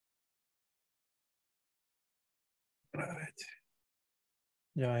All right.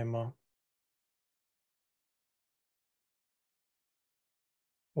 Jai Ma.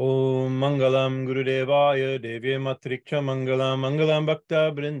 Om Mangalam Gurudevaya Devya Matriksha Mangalam Mangalam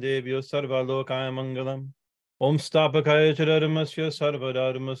Bhakta Brindevyo Sarva Lokaya Mangalam Om Stapakaya Charamasya Sarva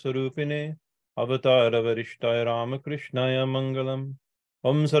Dharma Sarupine Avatar Varishtaya Ramakrishnaya Mangalam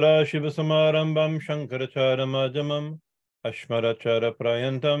Om Sarashiva Samarambam Shankarachara Majamam Ashmarachara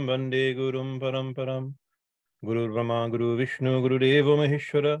Prayantam Vande Gurum Paramparam Guru Brahma Guru Vishnu Guru Deva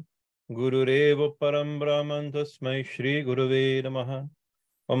Maheshwara Guru Reva Param Brahman Tasmai Shri Gurave Namaha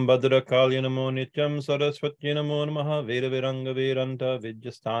Om Bhadrakalya Namo Nityam Saraswati Namo Namaha Veda Viranga Vedanta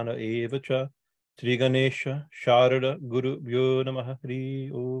Vidyasthana Evacha Sri Ganesha Sharada Guru Vyo Namaha Hari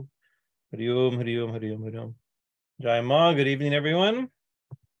Om Hari Om Hari Om Hari Om Hari Om Jai Ma, good evening everyone.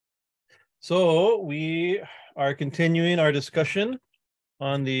 So we are continuing our discussion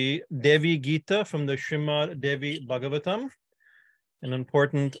on the Devi Gita from the Srimad Devi Bhagavatam, an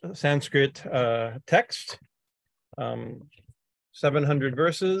important Sanskrit text. 700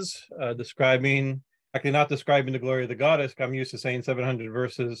 verses describing, actually not describing the glory of the goddess. I'm used to saying 700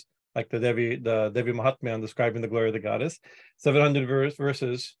 verses like the Devi Mahatmya describing the glory of the goddess. 700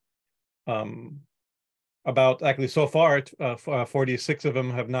 verses about, actually so far 46 of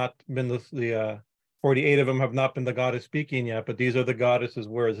them have not been the 48 of them have not been the goddess speaking yet, but these are the goddess's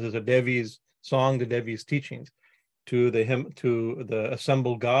words. This is a Devi's song, the Devi's teachings to the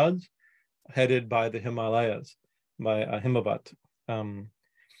assembled gods headed by the Himalayas, by Himavat.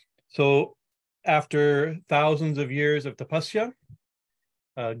 So after thousands of years of tapasya,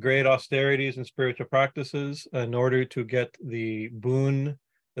 great austerities and spiritual practices, in order to get the boon,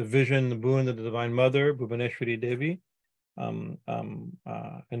 the vision, the boon of the Divine Mother, Bhuvaneshwari Devi,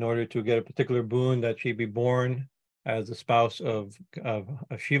 in order to get a particular boon that she be born as the spouse of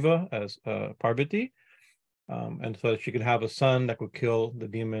Shiva, as Parvati, and so that she could have a son that could kill the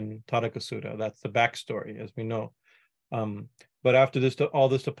demon Tarakasura. That's the backstory, as we know. But after this, all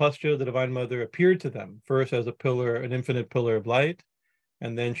this tapasya, the Divine Mother appeared to them, first as a pillar, an infinite pillar of light,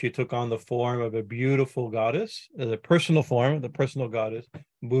 and then she took on the form of a beautiful goddess, as a personal form, the personal goddess,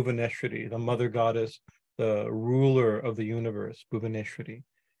 Bhuvaneshwari, the mother goddess, the ruler of the universe, Bhuvaneshwari,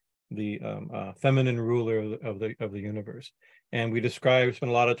 the feminine ruler of the universe. And we spent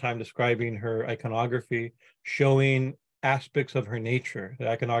a lot of time describing her iconography, showing aspects of her nature, the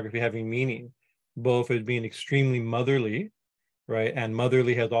iconography having meaning, both as being extremely motherly, right? And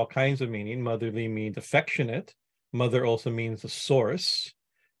motherly has all kinds of meaning. Motherly means affectionate. Mother also means the source,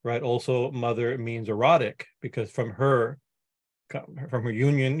 right? Also, mother means erotic, because from her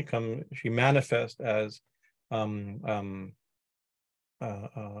union she manifests as as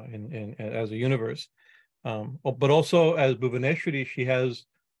a universe. But also as Bhuvaneshwari, she has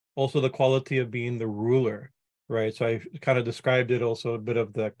also the quality of being the ruler, right? So I kind of described it also a bit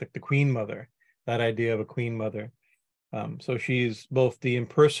of the queen mother, that idea of a queen mother. So she's both the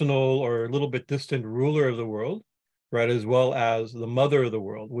impersonal or a little bit distant ruler of the world, right, as well as the mother of the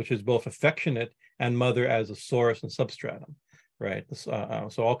world, which is both affectionate and mother as a source and substratum, right? So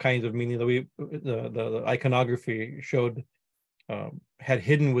all kinds of meaning that the iconography showed had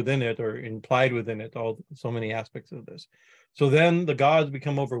hidden within it or implied within it so many aspects of this. So then the gods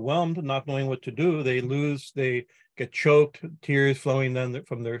become overwhelmed, not knowing what to do. They get choked, tears flowing then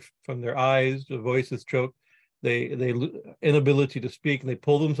from their eyes, the voice is choked. They inability to speak, and they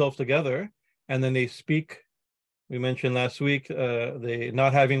pull themselves together, and then they speak. We mentioned last week, they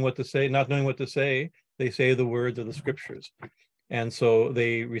not having what to say, not knowing what to say, they say the words of the scriptures. And so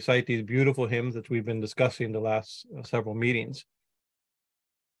they recite these beautiful hymns that we've been discussing the last several meetings.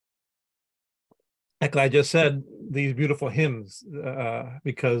 Like I just said, these beautiful hymns,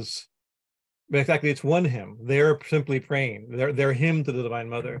 because exactly it's one hymn. They're simply praying. They're hymn to the Divine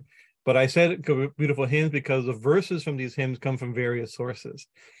Mother. But I said beautiful hymns because the verses from these hymns come from various sources,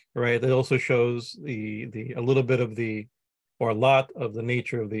 right? That also shows a little bit of or a lot of the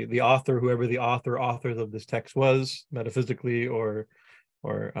nature of the author, whoever the authors of this text was, metaphysically or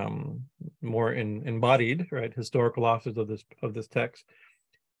more embodied, right? Historical authors of this text.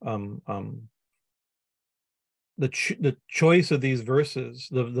 The choice of these verses,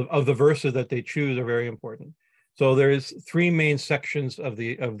 of the verses that they choose, are very important. So there's three main sections of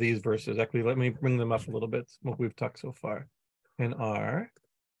these verses. Actually, let me bring them up a little bit, what we've talked so far. And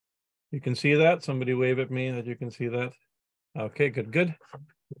you can see that? Somebody wave at me that you can see that. Okay, good.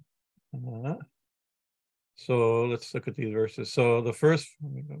 So let's look at these verses. So the first,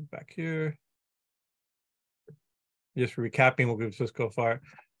 let me go back here. Just recapping what we've just go far.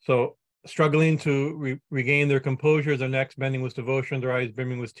 So struggling to regain their composure, their necks bending with devotion, their eyes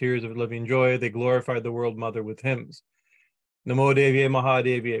brimming with tears of living joy, they glorified the world mother with hymns. Namo Deviye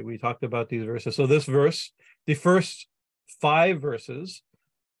Mahadeviye. We talked about these verses. So this verse, the first 5 verses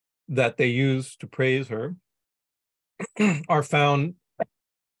that they use to praise her are found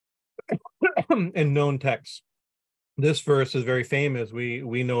in known texts. This verse is very famous.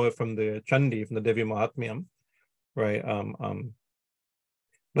 We know it from the Chandi, from the Devi Mahatmyam, right?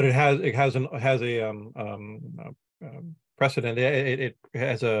 But it has a precedent. It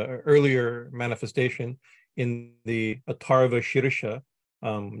has a earlier manifestation in the Atharva Shirsha,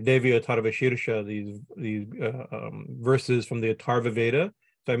 Devi Atharva Shirsha. These verses from the Atharva Veda.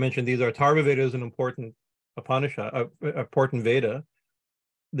 So I mentioned these are Atharva Veda is an important Upanishad, important Veda.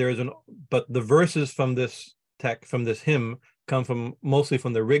 But the verses from this text, from this hymn, come mostly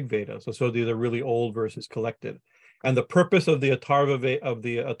from the Rig Veda. So these are really old verses collected. And the purpose of the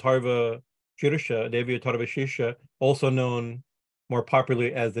Atharva Shirsha, Devi Atharva Shirsha, also known more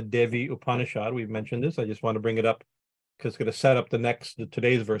popularly as the Devi Upanishad. We've mentioned this. I just want to bring it up because it's going to set up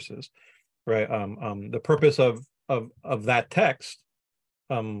today's verses, right? The purpose of that text,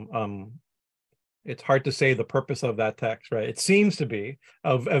 it's hard to say the purpose of that text, right? It seems to be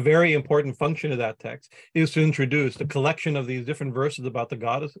a very important function of that text is to introduce the collection of these different verses about the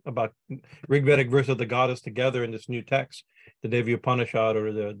goddess, about Rigvedic verses of the goddess together in this new text, the Devi Upanishad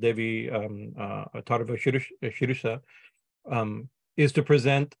or the Devi Atharva Shirsha, is to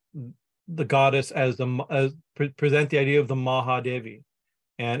present the goddess present the idea of the Mahadevi.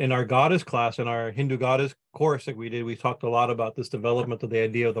 And in our goddess class, in our Hindu goddess course that we did, we talked a lot about this development of the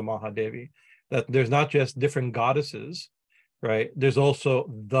idea of the Mahadevi. That there's not just different goddesses, right? There's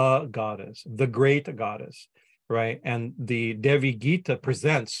also the goddess, the great goddess, right? And the Devi Gita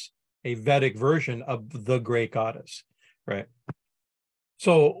presents a Vedic version of the great goddess, right?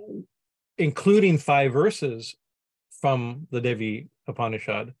 So including 5 verses from the Devi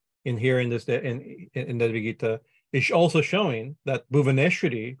Upanishad in Devi Gita is also showing that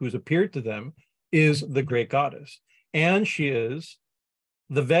Bhuvaneshwari, who's appeared to them, is the great goddess. And she is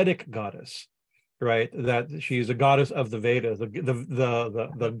the Vedic goddess, right? That she's a goddess of the Vedas,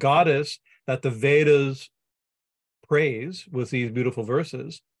 the goddess that the Vedas praise with these beautiful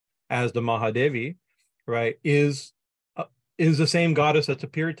verses as the Mahadevi, right? Is the same goddess that's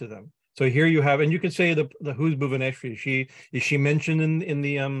appeared to them. So here you have, and you can say the who's Bhuvaneshwari? Is she mentioned in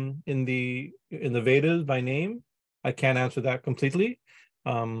the Vedas by name? I can't answer that completely.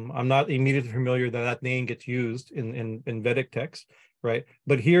 I'm not immediately familiar that name gets used in Vedic texts. Right,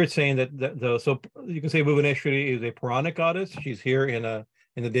 but here it's saying that so you can say Bhuvaneshwari is a Puranic goddess. She's here in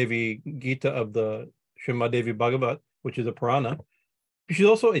the Devi Gita of the Srimad Devi Bhagavat, which is a Purana. She's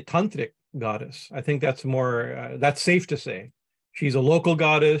also a tantric goddess. I think that's more that's safe to say. She's a local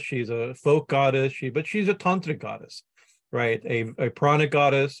goddess. She's a folk goddess. But she's a tantric goddess, right? A Puranic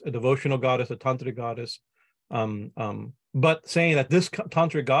goddess, a devotional goddess, a tantric goddess. But saying that this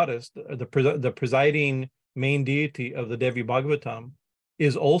tantric goddess, the presiding main deity of the Devi Bhagavatam,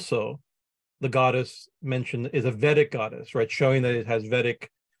 is also the goddess mentioned, is a Vedic goddess, right? Showing that it has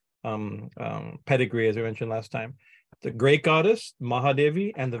Vedic pedigree, as I mentioned last time. The great goddess,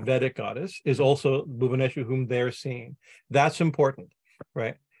 Mahadevi, and the Vedic goddess is also Bhuvaneshwari, whom they're seeing. That's important,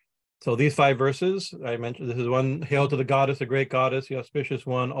 right? So these 5 verses, I mentioned, this is one, hail to the goddess, the great goddess, the auspicious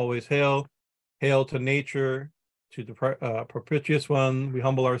one, always hail. Hail to nature, to the propitious one, we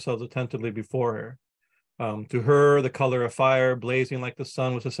humble ourselves attentively before her. To her, the color of fire, blazing like the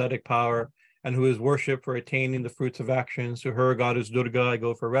sun with ascetic power, and who is worshipped for attaining the fruits of actions. To her, goddess Durga, I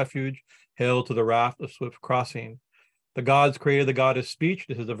go for refuge. Hail to the raft of swift crossing. The gods created the goddess speech.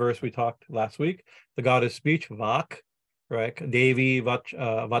 This is the verse we talked last week. The goddess speech, Vak, right? Devi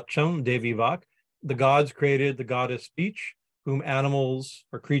Vacham, Devi Vak. The gods created the goddess speech, whom animals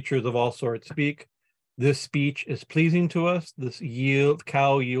or creatures of all sorts speak. This speech is pleasing to us, this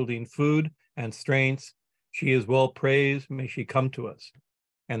cow yielding food and strength. She is well praised, may she come to us.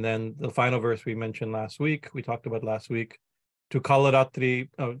 And then the final verse we mentioned last week, we talked about last week, to Kalaratri,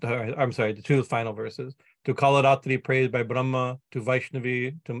 the 2 final verses. To Kalaratri, praised by Brahma, to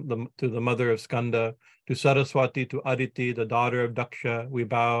Vaishnavi, to the mother of Skanda, to Saraswati, to Aditi, the daughter of Daksha, we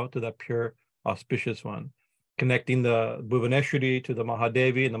bow to that pure, auspicious one. Connecting the Bhuvaneshwari to the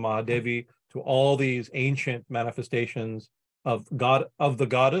Mahadevi, and the Mahadevi to all these ancient manifestations of the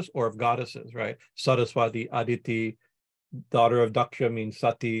goddess or of goddesses, right? Saraswati, Aditi, daughter of Daksha means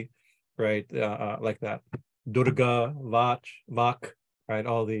Sati, right? Like that. Durga, Vak, right?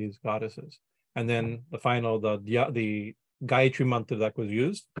 All these goddesses. And then the final, the Gayatri mantra that was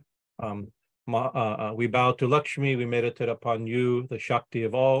used, We bow to Lakshmi, we meditate upon you, the Shakti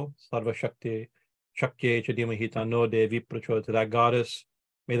of all, Sarva Shakti, Shakti Chadimahita no Devi Prachodita, to that goddess.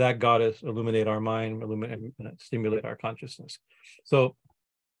 May that goddess illuminate our mind, illuminate, stimulate our consciousness. So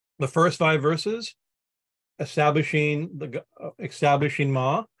the first 5 verses, establishing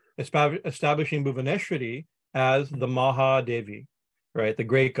Bhuvaneshwari as the Maha Devi, right, the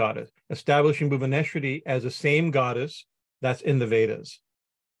great goddess, establishing Bhuvaneshwari as the same goddess that's in the Vedas,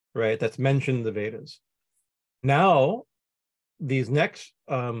 right, that's mentioned in the Vedas. Now, these next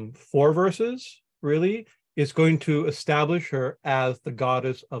 4 verses really is going to establish her as the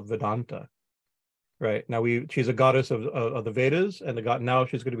goddess of Vedanta. Right now, she's a goddess of the Vedas, and now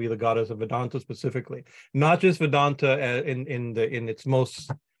she's going to be the goddess of Vedanta specifically, not just Vedanta in its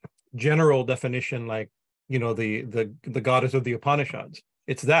most general definition, like the goddess of the Upanishads.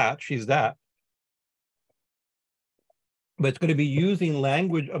 It's that she's that, but it's going to be using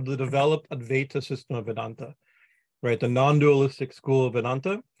language of the developed Advaita system of Vedanta, right? The non-dualistic school of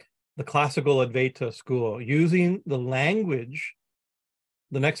Vedanta, the classical Advaita school, using the language.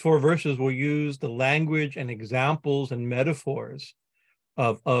 The next 4 verses will use the language and examples and metaphors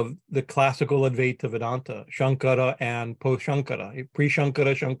of the classical Advaita Vedanta, Shankara and post-Shankara,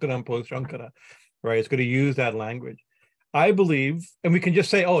 pre-Shankara, Shankara, and post-Shankara, right? It's going to use that language. I believe, and we can just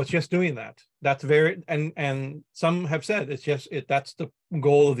say, oh, it's just doing that. That's and some have said that's the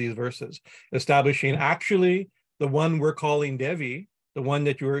goal of these verses, establishing actually the one we're calling Devi, the one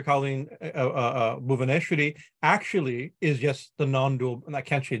that you were calling Bhuvaneshwari, actually is just the non-dual. And I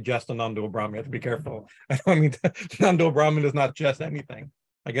can't say just the non-dual Brahman. You have to be careful. I mean, non-dual Brahman is not just anything.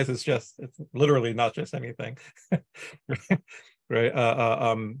 I guess it's literally not just anything, right?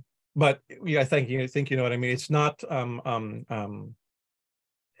 But yeah, I think you know what I mean. It's not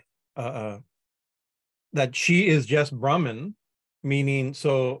that she is just Brahman. Meaning,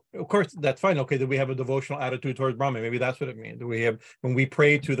 so of course that's fine. Okay, that we have a devotional attitude towards Brahman. Maybe that's what it means. When we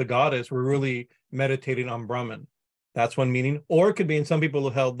pray to the goddess, we're really meditating on Brahman. That's one meaning. Or it could be, and some people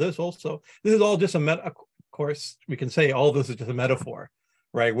have held this also. This is all just of course, we can say all this is just a metaphor,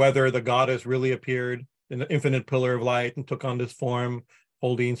 right? Whether the goddess really appeared in the infinite pillar of light and took on this form,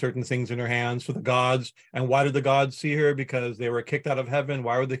 holding certain things in her hands for the gods. And why did the gods see her? Because they were kicked out of heaven.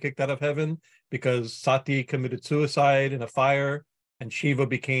 Why were they kicked out of heaven? Because Sati committed suicide in a fire. And Shiva,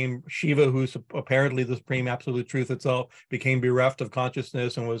 who's apparently the supreme absolute truth itself, became bereft of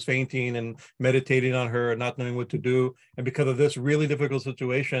consciousness and was fainting and meditating on her and not knowing what to do. And because of this really difficult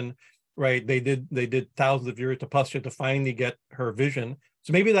situation, right, they did thousands of years tapasya to finally get her vision.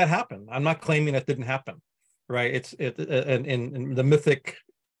 So maybe that happened. I'm not claiming that didn't happen, right? It's in the mythic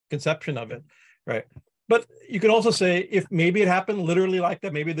conception of it, right? But you can also say, if maybe it happened literally like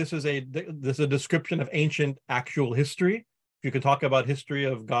that, maybe this is a description of ancient actual history. You could talk about history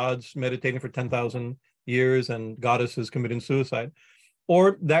of gods meditating for 10,000 years and goddesses committing suicide,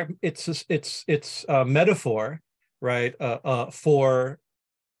 or that it's a metaphor, right, for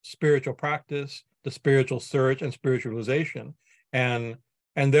spiritual practice, the spiritual search and spiritualization, and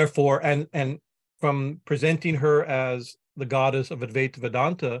therefore, and from presenting her as the goddess of Advaita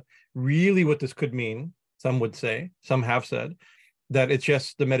Vedanta, really what this could mean, some would say, some have said, that it's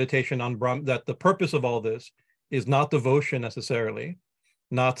just the meditation on Brahma, that the purpose of all this is not devotion necessarily,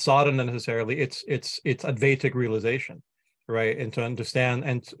 not sadhana necessarily. It's Advaitic realization, right? And to understand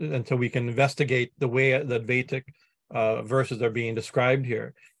and so we can investigate the way the Advaitic verses are being described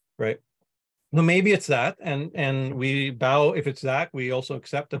here, right? Well, maybe it's that, and we bow. If it's that, we also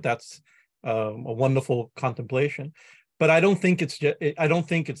accept that that's a wonderful contemplation. But I don't think it's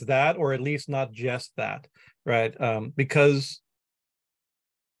that, or at least not just that, right? Because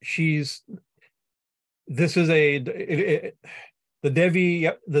this is the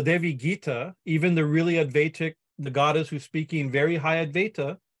Devi Gita, even the really Advaitic, the goddess who's speaking very high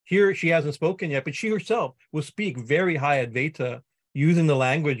Advaita, here she hasn't spoken yet, but she herself will speak very high Advaita using the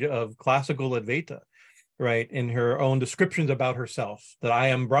language of classical Advaita, right? In her own descriptions about herself, that I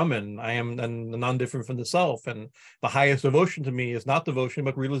am Brahman, I am non-different from the self, and the highest devotion to me is not devotion,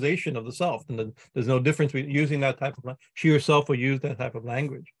 but realization of the self. And there's no difference between using that type of, she herself will use that type of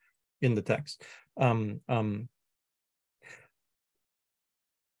language in the text.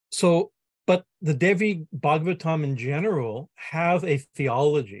 But the Devi Bhagavatam in general has a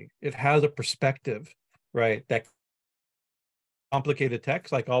theology. It has a perspective, right? That complicated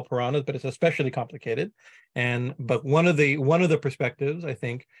text, like all Puranas, but it's especially complicated. But one of the perspectives, I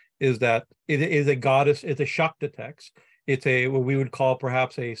think, is that it is a goddess. It's a Shakta text. It's what we would call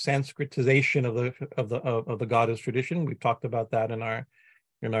perhaps a Sanskritization of the goddess tradition. We've talked about that in our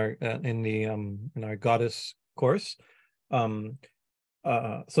goddess course.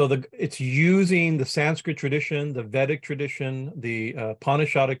 So it's using the Sanskrit tradition, the Vedic tradition, the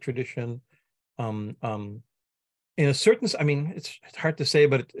Upanishadic tradition, in a certain, I mean, it's hard to say,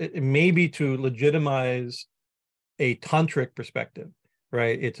 but it may be to legitimize a tantric perspective,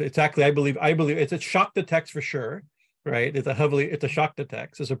 right? It's actually, I believe it's a Shakta text for sure, right? It's a Shakta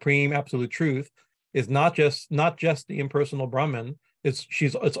text. The supreme absolute truth is not just the impersonal Brahman.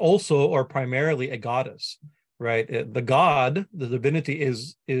 It's also or primarily a goddess, right? The god, the divinity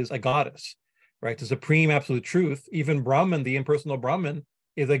is a goddess, right? The supreme absolute truth, even Brahman, the impersonal Brahman,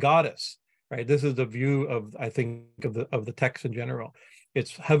 is a goddess, right? This is the view of, I think, of the text in general.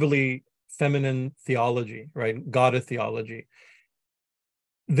 It's heavily feminine theology, right? Goddess theology.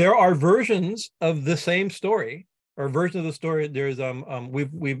 There are versions of the same story, or version of the story. There's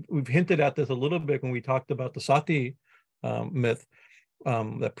we've hinted at this a little bit when we talked about the Sati myth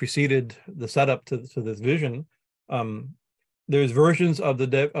that preceded the setup to this vision. There's versions of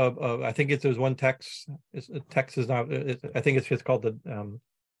the I think there's one text. Text is not. I think it's just called the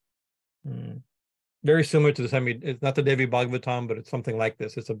very similar to the it's not the Devi Bhagavatam, but it's something like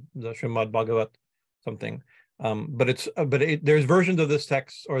this. It's the Srimad Bhagavat something. But there's versions of this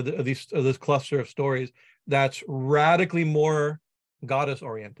text or this cluster of stories that's radically more goddess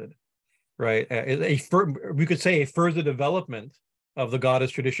oriented, right? We could say a further development of the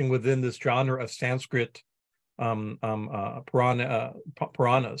goddess tradition within this genre of Sanskrit Puranas,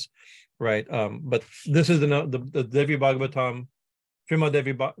 right? But this is the Devi Bhagavatam, the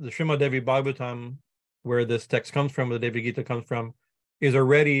Srimad Devi Bhagavatam, where this text comes from, where the Devi Gita comes from, is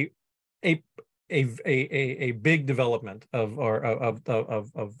already a big development of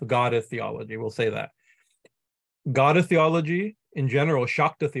the goddess theology. We'll say that goddess theology in general,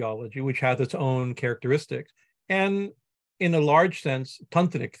 Shakta theology, which has its own characteristics, and in a large sense,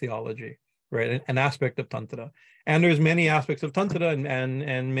 tantric theology, right? An aspect of tantra, and there's many aspects of tantra,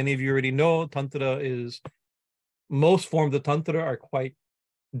 and many of you already know tantra is. Most forms of tantra are quite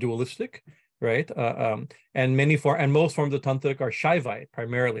dualistic, right? And most forms of tantric are Shaivite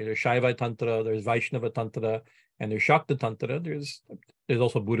primarily. There's Shaivite tantra, there's Vaishnava tantra, and there's Shakta tantra. There's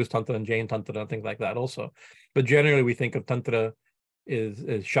also Buddhist tantra and Jain tantra and things like that also. But generally, we think of tantra is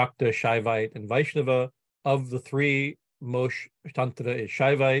Shakta, Shaivite, and Vaishnava. Of the three, most tantra is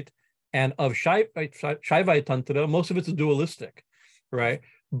Shaivite, and of Shaivite tantra, most of it's dualistic, right?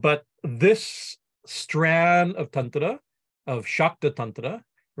 But this strand of tantra, of Shakta tantra,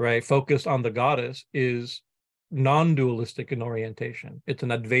 right, focused on the goddess, is non-dualistic in orientation. It's an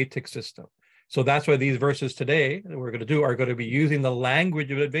Advaitic system. So that's why these verses today that we're going to do are going to be using the language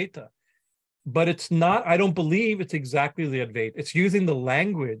of Advaita. But it's not, I don't believe it's exactly the Advaita. It's using the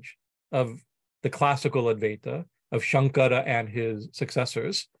language of the classical Advaita, of Shankara and his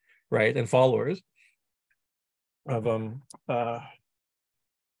successors, right, and followers, of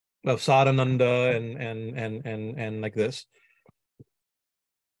Sarananda and like this.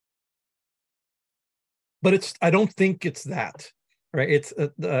 But I don't think it's that, right? It's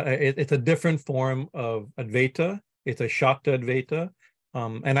a different form of Advaita. It's a Shakta Advaita,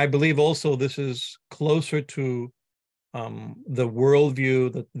 and I believe also this is closer to the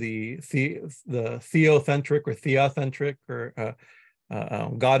worldview, the theocentric or theocentric or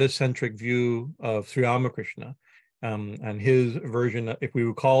goddess-centric view of Sri Ramakrishna. And his version, if we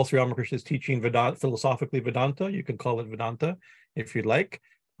would call Sri Ramakrishna's teaching philosophically Vedanta, you can call it Vedanta if you'd like.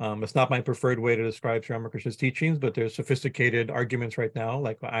 It's not my preferred way to describe Sri Ramakrishna's teachings, but there's sophisticated arguments right now,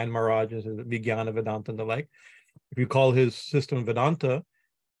 like Ayan Maharaj and Vijnana Vedanta and the like. If you call his system Vedanta,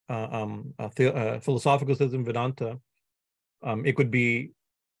 philosophical system Vedanta, it could be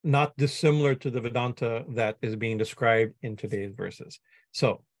not dissimilar to the Vedanta that is being described in today's verses.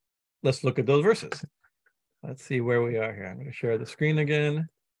 So let's look at those verses. Let's see where we are here. I'm going to share the screen again.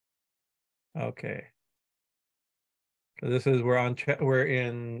 Okay. So this is, we're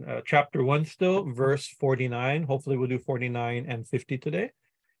in chapter 1 still, verse 49. Hopefully we'll do 49 and 50 today.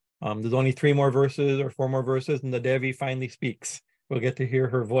 There's only 3 more verses or 4 more verses, and the Devi finally speaks. We'll get to hear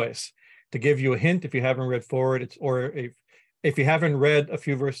her voice. To give you a hint, if you haven't read forward, if you haven't read a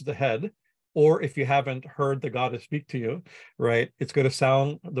few verses ahead, or if you haven't heard the goddess speak to you, right, it's going to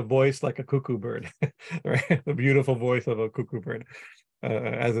sound the voice like a cuckoo bird, right? The beautiful voice of a cuckoo bird,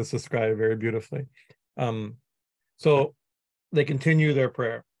 as it's described very beautifully. So they continue their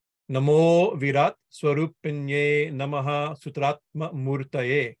prayer. Namo Virat Swarupinye Namaha Sutratma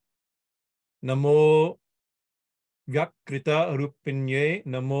Murtaye. Namo Vyakrita Rupinye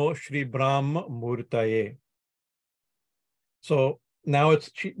Namo Shri Brahma Murtaye. So now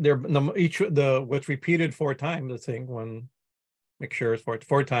it's what's repeated 4 times. The thing, make sure it's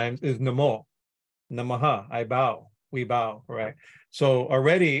 4 times, is Namo, Namaha, I bow, we bow, right? So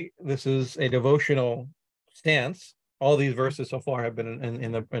already this is a devotional stance. All these verses so far have been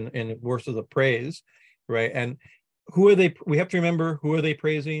in verses of praise, right? And who are they? We have to remember, who are they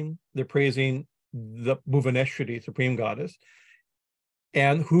praising? They're praising the Bhuvaneshwari, supreme goddess,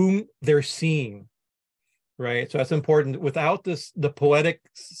 and whom they're seeing, right? So that's important. Without this, the poetic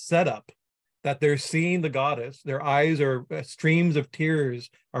setup that they're seeing the goddess, their eyes are, streams of tears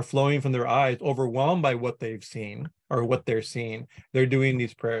are flowing from their eyes, overwhelmed by what they've seen or what they're seeing. They're doing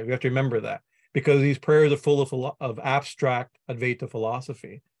these prayers. We have to remember that, because these prayers are full of abstract Advaita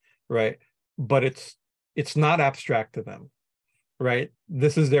philosophy, right? But it's not abstract to them, right?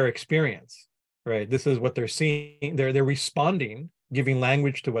 This is their experience, right? This is what they're seeing. They're responding, giving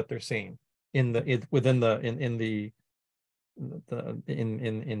language to what they're seeing in the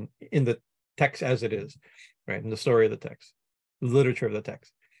text as it is, right? In the story of the text, the literature of the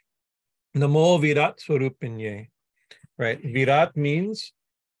text. Namo Virat Swarupinye, right? Virat means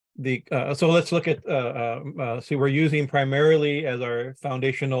the, so let's look at, see, we're using primarily as our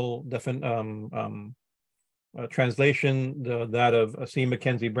foundational translation, that of C.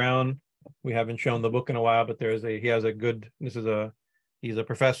 Mackenzie Brown. We haven't shown the book in a while, but he has a good, he's a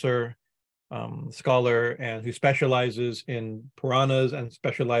professor, scholar, and who specializes in Puranas and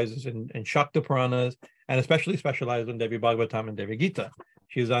specializes in Shakta Puranas, and especially specializes in Devi Bhagavatam and Devi Gita.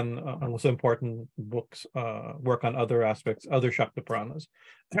 She's on also important books, work on other aspects, other Shakta Puranas,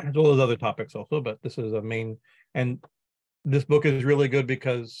 as well as other topics also, but this is a main, and this book is really good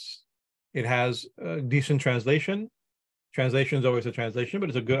because it has a decent translation. Translation is always a translation,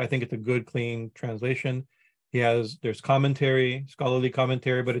 but I think it's a good, clean translation. There's commentary, scholarly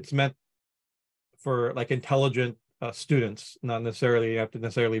commentary, but it's meant for like intelligent students, not necessarily, you have to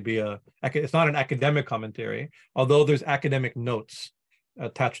necessarily be it's not an academic commentary, although there's academic notes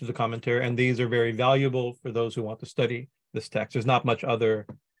attached to the commentary, and these are very valuable for those who want to study this text. There's not much other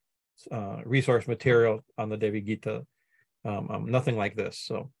resource material on the Devi Gita, nothing like this.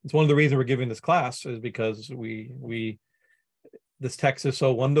 So it's one of the reasons we're giving this class, is because this text is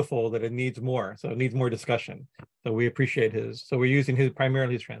so wonderful that it needs more. So it needs more discussion. So we appreciate so we're using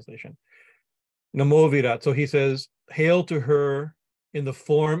primarily his translation. Namo Virat. So he says, hail to her in the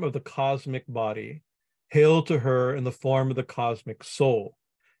form of the cosmic body. Hail to her in the form of the cosmic soul.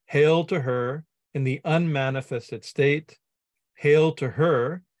 Hail to her in the unmanifested state. Hail to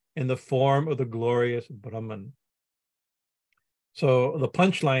her in the form of the glorious Brahman. So the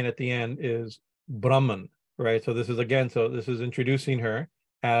punchline at the end is Brahman, right? So this is introducing her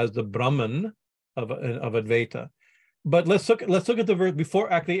as the Brahman of Advaita. But let's look at the verse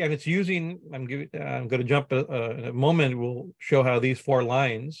before, actually, and it's using, I'm going to jump in a moment. We'll show how these four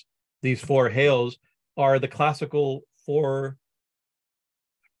lines, these four hails, are the classical fourfold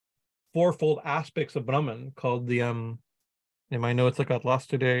aspects of Brahman, called the, in my notes I got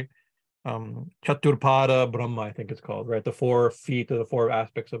lost today, Chaturpada Brahma, I think it's called, right? The 4 feet of the 4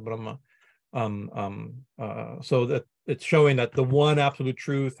 aspects of Brahma. So that it's showing that the one absolute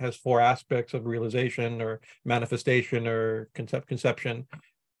truth has 4 aspects of realization or manifestation or conception.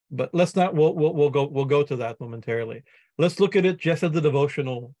 But let's not, we'll go to that momentarily. Let's look at it just as a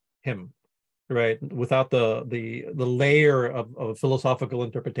devotional hymn, right? Without the layer of philosophical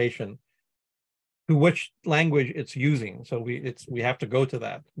interpretation to which language it's using. So we have to go to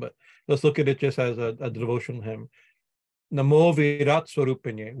that, but let's look at it just as a devotional hymn. Namo Virat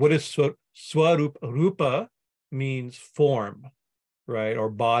Swarupinye. What is Swarup? Rupa means form, right? Or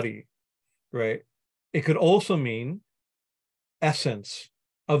body, right? It could also mean essence,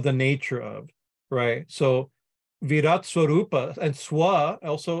 of the nature of, right? So Virat Swarupa and Swa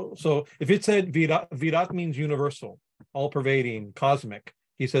also, so if it said Virat means universal, all pervading, cosmic.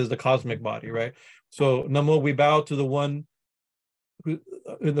 He says the cosmic body, right? So Namo, we bow to the one who,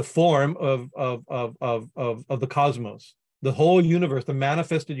 in the form of the cosmos. The whole universe, the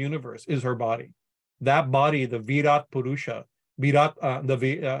manifested universe, is her body. That body, the Virat Purusha, Virat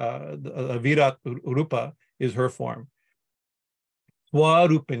Rupa, is her form.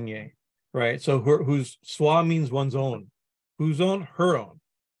 Swarupinye, right? So whose Swa means one's own, whose own, her own,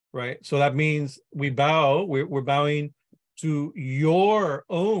 right? So that means we bow. We're bowing to your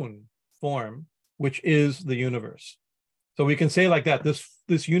own form, which is the universe. So we can say like that.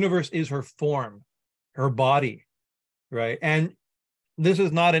 This universe is her form, her body. Right. And this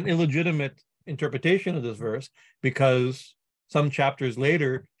is not an illegitimate interpretation of this verse, because some chapters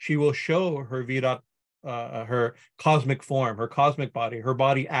later, she will show her Virat, her cosmic form, her cosmic body, her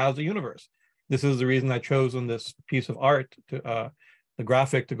body as a universe. This is the reason I chose on this piece of art to the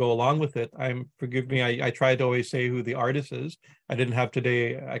graphic to go along with it. Forgive me, I tried to always say who the artist is. I didn't have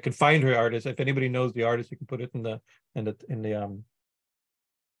today. I could find her artist. If anybody knows the artist, you can put it in the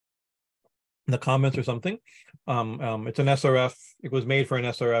comments or something. It's an SRF. It was made for an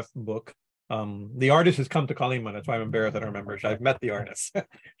SRF book. The artist has come to Kalima. That's why I'm embarrassed I don't remember. I've met the artist.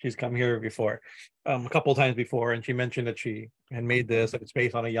 She's come here before, a couple of times before, and she mentioned that she had made this, and it's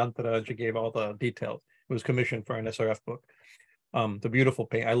based on a yantra, and she gave all the details. It was commissioned for an SRF book. The beautiful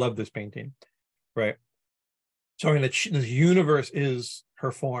paint. I love this painting, right? So this universe is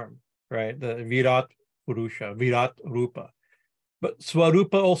her form, right? The Virat Purusha, Virat Rupa. But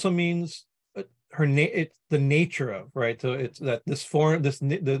Swarupa also means it's the nature of, right? So it's that this form,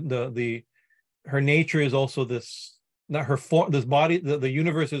 her nature is also this, not her form, this body, the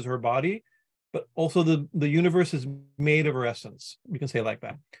universe is her body, but also the universe is made of her essence. You can say it like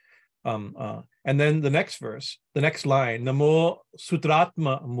that. And then the next verse, the next line, Namo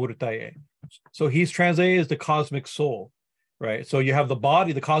Sutratma Murtaye. So he's translated as the cosmic soul, right? So you have the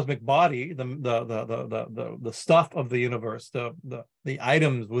body, the cosmic body, the stuff of the universe, the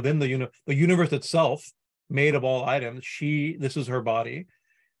items within the universe itself, made of all items. This is her body,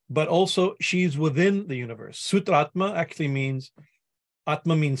 but also she's within the universe. Sutratma actually means,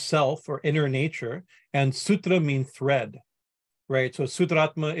 Atma means self or inner nature, and Sutra means thread, right? So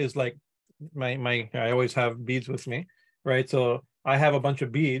Sutratma is like I always have beads with me, right? So I have a bunch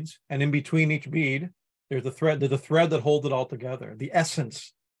of beads, and in between each bead, there's a thread. There's a thread that holds it all together. The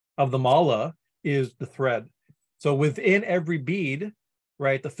essence of the mala is the thread. So within every bead,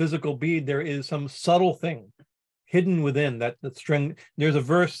 right, the physical bead, there is some subtle thing hidden within that string. There's a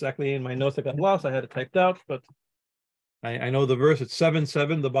verse actually in my notes I got lost. I had it typed out, but I know the verse. It's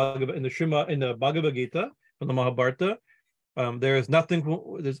 7:7. In the Bhagavad Gita from the Mahabharata. There is nothing.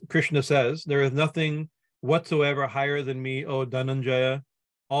 Krishna says there is nothing whatsoever higher than me, O Dhananjaya.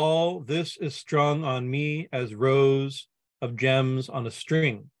 All this is strung on me as rows of gems on a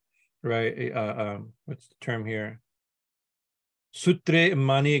string, right? What's the term here? Sutre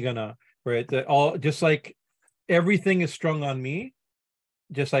manigana, right? Just like everything is strung on me,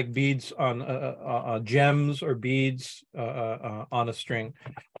 just like beads on gems or beads on a string.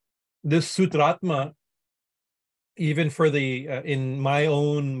 This Sutratma, even for in my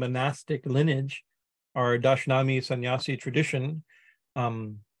own monastic lineage, our Dashnami Sannyasi tradition,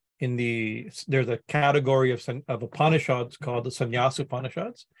 there's a category of Upanishads called the Sannyasa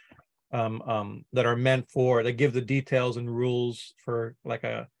Upanishads, that are meant that give the details and rules for like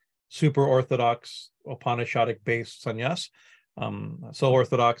a super orthodox Upanishadic based sannyas. So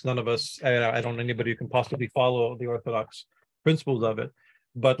orthodox, none of us, I don't know anybody who can possibly follow the orthodox principles of it.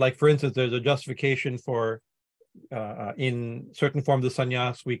 But like, for instance, there's a justification for in certain forms of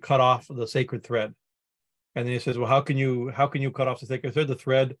sannyas, we cut off the sacred thread. And then he says, well, how can you cut off the sacred thread? The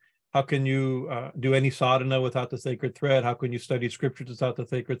thread, how can you do any sadhana without the sacred thread? How can you study scriptures without the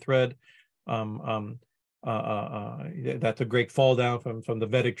sacred thread? That's a great fall down from the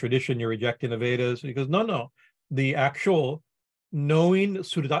Vedic tradition. You're rejecting the Vedas. He goes, no. The actual knowing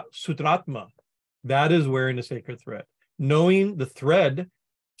Sutratma, that is wearing the sacred thread. Knowing the thread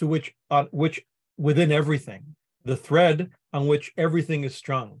to which within everything, the thread on which everything is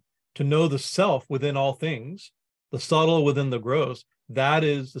strung. To know the self within all things, the subtle within the gross, that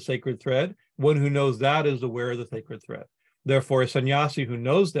is the sacred thread. One who knows that is the wearer of the sacred thread. Therefore, a sannyasi who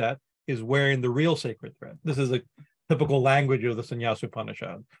knows that is wearing the real sacred thread. This is a typical language of the Sannyasa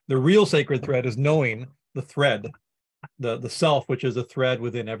Upanishad. The real sacred thread is knowing the thread, the self, which is a thread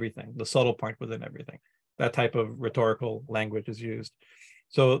within everything, the subtle point within everything. That type of rhetorical language is used.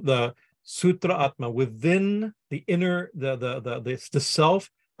 So the Sutra Atma, within the inner, the self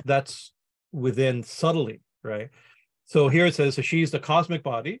that's within subtly, right? So here it says, so she's the cosmic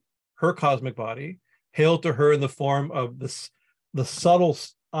body, her cosmic body, hail to her in the form of the subtle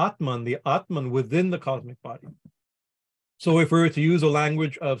Atman, the Atman within the cosmic body. So if we were to use a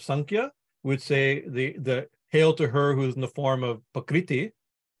language of Sankhya, we'd say the hail to her who's in the form of Prakriti,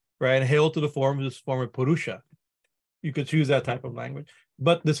 right? And hail to the form who's form of Purusha. You could choose that type of language.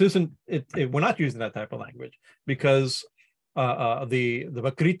 But this isn't, we're not using that type of language because the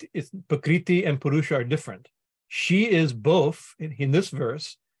Prakriti and Purusha are different. She is both, in this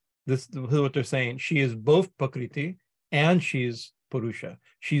verse, this is what they're saying, she is both Prakriti and she's Purusha.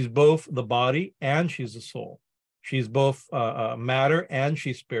 She's both the body and she's the soul. She's both matter and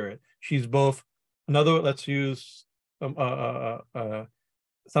she's spirit. She's both, let's use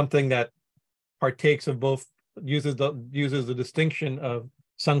something that partakes of both, uses the distinction of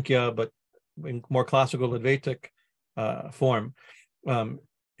Sankhya, but in more classical Advaitic form.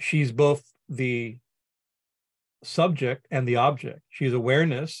 She's both the subject and the object. She's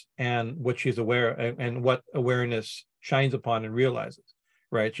awareness and what she's aware and what awareness shines upon and realizes,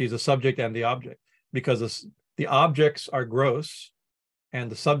 right? She's a subject and the object, because the objects are gross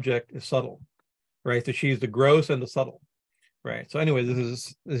and the subject is subtle, right? So she's the gross and the subtle, right? So anyway,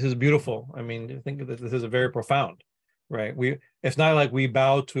 this is beautiful. I mean, I think that this is a very profound, right? It's not like we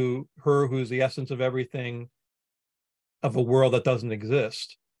bow to her who's the essence of everything, of a world that doesn't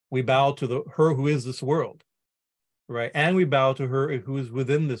exist. We bow to her who is this world, right? And we bow to her who is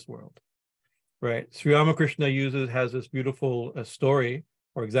within this world, right? Sri Ramakrishna has this beautiful story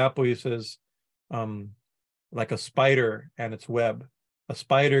or example. He says, like a spider and its web. A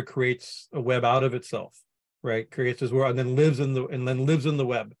spider creates a web out of itself, right? Creates this world and then lives in the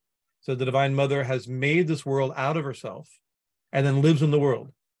web. So the Divine Mother has made this world out of herself and then lives in the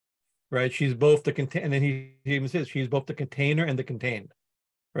world, right? She's both the contain, and then he even says she's both the container and the contained,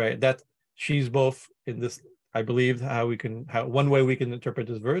 right? That she's both in this. I believe one way we can interpret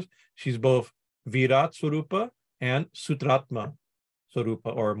this verse, she's both Virat Swarupa and Sutratma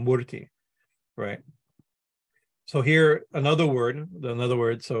Swarupa or Murti, right? So here, another word.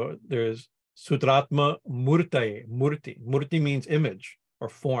 So there's Sutratma Murtaye, Murti. Murti means image or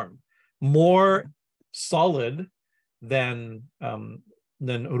form, more solid than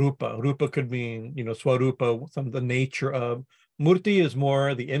Rupa. Rupa could mean, Swarupa, the nature of. Murti is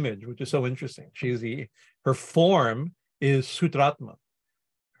more the image, which is so interesting. Her form is Sutratma.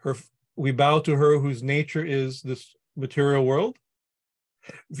 We bow to her whose nature is this material world,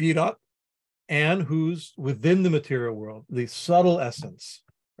 Virat, and who's within the material world, the subtle essence,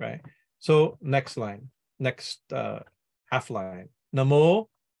 right? So next half line, Namo.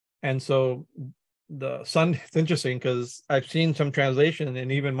 And so the sun, it's interesting because I've seen some translation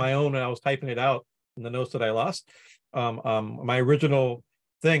and even my own when I was typing it out in the notes that I lost. My original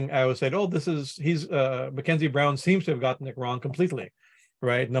thing, I was saying, Mackenzie Brown seems to have gotten it wrong completely,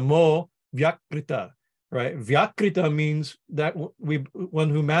 right? Namo Vyakrita, right? Vyakrita means that one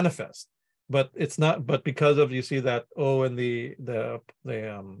who manifests, but it's not. But because of, you see that and the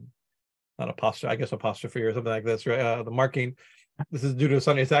not apostrophe, I guess apostrophe or something like this, right? The marking. This is due to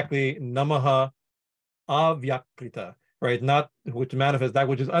sun. It's actually Namaha Avyakrita, right? Not which manifests, that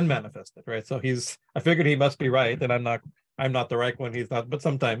which is unmanifested, right? So I figured he must be right, and I'm not the right one. He's not, but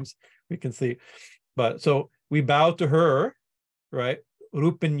sometimes we can see. But so we bow to her, right?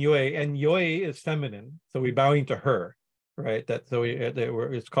 Rupen Yoe, and Yoe is feminine, so we bowing to her, right?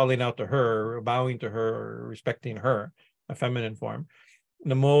 It's calling out to her, bowing to her, or respecting her, a feminine form.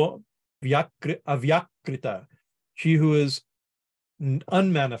 Namo Avyakrita, she who is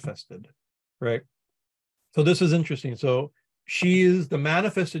unmanifested, right? So this is interesting. So she is the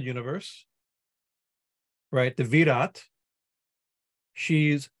manifested universe, right? The Virat.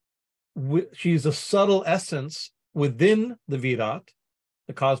 She's a subtle essence within the Virat,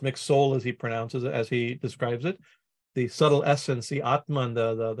 the cosmic soul, as he describes it, the subtle essence, the Atman,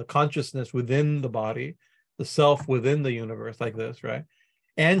 the consciousness within the body, the self within the universe, like this, right?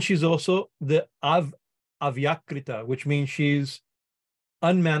 And she's also the Avyakrita, which means she's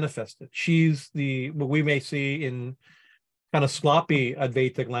unmanifested. She's what we may see in kind of sloppy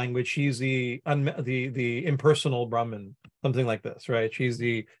Advaitic language. She's the impersonal Brahman, something like this, right? She's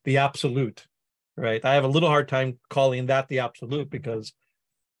the absolute, right? I have a little hard time calling that the absolute because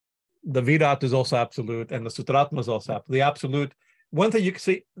the Virat is also absolute and the Sutratma is also absolute. The absolute. One thing you can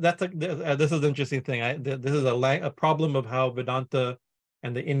see, this is an interesting thing. This is a problem of how Vedanta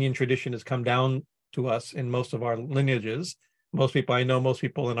and the Indian tradition has come down to us in most of our lineages. Most people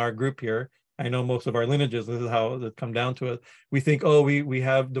in our group here, I know most of our lineages. This is how it come down to it. We think, we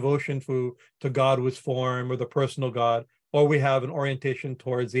have devotion to God with form or the personal God, or we have an orientation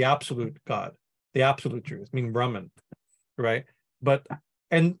towards the absolute God, the absolute truth, meaning Brahman, right?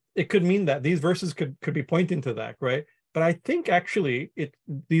 And it could mean that these verses could be pointing to that, right? But I think actually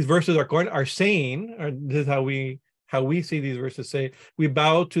these verses are saying, or this is how we see these verses say, we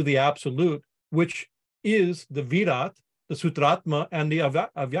bow to the absolute, which is the Virat, the Sutratma, and the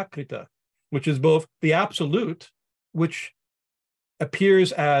Avyakrita, which is both the absolute, which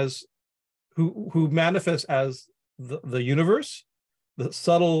appears as who manifests as the universe, the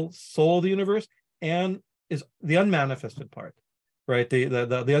subtle soul of the universe, and is the unmanifested part, right?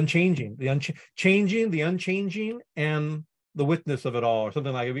 The unchanging, the unchanging, and the witness of it all, or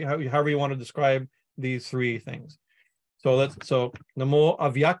something like however you want to describe these three things. So Namo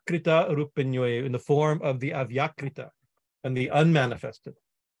Avyakrita Rupenyoe, in the form of the Avyakrita and the unmanifested.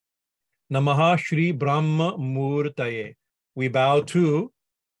 Namaha Shri Brahma Murtaye. We bow to,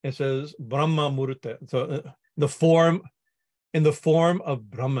 it says Brahma Murta. So in the form of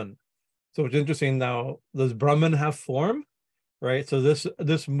Brahman, So it's interesting now, does Brahman have form? Right. So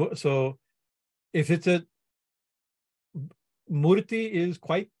so if it's a murti is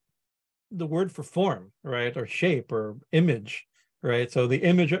quite the word for form, right? Or shape or image, right? So the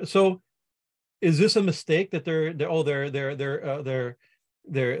image, so is this a mistake that this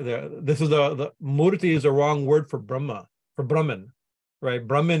is the murti is the wrong word for Brahma, for Brahman, right?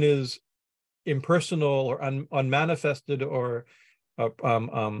 Brahman is impersonal or unmanifested or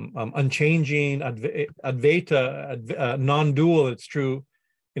unchanging, advaita, non-dual. It's true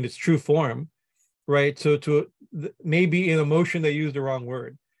in its true form, right? So maybe in emotion they used the wrong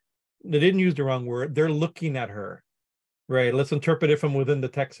word. They didn't use the wrong word. They're looking at her, right? Let's interpret it from within the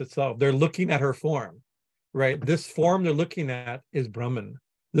text itself. They're looking at her form, right? This form they're looking at is Brahman.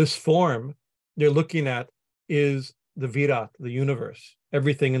 This form they're looking at is the Virat, the universe,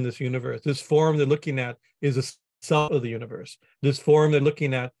 everything in this universe. This form they're looking at is the self of the universe. This form they're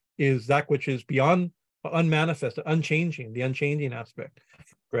looking at is that which is beyond, unmanifest, unchanging, the unchanging aspect,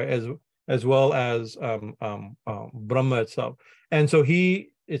 right? As well as Brahma itself. And so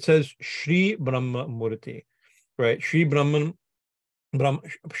it says Shri Brahma Murti, right? Shri Brahman,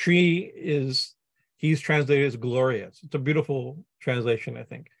 Shri he's translated as glorious. It's a beautiful translation, I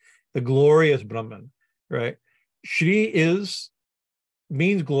think. The glorious Brahman, right? Shri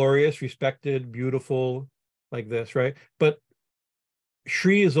means glorious, respected, beautiful, like this, right? But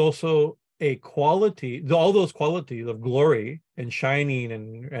Shri is also a quality, all those qualities of glory and shining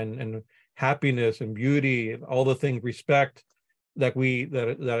and happiness and beauty and all the things, respect that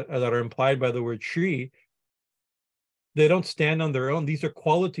are implied by the word Shri, they don't stand on their own. These are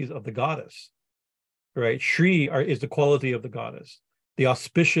qualities of the goddess, right? Shri is the quality of the goddess, the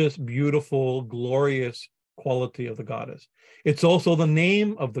auspicious, beautiful, glorious quality of the goddess. It's also the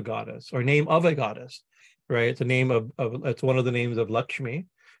name of the goddess or name of a goddess, right? It's a name it's one of the names of Lakshmi,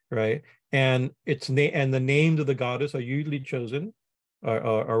 right? And the names of the goddess are usually chosen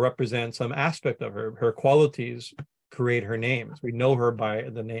or represent some aspect of her. Her qualities create her names. We know her by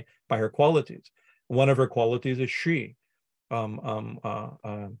the name, by her qualities. One of her qualities is Shri. I'm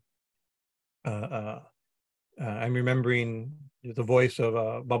remembering the voice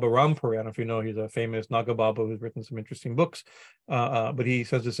of Baba Rampuri. I don't know if you know, he's a famous Naga Baba who's written some interesting books. But he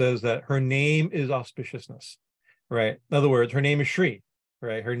says that her name is auspiciousness, right? In other words, her name is Shri,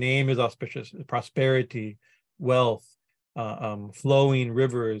 right? Her name is auspicious, prosperity, wealth, flowing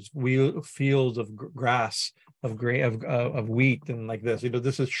rivers, fields of grass, of wheat, and like this.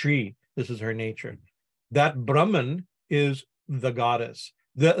 This is Shri. This is her nature. That Brahman is the goddess.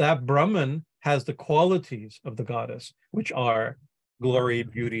 That Brahman has the qualities of the goddess, which are glory,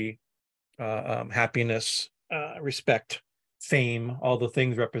 beauty, happiness, respect, fame, all the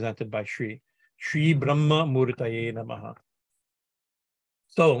things represented by Shri. Shri Brahma Murtaye Namaha.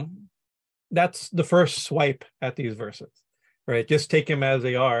 So that's the first swipe at these verses, right? Just take them as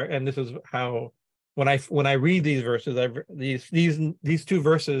they are. And this is how, when I read these verses, these two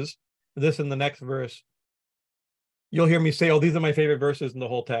verses, this and the next verse, you'll hear me say, "Oh, these are my favorite verses in the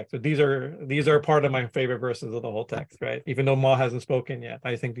whole text." But these are part of my favorite verses of the whole text, right? Even though Ma hasn't spoken yet,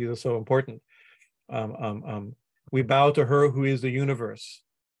 I think these are so important. We bow to her who is the universe,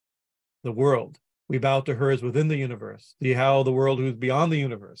 the world. We bow to her as within the universe, the world who is beyond the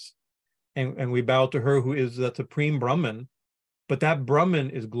universe, and we bow to her who is the supreme Brahman. But that Brahman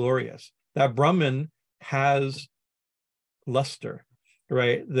is glorious. That Brahman has luster,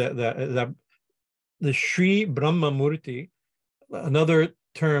 right? The Shri Brahma Murti, another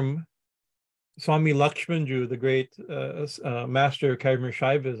term, Swami Lakshmanju, the great master of Kashmir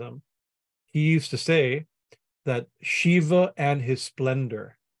Shaivism, he used to say that Shiva and his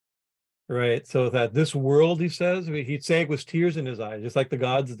splendor, right? So that this world, he says, he'd say it was tears in his eyes, just like the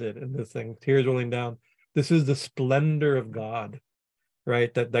gods did in this thing, tears rolling down. This is the splendor of God,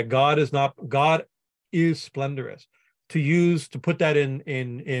 right? That God is splendorous. To put that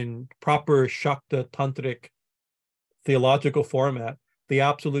in proper Shakta tantric theological format, the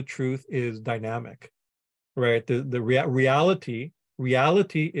absolute truth is dynamic, right? The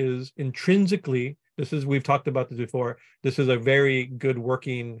reality is intrinsically, we've talked about this before. This is a very good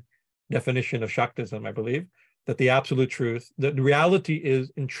working definition of Shaktism, I believe, that the absolute truth, the reality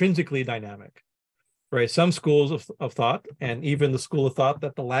is intrinsically dynamic, right? Some schools of thought, and even the school of thought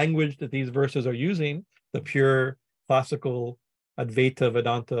that the language that these verses are using, the pure classical Advaita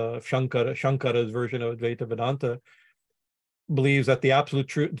Vedanta, Shankara's version of Advaita Vedanta, believes that the absolute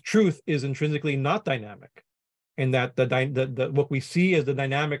truth is intrinsically not dynamic, and that what we see as the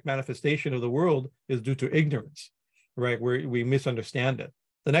dynamic manifestation of the world is due to ignorance, right? Where we misunderstand it.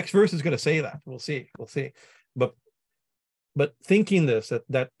 The next verse is going to say that. We'll see. But But thinking this,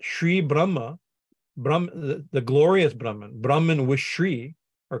 that Sri Brahma, the glorious Brahman with Sri,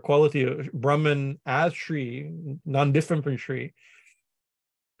 or quality of Brahman as Sri, non-different from Sri,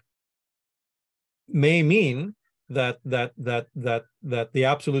 may mean that the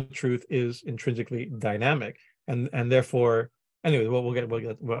absolute truth is intrinsically dynamic, and therefore, anyway, we'll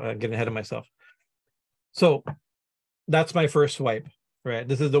get ahead of myself. So that's my first swipe, right?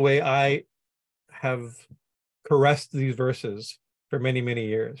 This is the way I have caressed these verses for many, many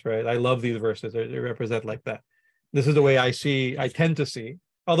years, right? I love these verses. They represent like that. This is the way I tend to see,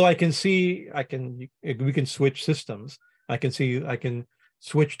 although we can switch systems. I can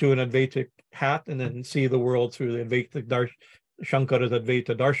switch to an Advaitic hat and then see the world through the Advaitic Shankara's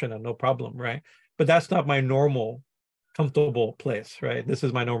Advaita Darshana, no problem, right? But that's not my normal comfortable place, right? This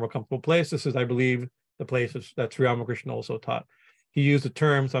is my normal comfortable place. This is, I believe, the place that Sri Ramakrishna also taught. He used the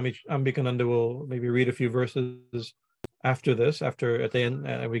term, Swami Ambikananda will maybe read a few verses after this, after at the end,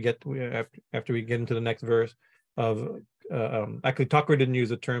 after we get into the next verse of, actually Thakur didn't use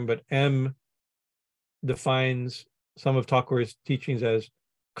the term, but M defines some of Thakur's teachings as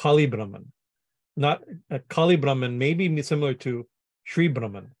Kali Brahman. Not Kali Brahman, maybe similar to Sri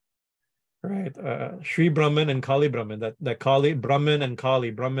Brahman, right? Sri Brahman and Kali Brahman, that Kali, Brahman and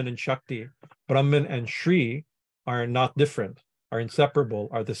Kali, Brahman and Shakti, Brahman and Sri are not different, are inseparable,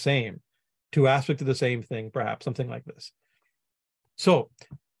 are the same. Two aspects of the same thing, perhaps, something like this. So,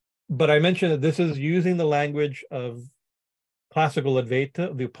 but I mentioned that this is using the language of classical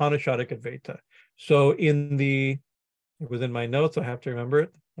Advaita, the Upanishadic Advaita. So it was in my notes, I have to remember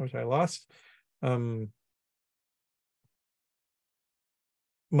it, which I lost. Mandukya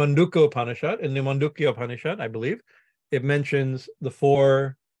Upanishad, in the Mandukya Upanishad, I believe, it mentions the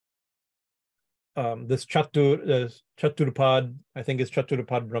four, this Chaturpad, I think it's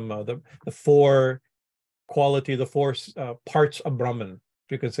Chaturpad Brahma, the four quality, the four parts of Brahman,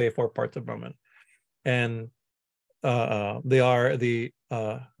 if you could say four parts of Brahman. And they are the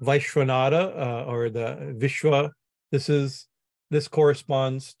Vaishvanara, or the Vishwa. This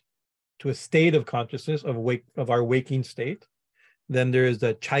corresponds to a state of consciousness of our waking state. Then there is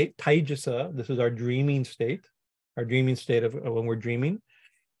the Taijasa. This is our dreaming state of when we're dreaming.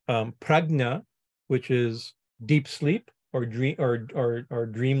 Prajna, which is deep sleep or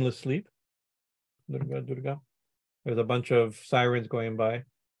dreamless sleep. Durga. There's a bunch of sirens going by.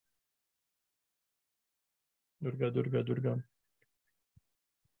 Durga.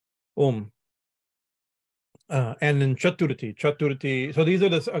 And in Chaturati. So these are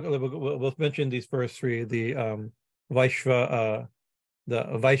we'll mention these first three: the Vaishvanara,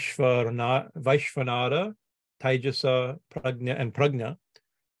 Taijasa, Prajna, and Prajna.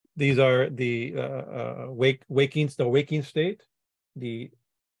 These are the waking state, the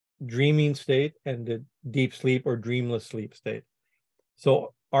dreaming state, and the deep sleep or dreamless sleep state.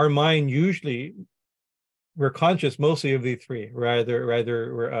 So our mind, usually we're conscious mostly of the three. We're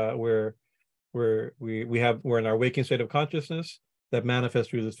in our waking state of consciousness that manifests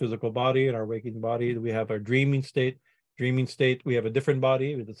through this physical body. In our waking body, we have our dreaming state. We have a different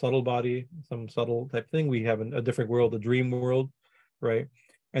body, with a subtle body, some subtle type thing. We have a different world, the dream world, right?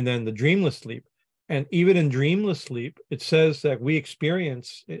 And then the dreamless sleep. And even in dreamless sleep, it says that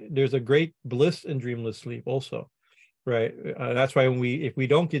there's a great bliss in dreamless sleep also, right? That's why if we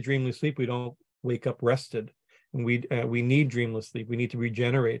don't get dreamless sleep, we don't wake up rested. And we need dreamless sleep. We need to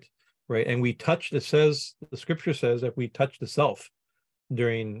regenerate, right? And the scripture says that we touch the self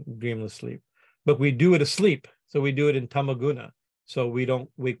during dreamless sleep, but we do it asleep. So we do it in tamaguna. So we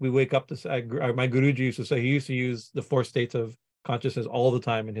wake up my Guruji used to say, he used to use the four states of consciousness all the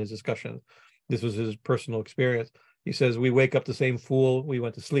time in his discussions. This was his personal experience. He says, we wake up the same fool we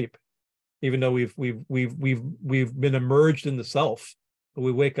went to sleep, even though we've been immersed in the self, but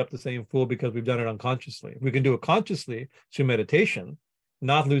we wake up the same fool because we've done it unconsciously. We can do it consciously through meditation,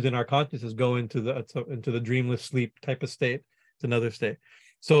 not losing our consciousness, go into the dreamless sleep type of state. It's another state.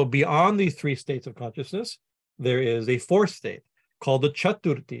 So beyond these three states of consciousness, there is a fourth state called the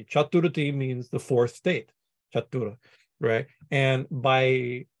Chaturti. Chaturti means the fourth state, Chatura, right? And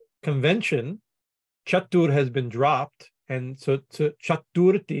by convention, Chatur has been dropped, and so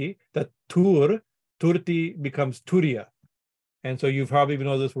Chaturti, that Turti becomes Turiya. And so you probably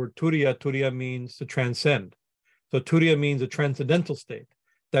know this word Turiya. Turiya means to transcend. So Turiya means a transcendental state.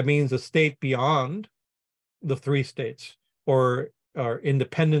 That means a state beyond the three states, or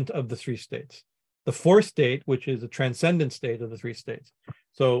independent of the three states. The fourth state, which is a transcendent state of the three states.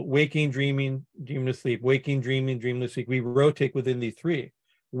 So waking, dreaming, dreamless sleep, waking, dreaming, dreamless sleep. We rotate within the three.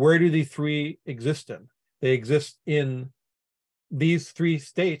 Where do the three exist in? They exist in these three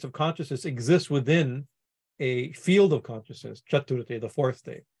states of consciousness, exist within a field of consciousness, chaturati, the fourth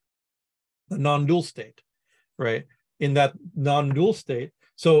state, the non-dual state, right? In that non-dual state,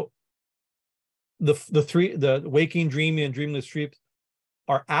 so the waking, dreaming, and dreamless sleep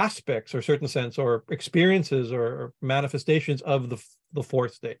are aspects, or certain sense, or experiences, or manifestations of the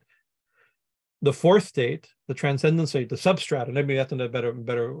fourth state. The fourth state, the transcendent state, the substratum, maybe that's in a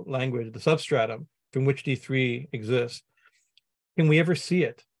better language, the substratum from which these three exist. Can we ever see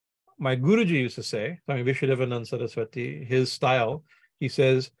it? My Guruji used to say, Swami Vishuddhavanand Saraswati, his style, he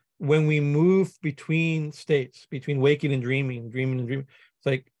says, when we move between states, between waking and dreaming, it's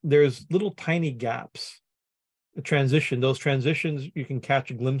like there's little tiny gaps. The transition, those transitions, you can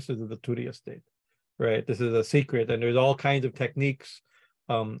catch glimpses of the Turiya state, right? This is a secret, and there's all kinds of techniques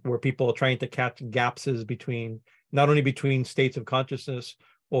where people are trying to catch gapses between, not only between states of consciousness,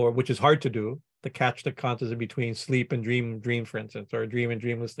 or which is hard to do, to catch the consciousness between sleep and dream, for instance, or dream and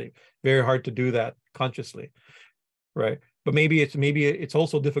dreamless sleep. Very hard to do that consciously, right? But maybe it's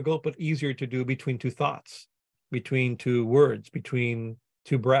also difficult, but easier to do between two thoughts, between two words, between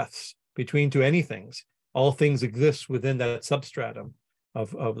two breaths, between two anythings. All things exist within that substratum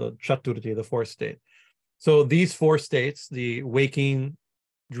of the chaturati, the fourth state. So these four states, the waking,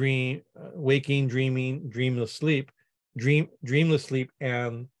 dreaming, dreamless sleep, dreamless sleep,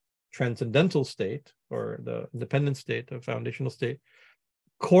 and transcendental state, or the independent state, the foundational state,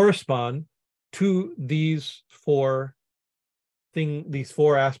 correspond to these four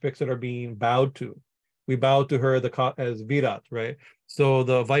aspects that are being bowed to. We bow to her as Virat, right? So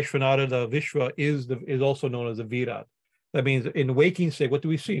the Vaishvanara, the Vishwa, is also known as the Virat. That means in waking state, what do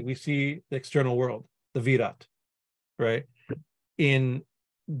we see? We see the external world, the Virat, right? In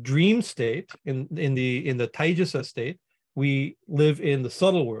dream state, in the Taijasa state, we live in the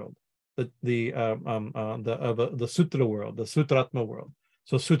subtle world, the Sutra world, the Sutratma world.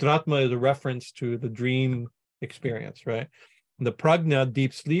 So Sutratma is a reference to the dream experience, right? And the Prajna,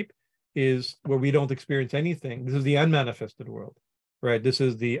 deep sleep, is where we don't experience anything. This is the unmanifested world, right? This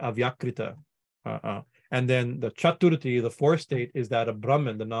is the Avyakrita. And then the Chaturati, the fourth state, is that of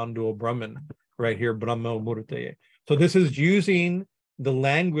Brahman, the non-dual Brahman, right here, Brahma Murtaye. So this is using the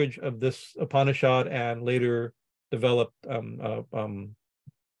language of this Upanishad and later developed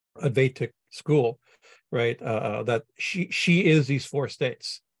Advaitic school, right? That she is these four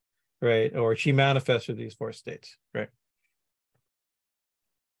states, right? Or she manifested these four states, right?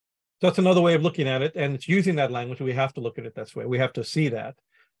 So that's another way of looking at it, and it's using that language. We have to look at it this way. We have to see that,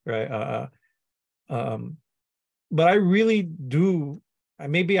 right? But I really do.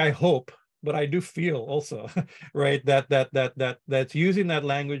 Maybe I hope, but I do feel also, right, that's using that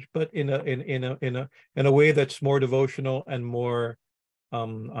language, but in a way that's more devotional and more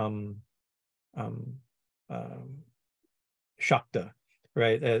Shakta,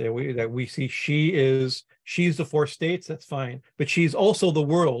 right? That we see she's the four states, that's fine, but she's also the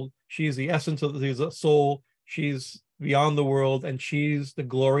world. She's the essence of the soul. She's beyond the world, and she's the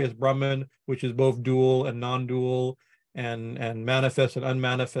glorious Brahman, which is both dual and non-dual, and manifest and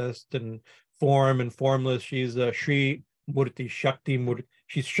unmanifest, and form and formless. She's Shri Murti, Shakti Murti.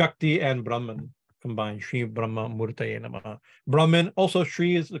 She's Shakti and Brahman combined. Shri Brahma Murtaye Namaha. Brahman, also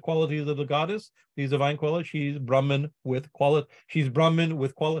Shri is the qualities of the goddess, these divine qualities. She's Brahman with She's Brahman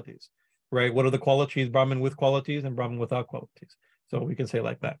with qualities, right? What are the qualities? She's Brahman with qualities and Brahman without qualities. So we can say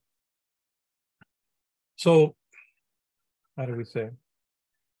like that. So how do we say?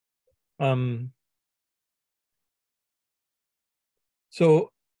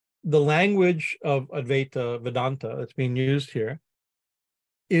 So the language of Advaita Vedanta that's being used here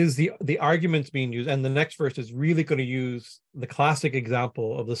is the arguments being used, and the next verse is really going to use the classic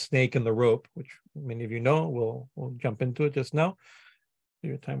example of the snake and the rope, which many of you know. We'll jump into it just now.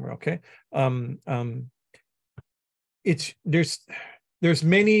 Your timer, okay. There's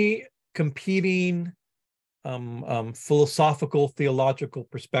many competing philosophical, theological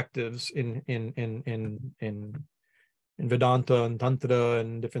perspectives in Vedanta and Tantra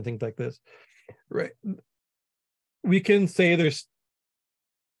and different things like this, right? We can say this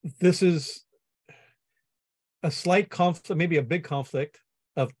is a slight conflict, maybe a big conflict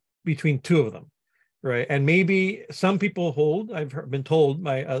between two of them, right? And maybe some people hold, I've been told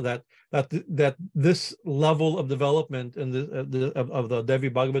that this level of development and of the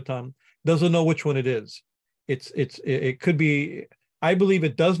Devi Bhagavatam doesn't know which one it is. It could be, I believe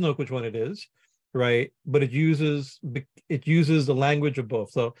it does know which one it is, right? But it uses the language of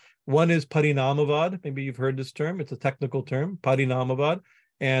both. So one is Parinamavad. Maybe you've heard this term. It's a technical term, Parinamavad,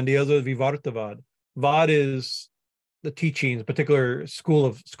 and the other is Vivartavad. Vad is the teachings, particular school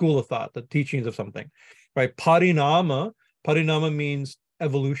of thought, the teachings of something, right? Parinama means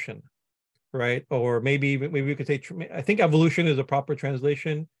evolution, right? Or maybe we could say, I think evolution is a proper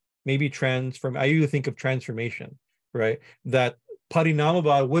translation. Maybe transform. I usually think of transformation, right? That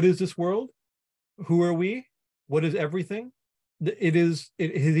parinamavad, what is this world? Who are we? What is everything? It has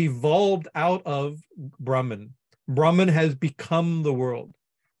evolved out of Brahman. Brahman has become the world.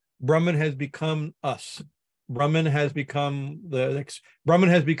 Brahman has become us. Brahman has become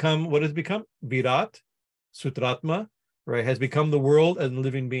what has become? Virat, Sutratma, right? Has become the world and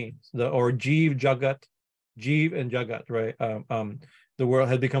living beings. Or Jeev and Jagat, right? The world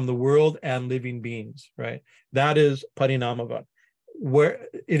has become the world and living beings, right? That is Parinamavad. Where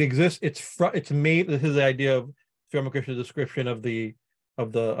it exists, it's made. This is the idea of Ramakrishna's description of the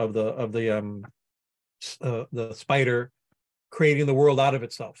spider creating the world out of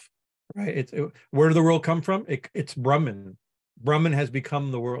itself, right? Where did the world come from? It's Brahman. Brahman has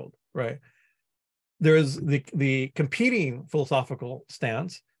become the world, right? There is the competing philosophical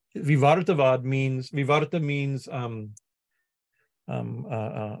stance. Vivartavad means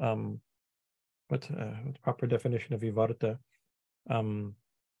what's the proper definition of Vivarta?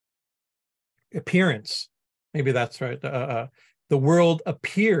 Appearance. Maybe that's right. The world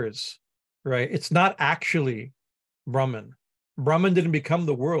appears, right? It's not actually Brahman. Brahman didn't become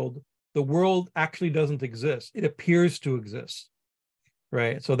the world. The world actually doesn't exist. It appears to exist,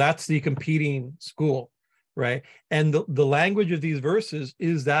 right? So that's the competing school, right? And the language of these verses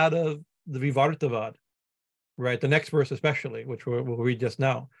is that of the Vivartavad, right? The next verse especially, which we'll read just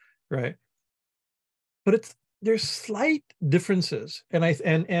now, right? But there's slight differences, and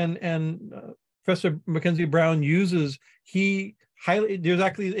Professor Mackenzie Brown uses there's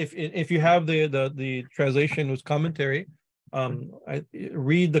actually, if you have the translation with commentary, I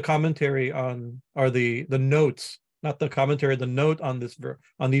read the commentary or the notes, not the commentary, the note on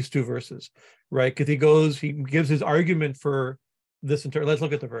these two verses, right? Because he gives his argument for this. Let's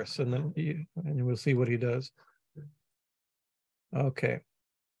look at the verse, and then we'll see what he does. Okay.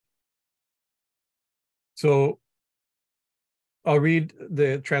 So I'll read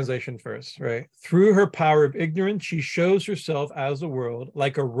the translation first, right? Through her power of ignorance, she shows herself as the world,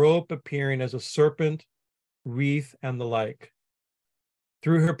 like a rope appearing as a serpent, wreath, and the like.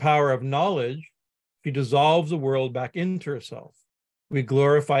 Through her power of knowledge, she dissolves the world back into herself. We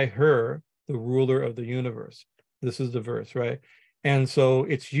glorify her, the ruler of the universe. This is the verse, right? And so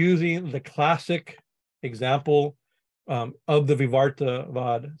it's using the classic example of the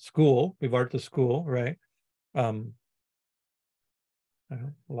Vivarta school, right? A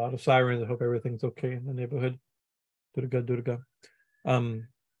lot of sirens. I hope everything's okay in the neighborhood. Durga. And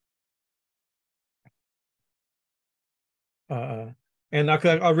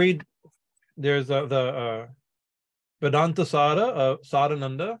I'll read. There's the Vedanta Sada of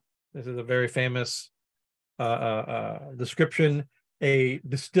Sadananda. This is a very famous description, a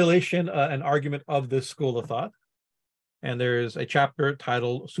distillation, an argument of this school of thought. And there's a chapter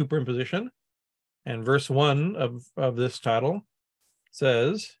titled Superimposition. And verse 1 of this title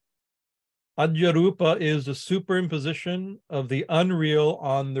says, Adhyarupa is the superimposition of the unreal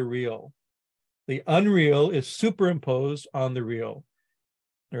on the real. The unreal is superimposed on the real,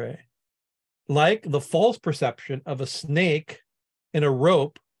 right? Like the false perception of a snake in a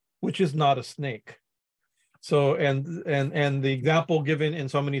rope, which is not a snake. So, and the example given in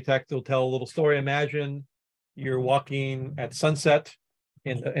so many texts will tell a little story. Imagine you're walking at sunset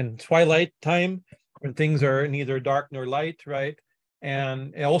in twilight time when things are neither dark nor light, right?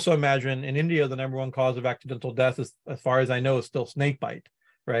 And I also imagine in India, the number one cause of accidental death, is, as far as I know, is still snake bite,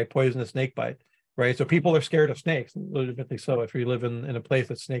 right? Poisonous snake bite, right? So people are scared of snakes, legitimately so. If you live in a place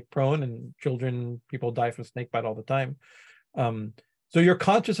that's snake prone, and people die from snake bite all the time. So you're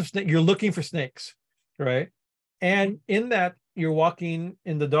conscious of snake, you're looking for snakes, right? And in that, you're walking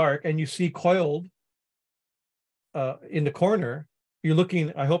in the dark and you see coiled in the corner, you're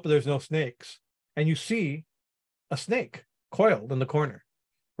looking, I hope there's no snakes, and you see a snake coiled in the corner,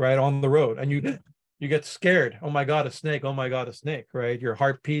 right, on the road, and you get scared. Oh my God, a snake. Oh my God, a snake, right? Your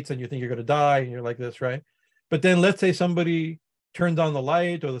heart beats and you think you're going to die, and you're like this, right? But then let's say somebody turns on the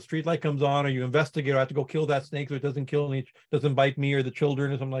light, or the street light comes on, or you investigate, or have to go kill that snake so it doesn't bite me or the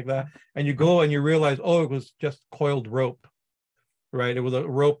children or something like that. And you go and you realize, oh, it was just coiled rope, right? It was a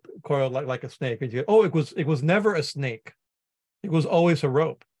rope coiled like a snake. And you go, oh, it was never a snake. It was always a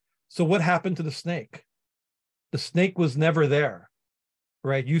rope. So what happened to the snake? The snake was never there,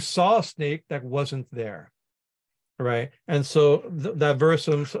 right? You saw a snake that wasn't there, right? And so that verse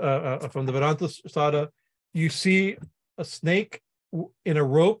from the Vedanta Sada, you see a snake in a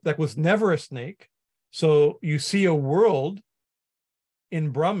rope that was never a snake. So you see a world in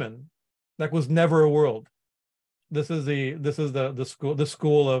Brahman that was never a world. This is the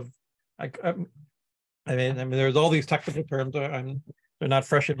school of I mean, there's all these technical terms. They're not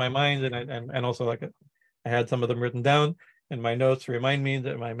fresh in my mind, and also like I had some of them written down in my notes to remind me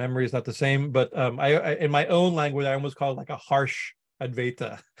that my memory is not the same. But I in my own language, I almost call it like a harsh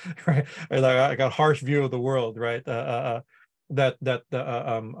Advaita, right? Or like a harsh view of the world, right? That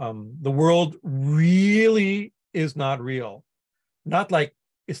the world really is not real, not like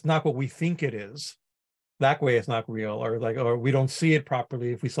it's not what we think it is. That way, it's not real, or we don't see it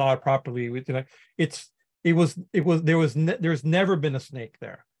properly. If we saw it properly, there's never been a snake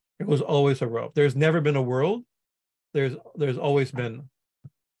there. It was always a rope. There's never been a world. There's always been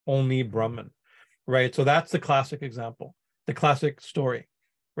only Brahman, right? So that's the classic example, the classic story,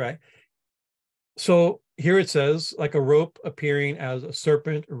 right? So here it says like a rope appearing as a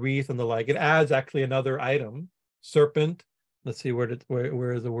serpent, wreath, and the like. It adds actually another item, serpent. Let's see where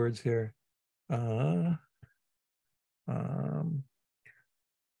are the words here.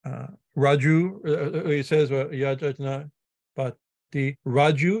 Raju, it says Yajna, but the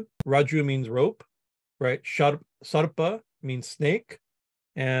Raju means rope, right? Sarpa means snake,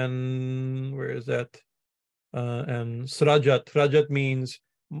 and where is that? And Srajat means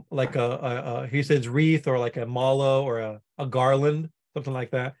like he says wreath or like a mala or a garland, something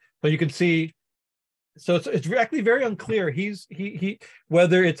like that. So you can see. So it's actually very unclear. He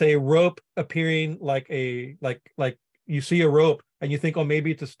whether it's a rope appearing like you see a rope and you think, oh,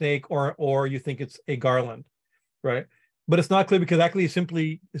 maybe it's a snake, or you think it's a garland, right? But it's not clear because actually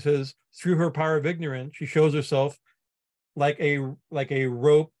simply it says through her power of ignorance, she shows herself like a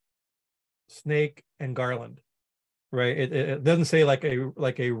rope, snake, and garland, right? It doesn't say like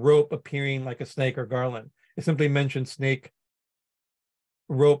a rope appearing like a snake or garland. It simply mentions snake,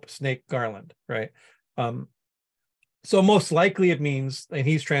 rope, snake, garland, right? So most likely it means, and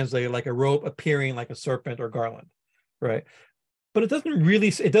he's translated like a rope appearing like a serpent or garland, right? But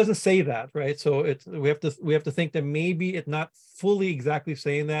it doesn't say that, right? So we have to think that maybe it's not fully exactly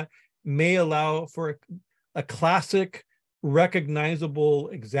saying that, may allow for a classic recognizable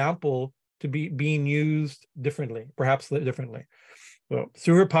example to be being used differently, perhaps differently. So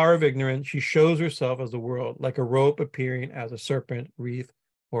through her power of ignorance, she shows herself as the world, like a rope appearing as a serpent, wreath,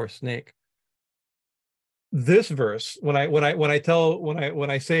 or snake. This verse, when I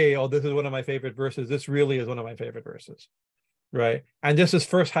say, oh, this is one of my favorite verses, this really is one of my favorite verses, right? And just this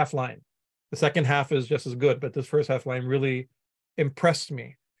first half line. The second half is just as good, but this first half line really impressed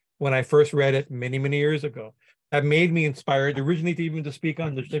me when I first read it many, many years ago. That made me inspired originally to even to speak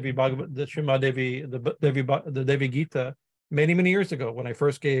on the Srimad Devi, the Devi Gita many, many years ago when I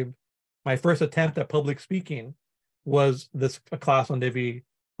first gave my first attempt at public speaking was a class on the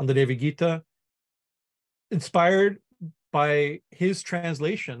Devi Gita, inspired by his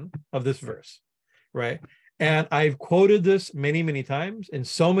translation of this verse, right? And I've quoted this many, many times in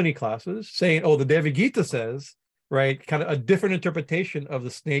so many classes saying, oh, the Devi Gita says, right, kind of a different interpretation of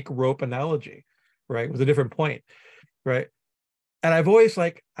the snake rope analogy, right, with a different point, right? And I've always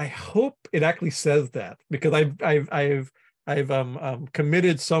I hope it actually says that, because I've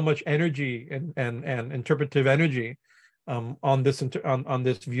committed so much energy and interpretive energy on this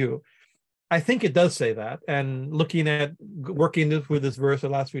view. I think it does say that, and working with this verse the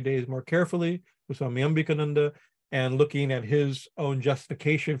last few days more carefully with Swami Ambikananda and looking at his own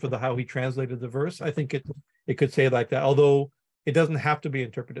justification for how he translated the verse, I think it could say like that, although it doesn't have to be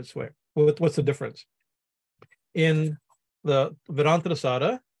interpreted this way. What's the difference? In the Vedanta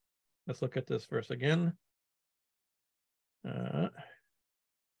Sada, let's look at this verse again.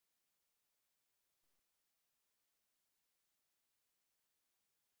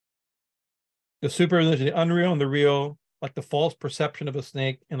 The superimposition, the unreal and the real, like the false perception of a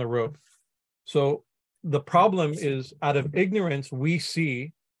snake in the rope. So the problem is, out of ignorance, we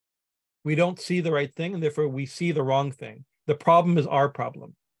don't see the right thing, and therefore we see the wrong thing. The problem is our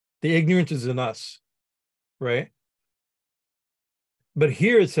problem. The ignorance is in us, right? But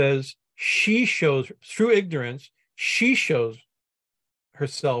here it says, she shows, through ignorance, she shows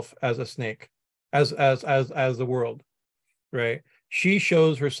herself as a snake, as the world, right? She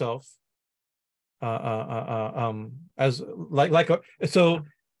shows herself as so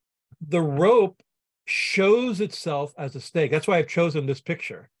the rope shows itself as a snake. That's why I've chosen this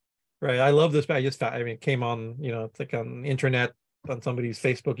picture, right? I love this. It came on, it's like on the internet on somebody's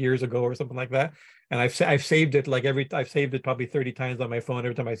Facebook years ago or something like that, and I've saved it I've saved it probably 30 times on my phone.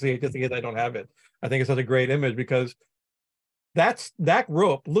 Every time I see it, just in case I don't have it. I think it's such a great image because that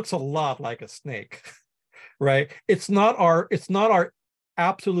rope looks a lot like a snake, right? It's not our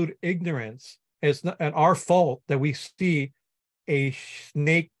absolute ignorance. It's not and our fault that we see a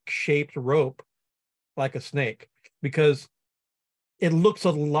snake-shaped rope like a snake, because it looks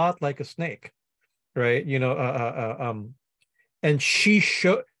a lot like a snake, right? And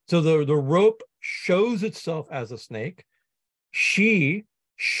so the rope shows itself as a snake. She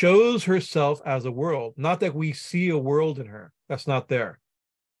shows herself as a world, not that we see a world in her. That's not there,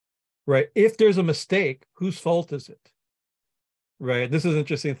 right? If there's a mistake, whose fault is it, right? This is an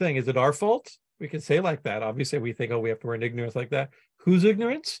interesting thing. Is it our fault? We can say like that. Obviously, we think, oh, we have to learn ignorance like that. Whose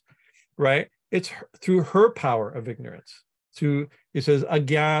ignorance, right? It's through her power of ignorance. It says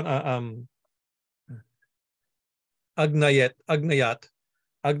agyan, agnayat,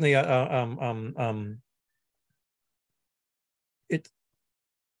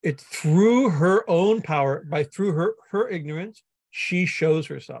 it through her own power, through her ignorance, she shows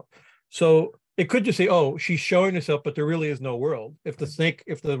herself. So it could just say, oh, she's showing herself, but there really is no world. If the snake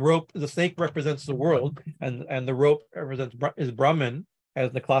represents the world, and the rope is Brahman,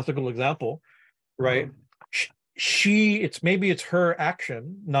 as the classical example, right? Maybe it's her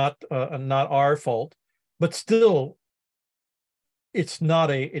action, not our fault, but still, it's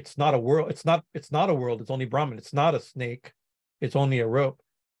not a world. It's not a world. It's only Brahman. It's not a snake. It's only a rope.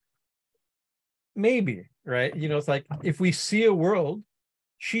 Maybe, right? It's like if we see a world,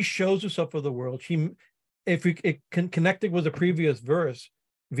 she shows herself for the world. Connecting with the previous verse,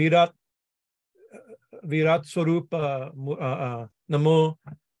 Virat Swarupa Namo.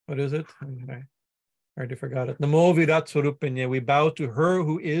 What is it? I already forgot it. Namo Virat Swarupanya. We bow to her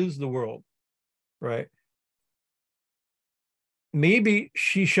who is the world, right? Maybe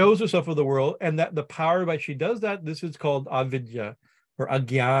she shows herself for the world, and that the power by she does that. This is called avidya or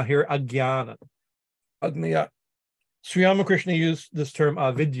agyana. Here, agyana. Agnaya. Sri Ramakrishna used this term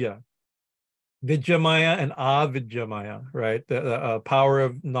avidya, vidyamaya and avidyamaya, right? The power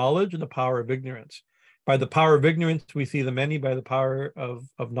of knowledge and the power of ignorance. By the power of ignorance, we see the many. By the power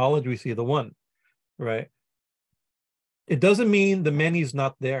of knowledge, we see the one, right? It doesn't mean the many is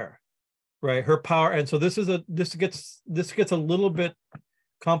not there, right? Her power, and so this gets a little bit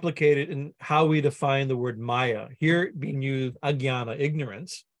complicated in how we define the word Maya. Here being used agyana,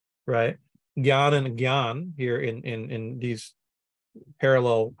 ignorance, right? Gyan and gyan here in these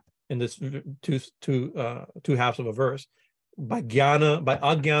parallel in this two halves of a verse. By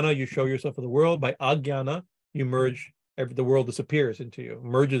agyana, you show yourself for the world. By agyana, you merge. The world disappears into you,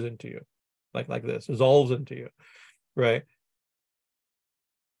 merges into you, like this, dissolves into you, right?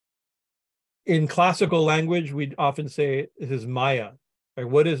 In classical language, we often say this is Maya. Right?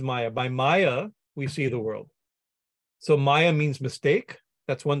 What is Maya? By Maya, we see the world. So Maya means mistake.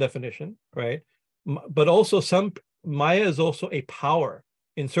 That's one definition, right? But also Maya is also a power.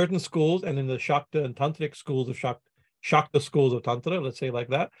 In certain schools and in the Shakta and Tantric schools of Shakta schools of Tantra, let's say like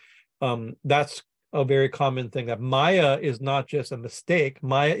that, that's a very common thing, that Maya is not just a mistake.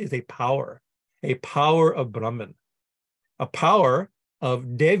 Maya is a power of Brahman, a power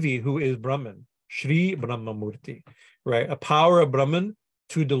of Devi, who is Brahman, Shri Brahma Murti, right? A power of Brahman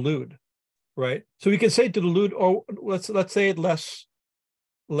to delude, right? So we can say to delude, or let's say it less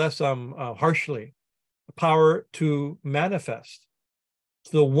harshly, power to manifest.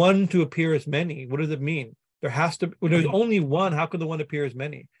 So the one to appear as many. What does it mean? When there's only one, how could the one appear as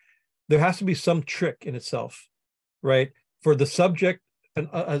many? There has to be some trick in itself, right? For the subject, and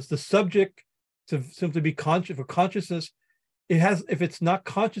as the subject to simply be conscious, for consciousness, if it's not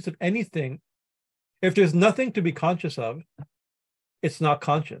conscious of anything, if there's nothing to be conscious of, it's not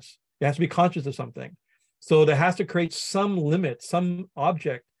conscious. It has to be conscious of something. So there has to create some limit, some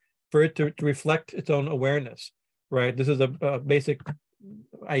object for it to reflect its own awareness, right? This is a basic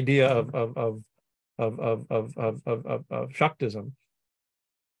idea of Shaktism,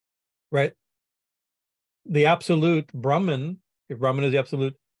 right? The absolute Brahman, if Brahman is the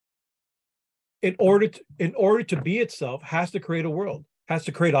absolute, in order to be itself, has to create a world, has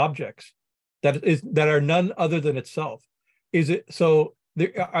to create objects that are none other than itself.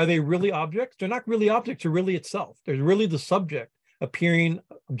 Are they really objects? They're not really objects. They're really itself. There's really the subject appearing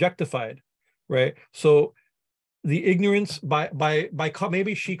objectified, right? So the ignorance by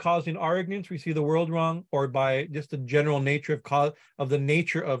maybe she causing our ignorance, we see the world wrong, or by just the general nature of the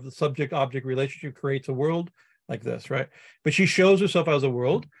nature of the subject-object relationship creates a world like this, right? But she shows herself as a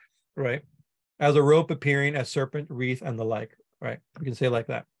world, right? As a rope appearing, as serpent, wreath, and the like, right? We can say like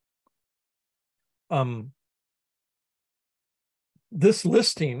that. This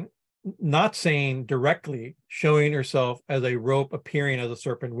listing, not saying directly showing herself as a rope appearing as a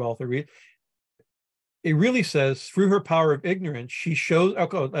serpent, wealth, or wreath, it really says through her power of ignorance, she shows.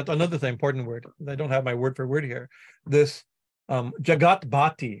 Oh, that's another thing, important word. I don't have my word for word here. This Jagat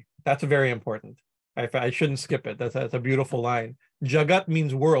Bhati, that's very important. I shouldn't skip it. That's a beautiful line. Jagat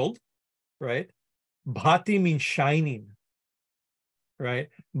means world, right? Bhati means shining. right?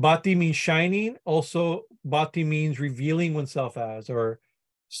 Bhati means shining. Also, bhati means revealing oneself as, or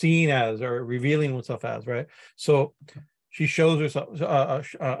seen as, or revealing oneself as, right? So she shows herself,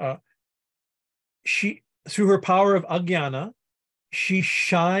 she, through her power of ajnana, she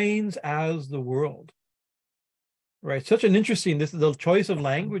shines as the world, right? Such an interesting, this is the choice of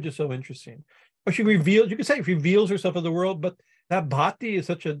language is so interesting. But she reveals, you could say reveals herself as the world, but that bhati is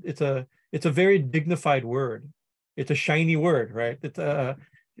such a, it's a very dignified word. It's a shiny word, right? It's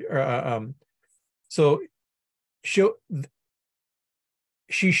so show,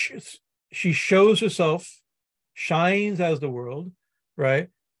 she she shows herself, shines as the world, right?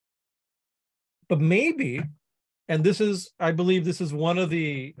 But maybe, and this is, I believe this is one of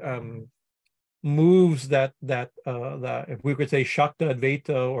the moves that if we could say Shakta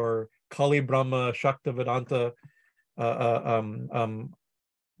Advaita or Kali Brahma Shakta Vedanta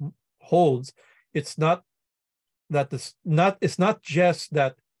holds. It's not that it's not just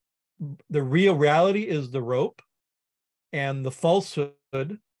that the real reality is the rope and the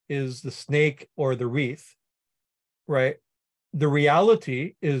falsehood is the snake or the wreath, right? The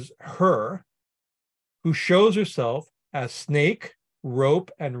reality is her who shows herself as snake,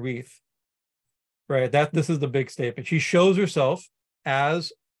 rope, and wreath, right? That this is the big statement. She shows herself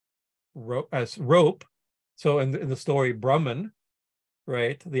as rope. So in the story, Brahman,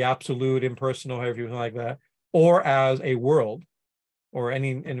 right? The absolute, impersonal, however you like that, or as a world, or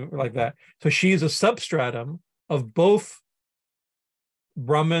any like that. So she's a substratum of both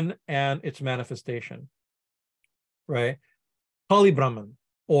Brahman and its manifestation, right? Kali Brahman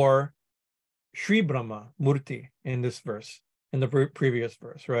or Sri Brahma Murti in this verse, in the previous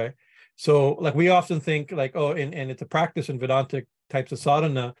verse, right? So like we often think like, oh, and it's a practice in Vedantic types of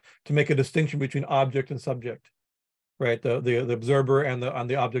sadhana to make a distinction between object and subject, right? The observer and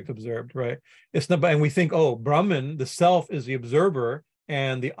the object observed, right? It's not, and we think, oh, Brahman, the self is the observer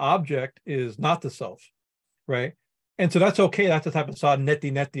and the object is not the self, right? And so that's okay. That's the type of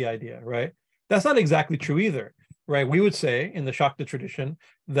neti idea, right? That's not exactly true either, right? We would say in the Shakta tradition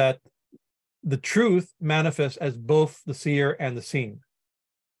that the truth manifests as both the seer and the seen,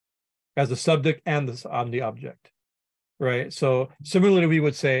 as the subject and the object, right? So similarly, we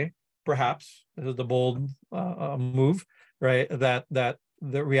would say, perhaps, this is the bold move, right? That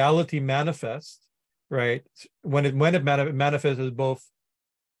the reality manifests, right? When it manifests as both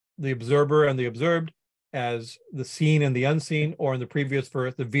the observer and the observed, as the seen and the unseen, or in the previous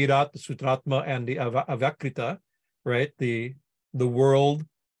verse, the Virat, the Sutratma, and the Avakrita, right? The world,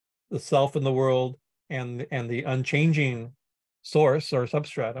 the self in the world, and the unchanging source or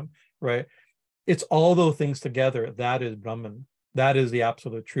substratum, right? It's all those things together. That is Brahman. That is the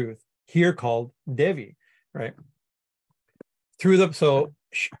absolute truth. Here called Devi, right? Through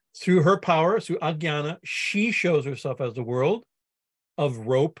her power, through ajnana, she shows herself as the world of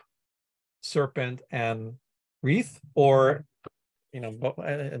rope, serpent, and wreath, or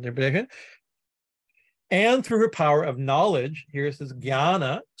interpretation. And through her power of knowledge, here's this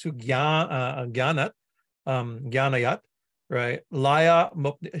jnana, to jnanat, jnanayat, right? Laya,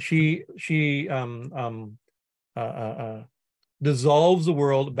 she dissolves the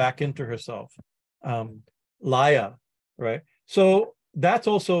world back into herself. Laya, right? So that's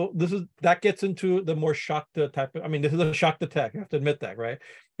also, that gets into the more Shakta type of, this is a Shakta text, you have to admit that, right?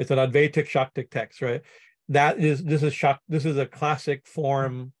 It's an Advaitic Shaktic text, right? This is a classic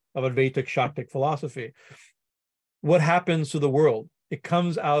form of Advaitic Shaktic philosophy. What happens to the world? It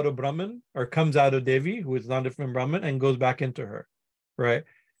comes out of Brahman, or comes out of Devi, who is not different from Brahman, and goes back into her, right?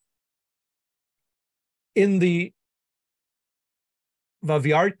 In the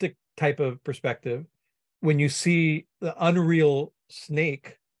Vavyartic type of perspective, when you see the unreal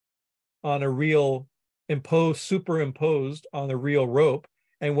snake on a real superimposed on a real rope,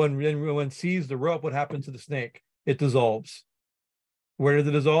 and when one sees the rope, what happens to the snake? It dissolves. Where does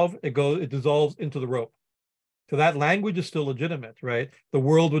it dissolve? It dissolves into the rope. So that language is still legitimate, right? The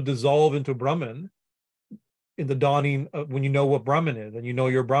world would dissolve into Brahman in the dawning of, when you know what Brahman is, and you know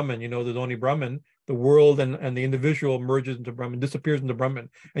you're Brahman, you know there's only Brahman, the world and the individual merges into Brahman, disappears into Brahman.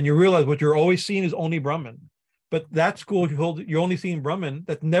 And you realize what you're always seeing is only Brahman. But that school, you're only seeing Brahman,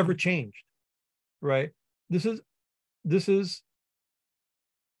 that's never changed, right? This is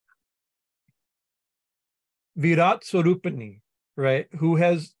Virat Swarupani, right?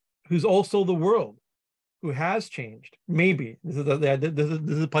 Who's also the world, who has changed. Maybe this is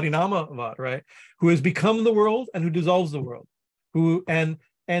Parinama, right? Who has become the world and who dissolves the world.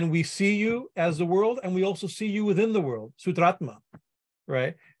 And we see you as the world, and we also see you within the world, Sutratma,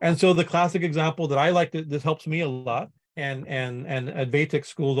 right? And so the classic example that I like, this helps me a lot, and Advaitic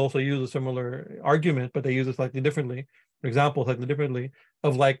schools also use a similar argument, but they use it slightly differently, example, like differently,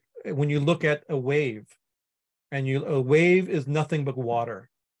 of like when you look at a wave, and a wave is nothing but water,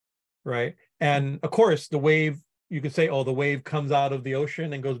 right? And of course, the wave, you could say, oh, the wave comes out of the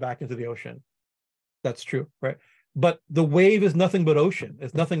ocean and goes back into the ocean. That's true, right? But the wave is nothing but ocean.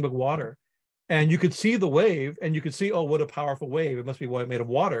 It's nothing but water. And you could see the wave and you could see, oh, what a powerful wave. It must be made of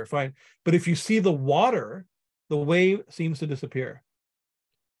water. Fine. But if you see the water, the wave seems to disappear,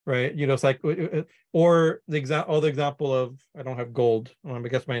 right? It's like, or the example of, I don't have gold. I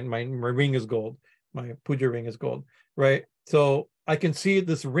guess my ring is gold. My puja ring is gold, right? So I can see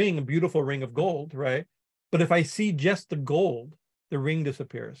this ring, a beautiful ring of gold, right? But if I see just the gold, the ring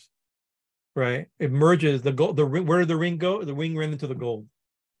disappears, right? It merges the gold. Where did the ring go? The ring ran into the gold.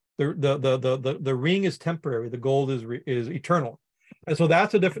 The ring is temporary. The gold is eternal, and so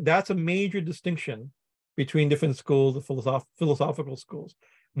that's a major distinction between different schools, the philosophical schools.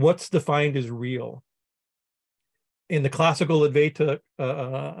 What's defined as real in the classical Advaita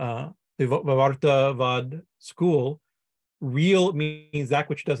Vivartavad school? Real means that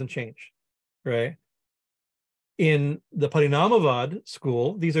which doesn't change, right? In the Parinamavad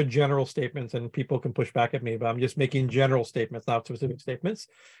school, these are general statements, and people can push back at me, but I'm just making general statements, not specific statements,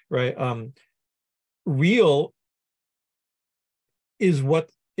 right? Real is what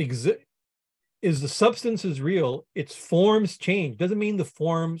exists. Is the substance is real, its forms change. Doesn't mean the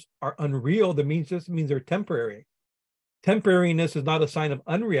forms are unreal. That just means they're temporary. Temporariness is not a sign of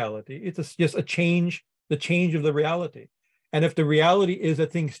unreality. It's just a change, the change of the reality. And if the reality is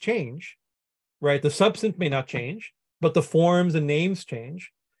that things change, right, the substance may not change, but the forms and names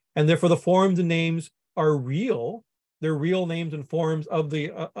change. And therefore the forms and names are real. They're real names and forms of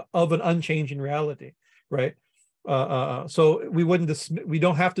an unchanging reality, right? So we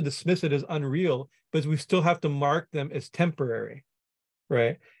don't have to dismiss it as unreal, but we still have to mark them as temporary,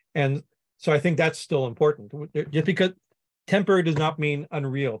 right? And so I think that's still important. Just because temporary does not mean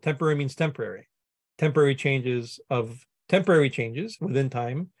unreal. Temporary means temporary. Temporary changes within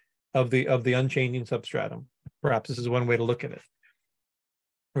time of the unchanging substratum. Perhaps this is one way to look at it.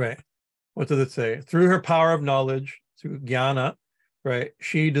 Right. What does it say? Through her power of knowledge, through jnana, right,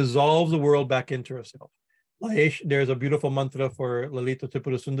 she dissolves the world back into herself. There's a beautiful mantra for Lalita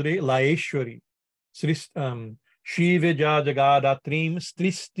Tripura Sundari, Laeshwari. Shri Vijaya Jagadatrim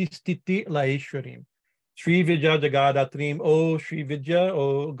Stristi Stiti Laeshwarim. Shri Vijaya Jagadatrim, O Shri Vijaya,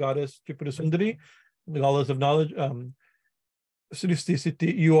 O Goddess Tripura Sundari, the goddess of knowledge. Sristi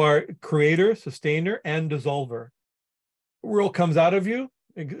Siti, you are creator, sustainer, and dissolver. The world comes out of you,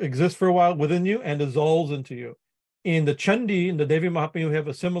 exists for a while within you, and dissolves into you. In the Chandi, in the Devi Mahatmya, we have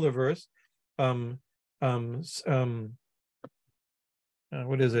a similar verse. What is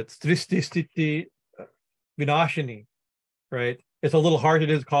it? Sristi Stiti Vinashini, right? It's a little hard. It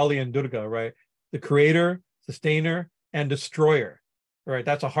is Kali and Durga, right? The creator, sustainer, and destroyer, right?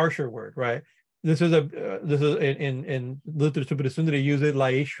 That's a harsher word, right? This is in literature, but Sundari use it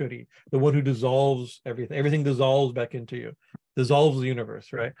Laeshwari, the one who dissolves everything. Everything dissolves back into you, dissolves the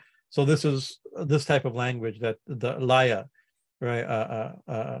universe, right? So this is this type of language that the Laya, right,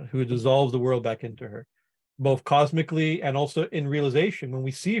 who dissolves the world back into her, both cosmically and also in realization. When we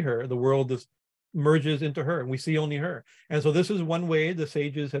see her, the world merges into her, and we see only her. And so this is one way the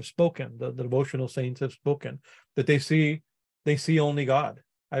sages have spoken. The devotional saints have spoken that they see only God.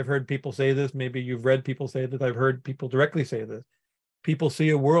 I've heard people say this. Maybe you've read people say that. I've heard people directly say this. People see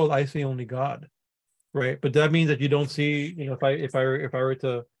a world. I see only God, right? But that means that you don't see. If I were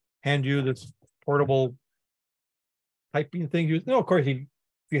to hand you this portable typing thing, no, of course if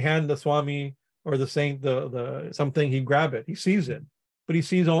you hand the Swami or the saint the something, he'd grab it. He sees it, but he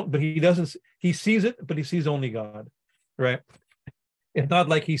sees it, but he sees only God, right? It's not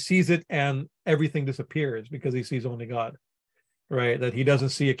like he sees it and everything disappears because he sees only God. Right, that he doesn't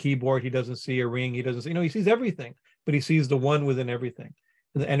see a keyboard, he doesn't see a ring, he doesn't see, he sees everything, but he sees the one within everything,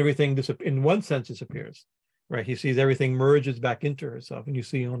 and everything in one sense disappears, right? He sees everything merges back into herself, and you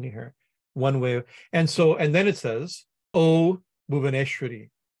see only her, one way. And then it says, O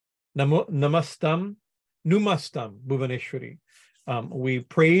Bhuvaneshwari, namastam, numastam Bhuvaneshwari. We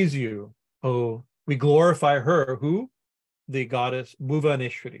praise you, we glorify her, who? The goddess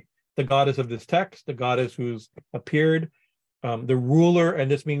Bhuvaneshwari, the goddess of this text, the goddess who's appeared, the ruler,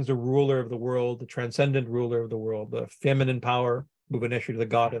 and this means the ruler of the world, the transcendent ruler of the world, the feminine power, Bhuvaneshwari, the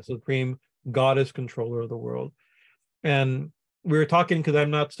goddess, the supreme goddess controller of the world. And we were talking, because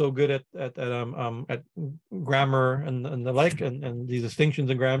I'm not so good at grammar and the like, and these distinctions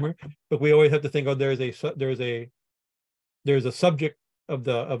in grammar, but we always have to think, there's a subject of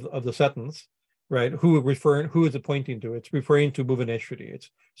the sentence, right? Who is it pointing to? It's referring to Bhuvaneshwari.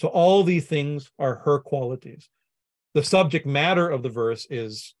 So all these things are her qualities. the subject matter of the verse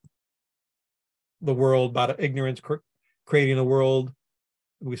is the world, about ignorance creating a world.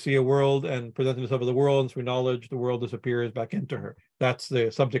 We see a world and presenting the of the world, and through knowledge, the world disappears back into her. That's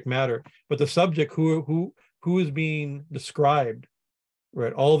the subject matter. But the subject, who is being described,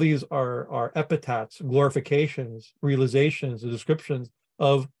 right? All these are epithets, glorifications, realizations, the descriptions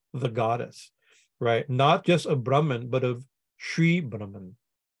of the goddess, right? Not just of Brahman, but of Sri Brahman,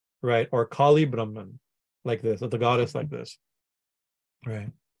 right? Or Kali Brahman, like this, of the goddess like this, right?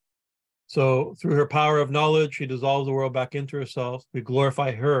 So through her power of knowledge, she dissolves the world back into herself. We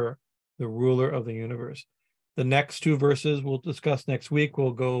glorify her, the ruler of the universe. The next two verses we'll discuss next week.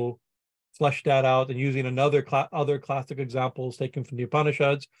 We'll go flesh that out, and using other classic examples taken from the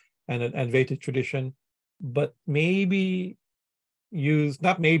Upanishads and Vedic tradition, but maybe used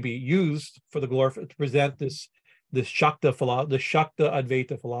for the to present this Shakta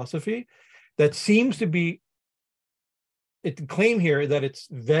Advaita philosophy that seems to be, it claim here that it's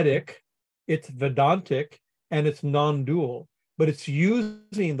Vedic, it's Vedantic, and it's non-dual, but it's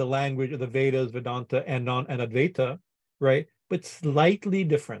using the language of the Vedas, Vedanta, and Advaita, right? But slightly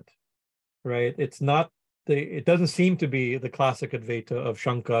different, right? It doesn't seem to be the classic Advaita of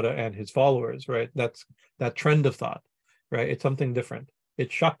Shankara and his followers, right? That's that trend of thought, right? It's something different.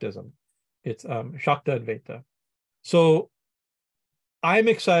 It's Shaktism. It's Shakta Advaita. So I'm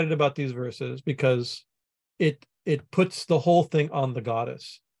excited about these verses because it puts the whole thing on the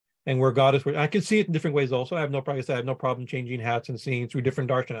goddess, and where goddess, I can see it in different ways also. I have no problem changing hats and seeing through different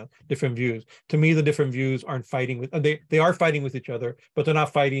darshanas, different views. To me, the different views aren't fighting with, they are fighting with each other, but they're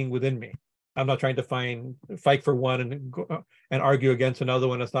not fighting within me. I'm not trying to fight for one and argue against another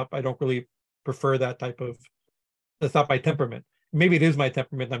one. I don't really prefer that that's not my temperament. Maybe it is my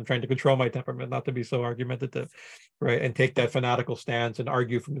temperament. I'm trying to control my temperament, not to be so argumentative, right? And take that fanatical stance and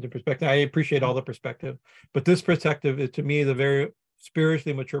argue from the perspective. I appreciate all the perspective, but this perspective is, to me, the very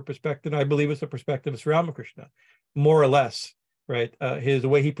spiritually mature perspective. I believe it's the perspective of Sri Ramakrishna, more or less, right? The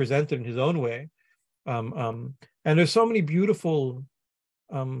way he presented in his own way. And there's so many beautiful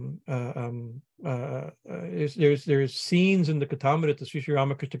there's scenes in the Katamrita, Sri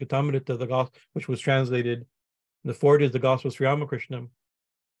Ramakrishna Katamrita, the gospel, which was translated in the 40s, the Gospel of Sri Ramakrishna,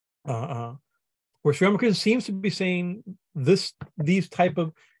 where Sri Ramakrishna seems to be saying this type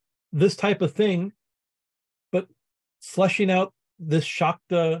of thing, but fleshing out this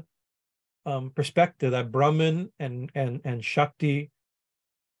Shakta perspective, that Brahman and Shakti.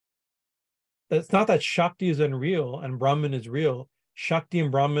 It's not that Shakti is unreal and Brahman is real. Shakti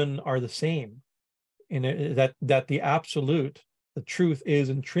and Brahman are the same, in that the absolute, the truth, is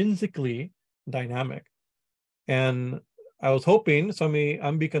intrinsically dynamic. And I was hoping, Swami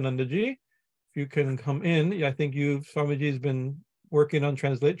Ambikanandaji, if you can come in. I think Swamiji has been working on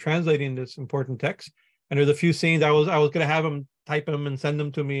translating this important text. And there's a few scenes I was going to have him type them and send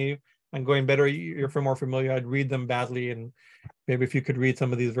them to me. I'm going, better, you're more familiar. I'd read them badly, and maybe if you could read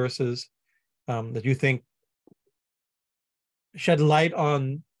some of these verses that you think shed light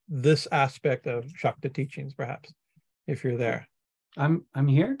on this aspect of Shakta teachings, perhaps, if you're there. I'm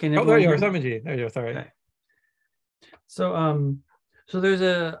here. Can there you are, Swamiji. There you are. Sorry. Okay. So there's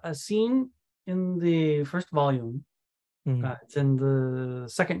a scene in the first volume. It's in the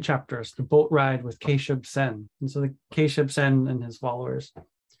second chapter. It's the boat ride with Keshab Sen. And so the Keshab Sen and his followers.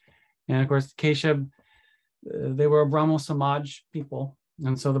 And of course, Keshab, they were a Brahmo Samaj people.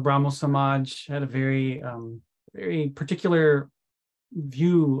 And so the Brahmo Samaj had a very, very particular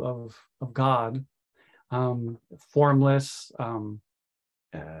view of God, formless,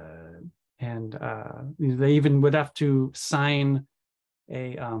 and they even would have to sign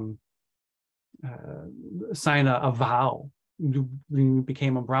a vow. You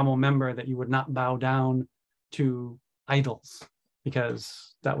became a Brahmo member that you would not bow down to idols,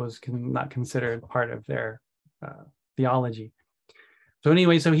 because that was not considered part of their theology. So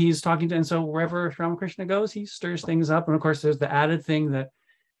anyway, so he's talking to, and so wherever Ramakrishna goes, he stirs things up. And of course, there's the added thing that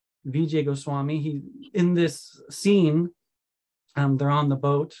Vijay Goswami, in this scene, they're on the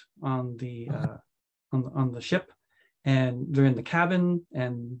boat on the ship, and they're in the cabin,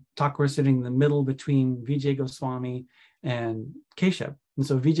 and Thakur is sitting in the middle between Vijay Goswami and Keshab. And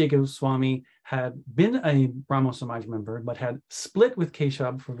so Vijay Goswami had been a Brahmo Samaj member, but had split with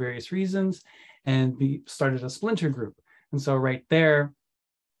Keshab for various reasons, and started a splinter group. And so right there,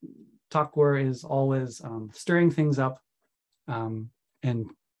 Thakur is always stirring things up and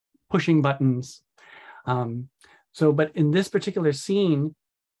pushing buttons. But in this particular scene,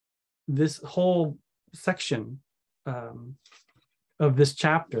 this whole section of this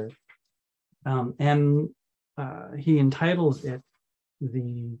chapter, he entitles it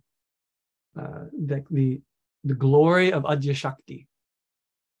the the glory of Adyashakti.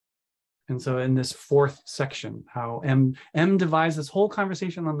 And so in this fourth section, how M divides this whole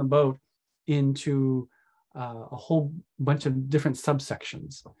conversation on the boat into a whole bunch of different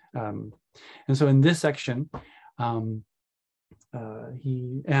subsections. And so in this section, M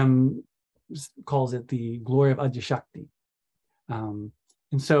calls it the glory of Adyashakti. And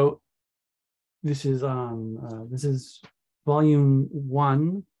so this is volume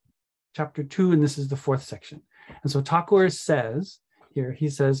 1, chapter 2, and this is the fourth section. And so Thakur says here, he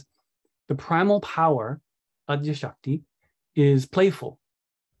says, the primal power, Adyashakti, is playful.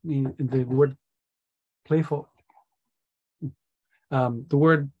 The word playful, the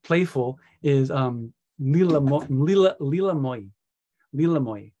word playful is lilamoy.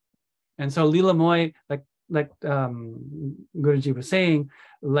 And so lilamoy, like Guruji was saying,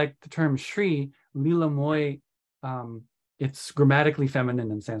 like the term Shri, lilamoy, it's grammatically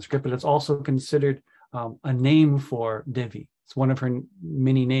feminine in Sanskrit, but it's also considered a name for Devi. It's one of her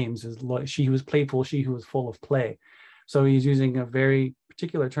many names, is she who is playful, she who is full of play. So he's using a very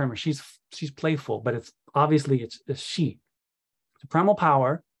particular term. She's playful, but it's obviously it's she. The primal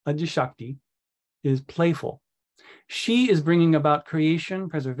power, Adyashakti, is playful. She is bringing about creation,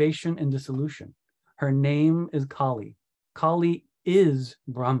 preservation, and dissolution. Her name is Kali. Kali is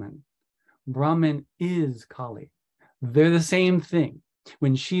Brahman. Brahman is Kali. They're the same thing.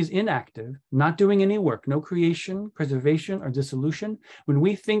 When she's inactive, not doing any work, no creation, preservation, or dissolution, when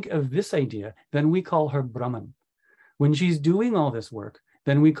we think of this idea, then we call her Brahman. When she's doing all this work,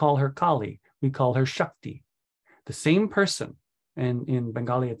 then we call her Kali, we call her Shakti. The same person, and in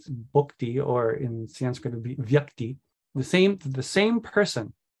Bengali it's Bhakti, or in Sanskrit it would be Vyakti, the same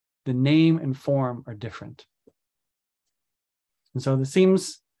person, the name and form are different. And so this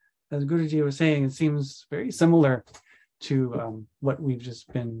seems, as Guruji was saying, it seems very similar to what we've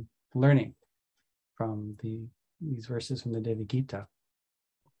just been learning from these verses from the Devi Gita.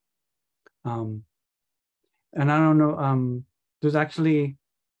 And I don't know, there's actually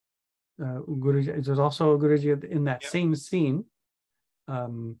Guruji, there's also a Guruji in that same scene.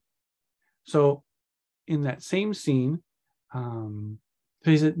 So in that same scene, so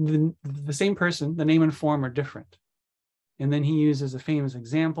he's the same person, the name and form are different. And then he uses a famous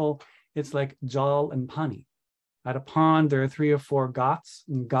example. It's like Jal and Pani. At a pond, there are 3 or 4 ghats,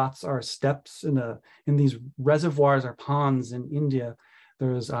 and ghats are steps in these reservoirs or ponds in India.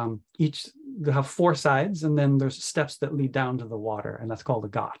 There's they have 4 sides, and then there's steps that lead down to the water, and that's called a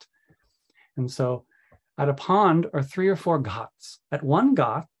ghat. And so at a pond are 3 or 4 ghats. At one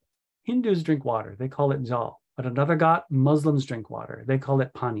ghat, Hindus drink water. They call it jal. At another ghat, Muslims drink water. They call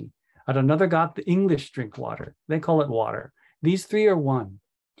it pani. At another ghat, the English drink water. They call it water. These 3 are one.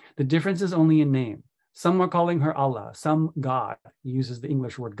 The difference is only in name. Some are calling her Allah, some God. He uses the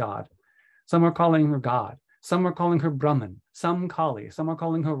English word God. Some are calling her God. Some are calling her Brahman. Some Kali. Some are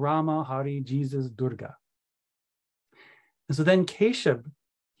calling her Rama, Hari, Jesus, Durga. And so then Keshav,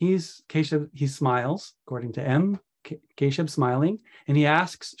 he smiles, according to M. Keshav smiling, and he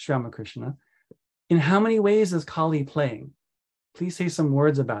asks Sri Ramakrishna, in how many ways is Kali playing? Please say some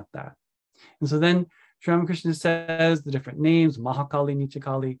words about that. And so then Sri Ramakrishna says the different names, Mahakali,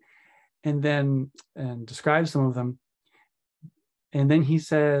 Nityakali, and describes some of them. And then he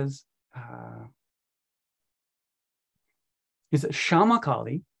says, is it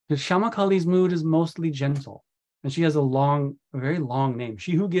Shamakali? Because Shamakali's mood is mostly gentle. And she has a very long name.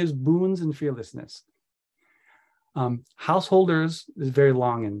 She who gives boons and fearlessness. Householders is very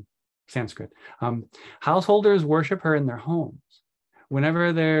long in Sanskrit. Householders worship her in their homes.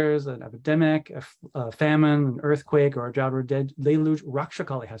 Whenever there's an epidemic, a famine, an earthquake, or a drought or dead, Raksha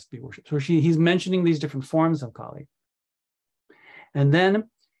Kali has to be worshipped. So he's mentioning these different forms of Kali. And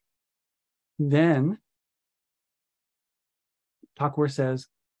then Thakur says,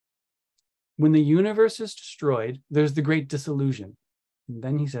 when the universe is destroyed, there's the great disillusion. And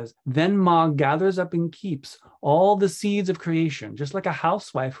then he says, then Ma gathers up and keeps all the seeds of creation, just like a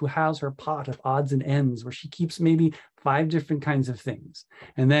housewife who has her pot of odds and ends, where she keeps maybe 5 different kinds of things.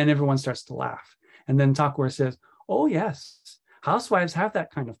 And then everyone starts to laugh. And then Thakur says, oh yes, housewives have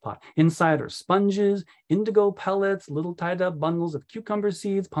that kind of pot. Inside are sponges, indigo pellets, little tied up bundles of cucumber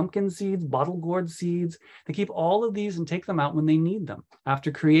seeds, pumpkin seeds, bottle gourd seeds. They keep all of these and take them out when they need them.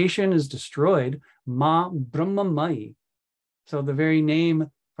 After creation is destroyed, Ma Brahmamai. So the very name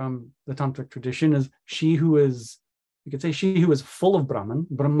from the Tantric tradition is she who is, you could say she who is full of Brahman,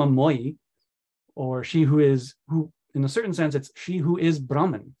 Brahmamoyi, or she who in a certain sense, it's she who is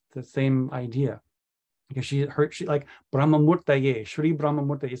Brahman, the same idea. Because she like Brahmamurtaye, Shri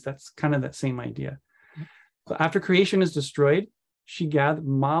Brahmamurtaye, that's kind of that same idea. So after creation is destroyed,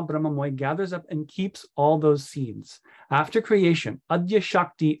 Ma Brahmamoy gathers up and keeps all those seeds. After creation, Adya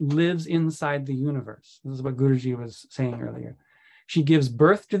Shakti lives inside the universe. This is what Guruji was saying earlier. She gives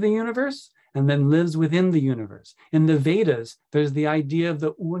birth to the universe and then lives within the universe. In the Vedas, there's the idea of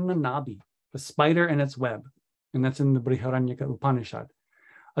the Urna Nabi, the spider and its web. And that's in the Briharanyaka Upanishad.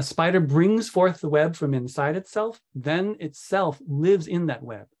 A spider brings forth the web from inside itself, then itself lives in that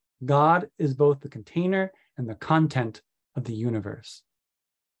web. God is both the container and the content of the universe.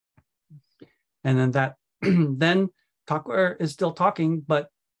 And then that, then Thakur is still talking, but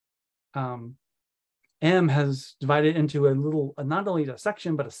M has divided into a little, not only a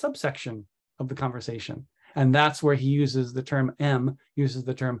section, but a subsection of the conversation. And that's where he uses the term M, uses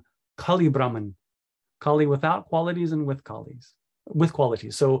the term Kali Brahman, Kali without qualities and with qualities.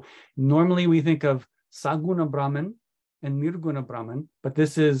 So normally we think of Saguna Brahman and Nirguna Brahman, but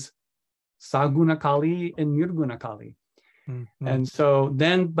this is Saguna Kali and Nirguna Kali. Mm-hmm. And so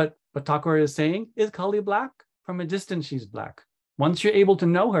then, but Thakur is saying, is Kali black? From a distance, she's black. Once you're able to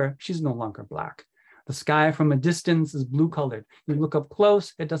know her, she's no longer black. The sky from a distance is blue colored. You look up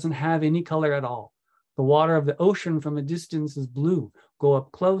close, it doesn't have any color at all. The water of the ocean from a distance is blue. Go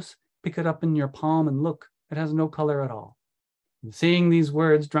up close, pick it up in your palm and look, it has no color at all. And saying these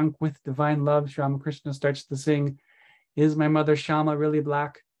words, drunk with divine love, Sri Ramakrishna starts to sing, is my mother Shama really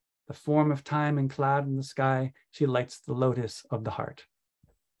black? The form of time and clad in the sky, she lights the lotus of the heart.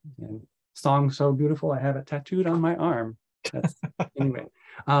 And song so beautiful, I have it tattooed on my arm. Anyway,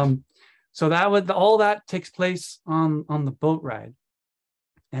 so that would all that takes place on the boat ride.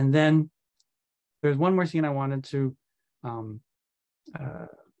 And then there's one more scene I wanted to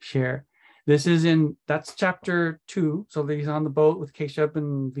share. This is that's chapter 2. So he's on the boat with Keshav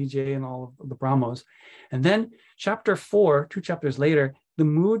and Vijay and all of the Brahmos. And then chapter 4, 2 chapters later, the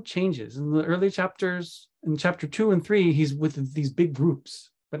mood changes. In the early chapters, in chapter 2 and 3, he's with these big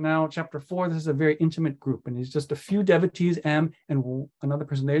groups. But now chapter 4, this is a very intimate group. And he's just a few devotees, M, and another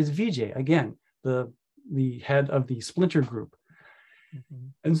person there is Vijay, again, the head of the splinter group. Mm-hmm.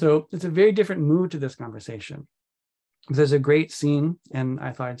 And so it's a very different mood to this conversation. There's a great scene, and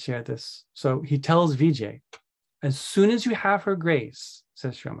I thought I'd share this. So he tells Vijay, as soon as you have her grace,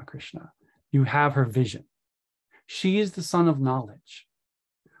 says Sri Ramakrishna, you have her vision. She is the sun of knowledge.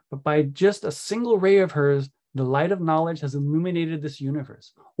 But by just a single ray of hers, the light of knowledge has illuminated this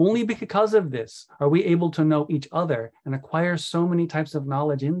universe. Only because of this are we able to know each other and acquire so many types of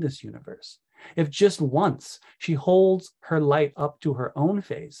knowledge in this universe. If just once she holds her light up to her own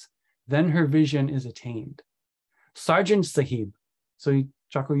face, then her vision is attained. Sergeant Sahib, so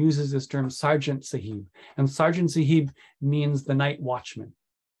Thakur uses this term Sergeant Sahib, and Sergeant Sahib means the night watchman.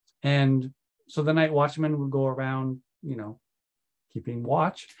 And so the night watchman would go around, keeping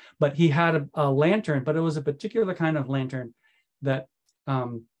watch, but he had a lantern, but it was a particular kind of lantern that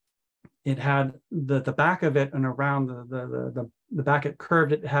it had the back of it, and around the back it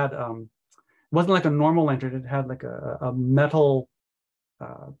curved. It had it wasn't like a normal lantern. It had like a metal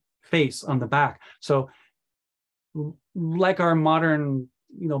face on the back. So like our modern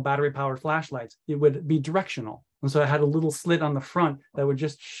battery powered flashlights, it would be directional. And so it had a little slit on the front that would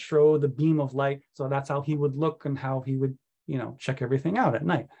just show the beam of light. So that's how he would look and how he would check everything out at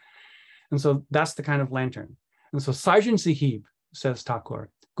night. And so that's the kind of lantern. And so Sergeant Sahib, says Thakur,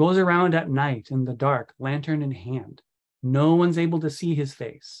 goes around at night in the dark, lantern in hand. No one's able to see his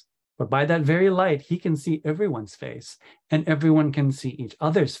face, but by that very light, he can see everyone's face, and everyone can see each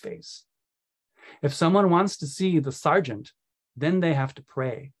other's face. If someone wants to see the sergeant, then they have to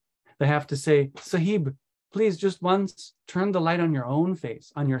pray. They have to say, Sahib, please just once turn the light on your own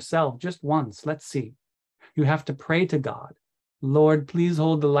face, on yourself, just once, let's see. You have to pray to God. Lord, please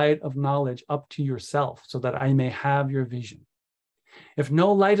hold the light of knowledge up to yourself so that I may have your vision. If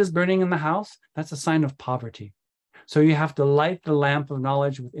no light is burning in the house, that's a sign of poverty. So you have to light the lamp of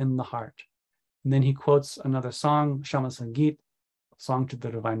knowledge within the heart. And then he quotes another song, Shama Sangeet, song to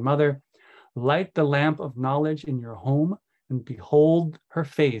the Divine Mother. Light the lamp of knowledge in your home and behold her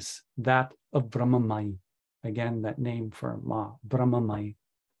face, that of Brahmamai. Again, that name for Ma, Brahmamai.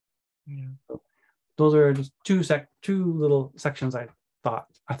 Yeah. So those are just two little sections I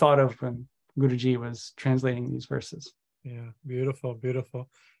thought of when Guruji was translating these verses. Yeah, beautiful, beautiful.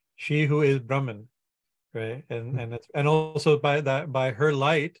 She who is Brahman, right? And also by her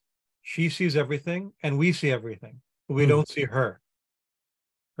light, she sees everything and we see everything. We don't see her,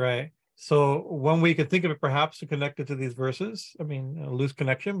 right? So one way you could think of it, perhaps to connect it to these verses, I mean, a loose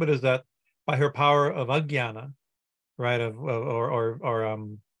connection, but is that by her power of ajnana, right?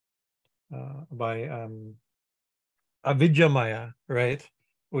 By avidya maya, right?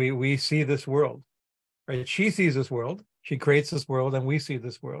 We see this world, right? She sees this world, She creates this world, and we see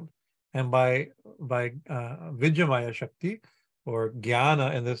this world. And by Vijamaya Shakti, or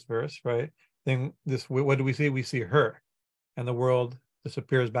Jnana in this verse, right? Then what do we see? We see her, and the world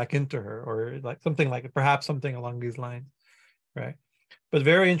disappears back into her, or like something like perhaps something along these lines, right? But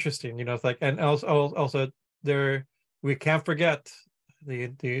very interesting, it's like, and also there, we can't forget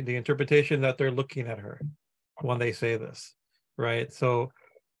the interpretation that they're looking at her when they say this, right? So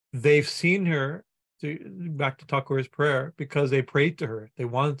they've seen her, back to Thakur's prayer, because they prayed to her. They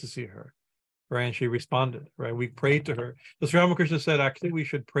wanted to see her, right? And she responded, right? We prayed to her. So Sri Ramakrishna said, actually, we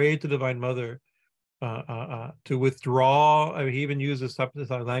should pray to Divine Mother to withdraw. I mean, he even uses this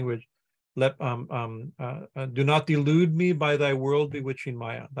language. Do not delude me by thy world bewitching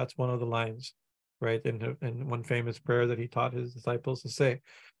Maya. That's one of the lines, right? In one famous prayer that he taught his disciples to say,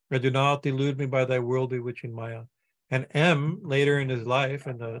 do not delude me by thy world bewitching Maya. And M, later in his life,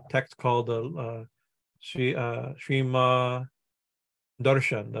 in the text called Shrima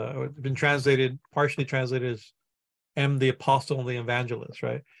Darshan, been partially translated as M, the apostle and the evangelist,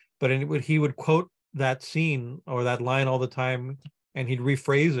 right? But he would quote that scene or that line all the time, and he'd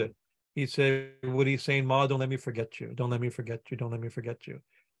rephrase it. He'd say, what he's saying, Ma, don't let me forget you. Don't let me forget you. Don't let me forget you.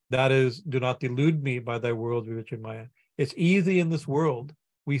 That is, do not delude me by thy world bewitching Maya. It's easy in this world.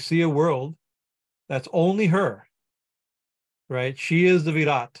 We see a world that's only her, right? She is the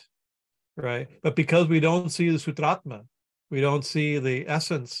Virat, right? But because we don't see the Sutratma, we don't see the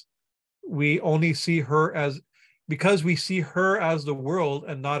essence, we only see her as, because we see her as the world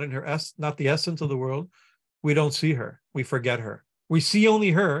and not in her not the essence of the world, we don't see her. We forget her. We see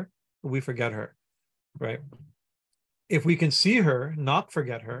only her, but we forget her, right? If we can see her, not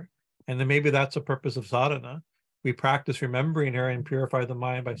forget her, and then maybe that's the purpose of sadhana. We practice remembering her and purify the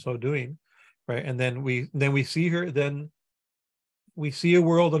mind by so doing, right? And then we see her. Then we see a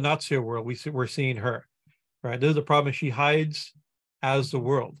world and not see a world. We're seeing her, right? This is the problem. She hides as the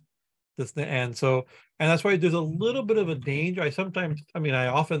world. And that's why there's a little bit of a danger. I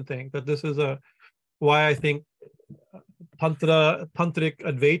often think that this is why I think tantric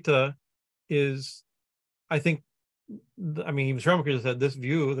Advaita is, even Sri Ramakrishna said this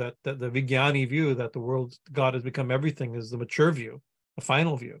view, that the Vijnani view that the world, God has become everything, is the mature view, the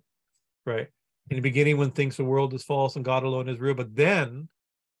final view, right? In the beginning, one thinks the world is false and God alone is real, but then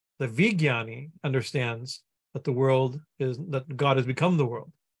the Vijnani understands that that God has become the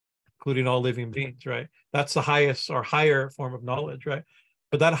world, including all living beings, right? That's the highest or higher form of knowledge, right?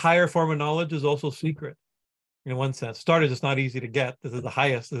 But that higher form of knowledge is also secret in one sense. Started, it's not easy to get. This is the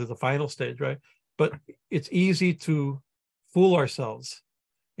highest, this is the final stage, right? But it's easy to fool ourselves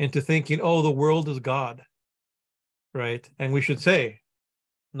into thinking, oh, the world is God, right? And we should say,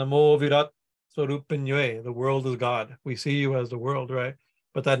 Namo Virat Swarupanyue, the world is God. We see you as the world, right?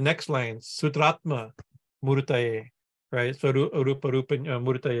 But that next line, Sutratma Murtaye, right?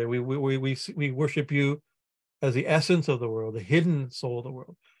 Murtaye. We worship you as the essence of the world, the hidden soul of the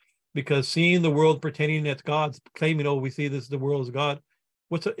world. Because seeing the world pretending it's God, claiming, oh, we see this, the world is God.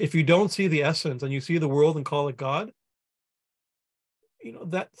 If you don't see the essence and you see the world and call it God,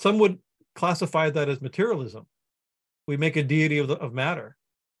 that some would classify that as materialism. We make a deity of matter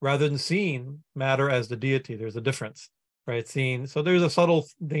rather than seeing matter as the deity. There's a difference, right? So there's a subtle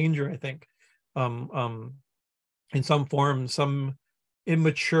danger, I think, in some form, some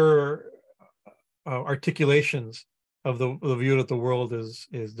immature articulations of the view that the world is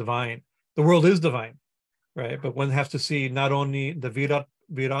divine. The world is divine, right? But one has to see not only the Virat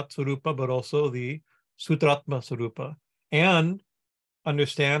Sarupa, but also the Sutratma Sarupa, and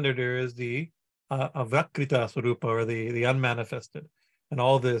understand that there is the Avrakrita Sarupa, or the unmanifested. And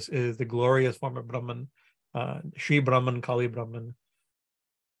all this is the glorious form of Brahman, Shri Brahman, Kali Brahman.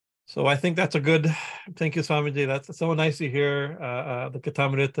 So I think that's thank you, Swamiji. That's so nice to hear the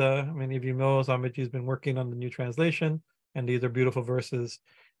Kathamrita. Many of you know Swamiji's been working on the new translation, and these are beautiful verses.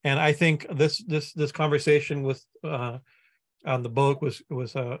 And I think this conversation on the book was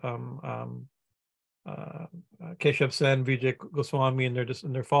Keshav Sen, Vijay Goswami, and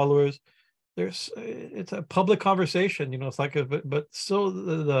their followers. It's a public conversation, it's like but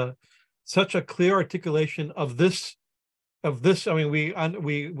still such a clear articulation of this. He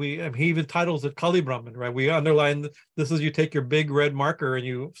even titles it Kali Brahman, right? We underline this is, you take your big red marker and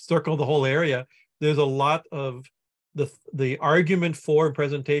you circle the whole area. There's a lot of the argument for and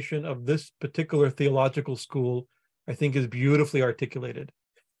presentation of this particular theological school, I think, is beautifully articulated,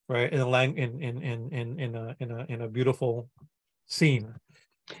 right? In a beautiful scene.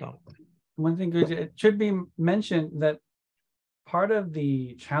 So. One thing, it should be mentioned that part of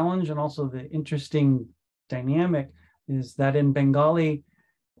the challenge and also the interesting dynamic is that in Bengali,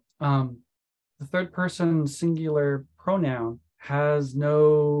 the third person singular pronoun has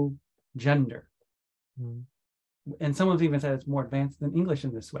no gender. Mm. And some have even said it's more advanced than English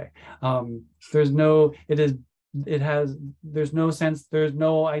in this way. There's no, there's no sense, there's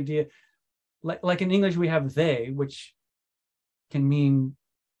no idea. Like in English, we have they, which can mean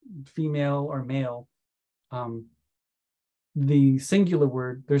female or male. The singular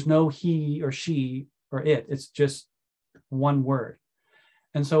word, there's no he or she or it. It's just one word.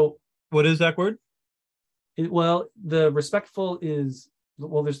 And so, what is that word? The respectful is,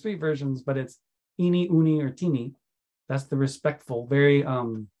 well, there's three versions, but it's ini, uni, or tini. That's the respectful, very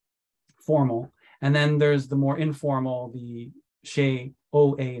formal. And then there's the more informal, the she,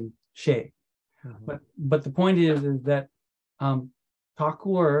 o, a, and she. Mm-hmm. But the point is that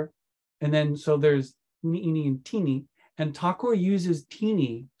Thakur, and then so there's uni, ini, and tini, and Thakur uses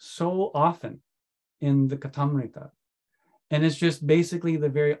tini so often in the Katamrita. And it's just basically the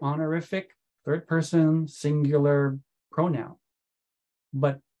very honorific third person singular pronoun.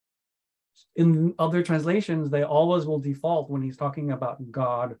 But in other translations, they always will default when he's talking about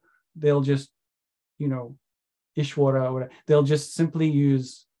God. They'll just, Ishwara, or whatever, they'll just simply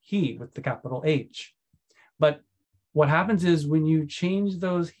use he with the capital H. But what happens is when you change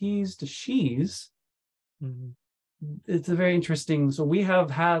those he's to she's, mm-hmm. It's a very interesting. So we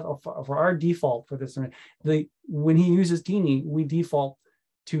have had for our default for this, when he uses tini, we default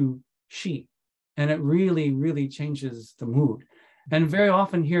to she, and it really, really changes the mood. And very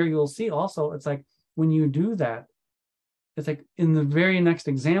often here you'll see also, it's like when you do that, it's like in the very next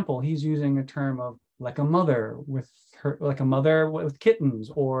example, he's using a term of like a mother with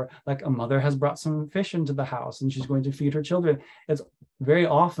kittens, or like a mother has brought some fish into the house and she's going to feed her children. It's very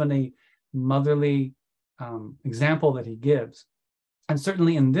often a motherly example that he gives. And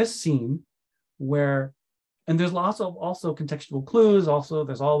certainly in this scene and there's also contextual clues. Also,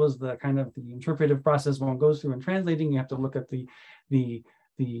 there's always the kind of the interpretive process one goes through in translating. You have to look at the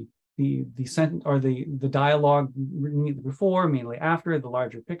sentence or the dialogue before, immediately after, the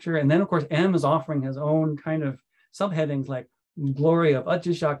larger picture. And then of course, M is offering his own kind of subheadings like glory of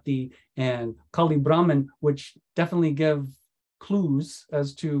Ajishakti and Kali Brahman, which definitely give clues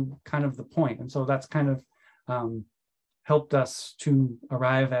as to kind of the point. And so that's kind of helped us to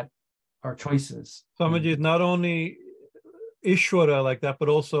arrive at our choices. Swamiji is not only Ishwara like that, but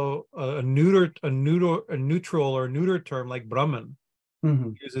also a neutral or neuter term like Brahman. Mm-hmm.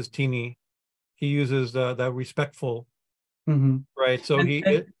 He uses tini. He uses that respectful, mm-hmm. right? So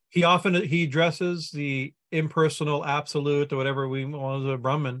he often addresses the impersonal absolute or whatever we want as a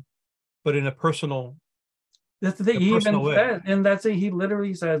Brahman, but in a personal. That's the thing. He even says, and that's it. He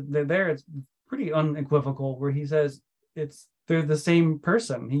literally says that there. It's pretty unequivocal where he says they're the same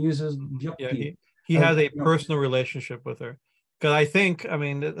person. He uses he has a personal relationship with her. Because I think,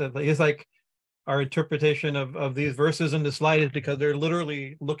 it's like our interpretation of these verses in the slide is because they're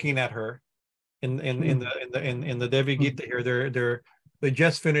literally looking at her in the Devi Gita here. They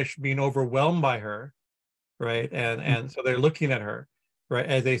just finished being overwhelmed by her, right? And so they're looking at her, right,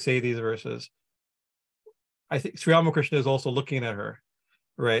 as they say these verses. I think Sri Ramakrishna is also looking at her,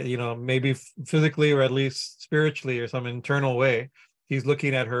 right? Maybe physically or at least spiritually or some internal way, he's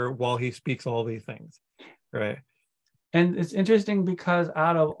looking at her while he speaks all these things, right? And it's interesting because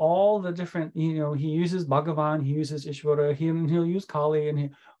out of all the different, he uses Bhagavan, he uses Ishvara, he'll use Kali,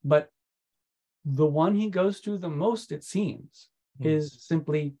 but the one he goes to the most, it seems, is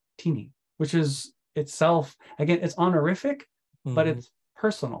simply Tini, which is itself, again, it's honorific, but it's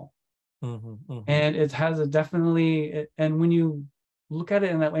personal. And it has and when you look at it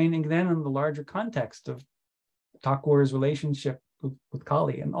in that way, and then in the larger context of Thakur's relationship with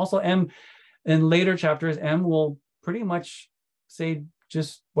Kali, and also M, in later chapters, M will pretty much say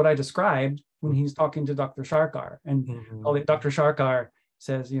just what I described when he's talking to Dr. Sharkar. And Dr. Sharkar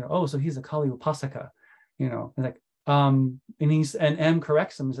says, so he's a Kali Upasaka, and M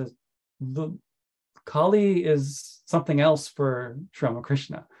corrects him and says, the Kali is something else for Sri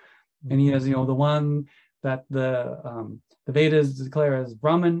Ramakrishna. And he has, the one that the Vedas declare as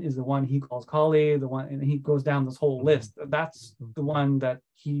Brahman is the one he calls Kali, the one, and he goes down this whole list. That's the one that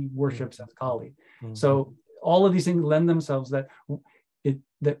he worships as Kali. So all of these things lend themselves that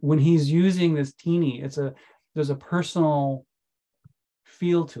when he's using this tini, there's a personal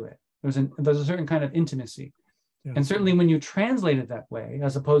feel to it. There's a certain kind of intimacy. Yeah. And certainly when you translate it that way,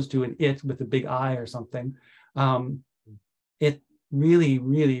 as opposed to an it with a big I or something, it really,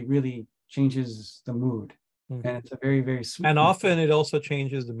 really, really changes the mood. And it's a very, very sweet. And often it also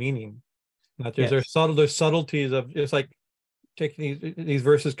changes the meaning. Not just there's subtleties of just like taking these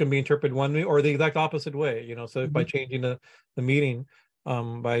verses can be interpreted one way or the exact opposite way, so by changing the meaning.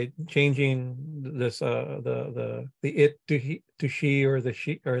 by changing this the it to he to she, or the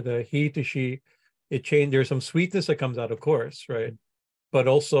she or the he to she, it changed. There's some sweetness that comes out, of course, right? But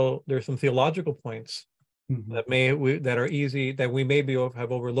also there's some theological points that that are easy, that we maybe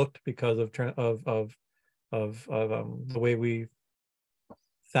have overlooked because of the way we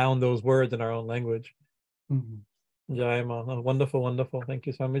sound those words in our own language. Jaima, wonderful, wonderful. Thank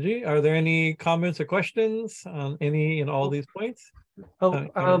you, Swamiji. Are there any comments or questions on any and all these points?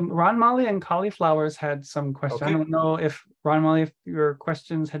 Ron Molly and Cauliflowers had some questions. Okay. I don't know if Ron Molly, if your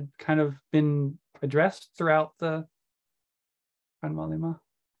questions had kind of been addressed throughout the Ron Molly Ma.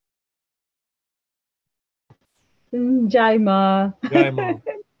 Jaima. Jaima.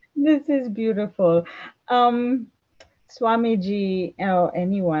 This is beautiful. Swamiji, or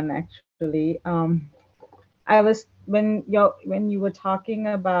anyone actually. I was when you were talking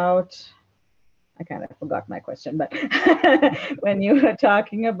about, I kind of forgot my question, but when you were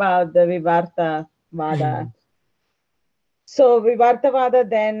talking about the Vivarta Vada, so Vivarta Vada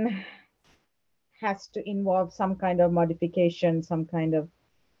then has to involve some kind of modification, some kind of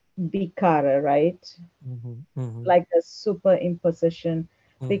vikara, right? Like a superimposition,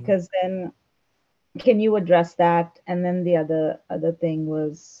 because then, can you address that? And then the other thing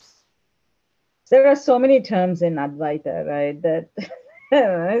was, there are so many terms in Advaita, right?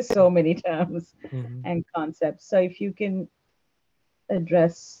 That so many terms and concepts. So if you can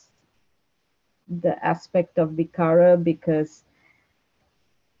address the aspect of vikara, because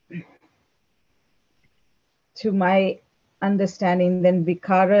to my understanding, then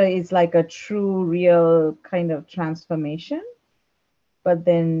vikara is like a true, real kind of transformation. But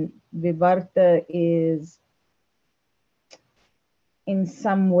then vivarta is, in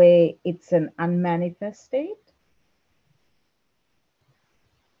some way, it's an unmanifest state.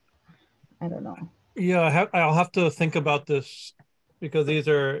 I don't know. Yeah, I'll have to think about this, because these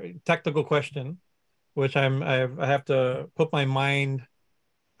are technical questions, which I have to put my mind.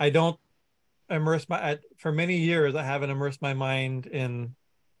 I don't immerse for many years. I haven't immersed my mind in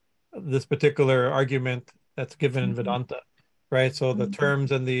this particular argument that's given in Vedanta, right? So the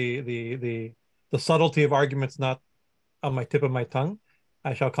terms and the subtlety of arguments not on my tip of my tongue.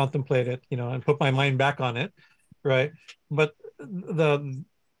 I shall contemplate it, and put my mind back on it, right? But the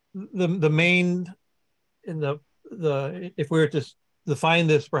main in the if we were to define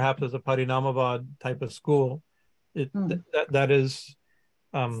this perhaps as a Parinamavad type of school, that is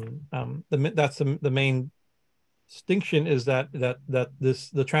that's the main distinction, is that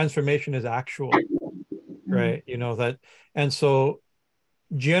the transformation is actual, right? That, and so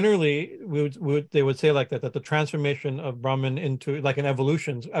generally they would say like that the transformation of Brahman into, like an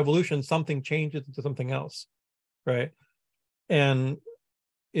evolution, something changes into something else, right? And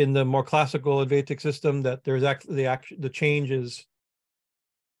in the more classical Advaitic system, that there's actually the change is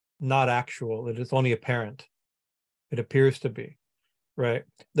not actual, it is only apparent, it appears to be, right?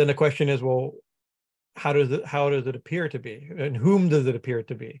 Then the question is, well, how does it appear to be, and whom does it appear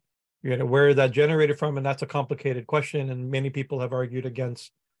to be? Where is that generated from? And that's a complicated question, and many people have argued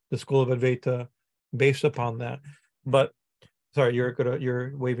against the school of Advaita based upon that. But sorry,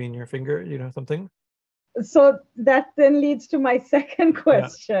 you're waving your finger, something. So that then leads to my second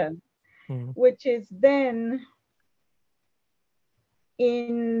question, which is then,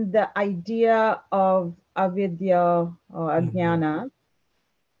 in the idea of avidya or ajnana,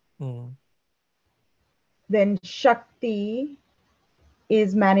 then Shakti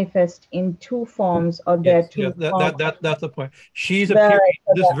is manifest in two forms, or there are two forms. That's the point. She's appearing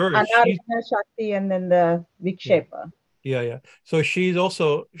in this verse. Anarjana Shakti and then the Vikshepa. Yeah. So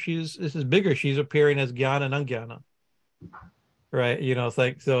this is bigger. She's appearing as Jnana and Anjnana, right? It's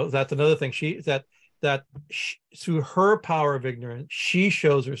like, so that's another thing. Through her power of ignorance, she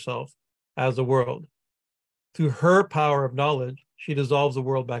shows herself as the world. Through her power of knowledge, she dissolves the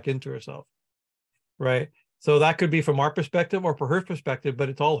world back into herself, right? So that could be from our perspective or from her perspective, but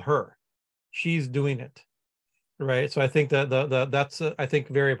it's all her. She's doing it, right? So I think that that's I think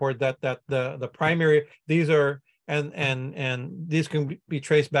very important, that the primary, these are, and these can be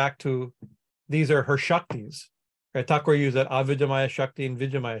traced back to, these are her Shaktis, right? Thakur used that Avidamaya Shakti and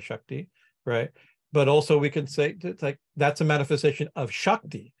Vijamaya Shakti, right? But also we can say it's like that's a manifestation of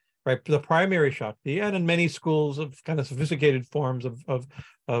Shakti, right? The primary Shakti. And in many schools of kind of sophisticated forms of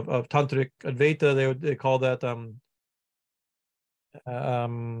tantric Advaita, they call that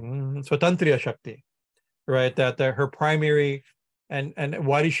Swatantriya Shakti, right? That her primary, and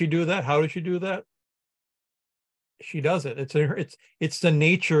why does she do that? How does she do that? She does it. It's the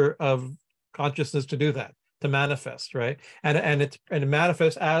nature of consciousness to do that, to manifest, right? And it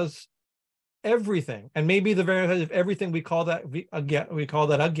manifests as everything, and maybe the very of everything we call that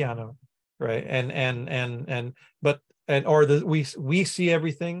agyana, right? We see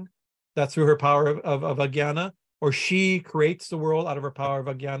everything that's through her power of agyana, or she creates the world out of her power of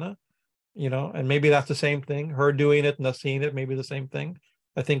agyana, and maybe that's the same thing. Her doing it and us seeing it, maybe the same thing.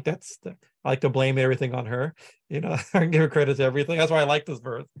 I think I like to blame everything on her, I give her credit to everything. That's why I like this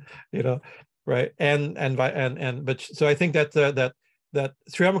verse, right? But so I think that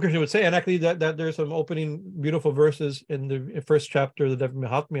Sri Ramakrishna would say, and actually that there's some opening beautiful verses in the first chapter of the Devi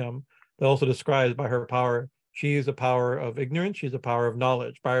Mahatmyam that also describes by her power. She is the power of ignorance. She's the power of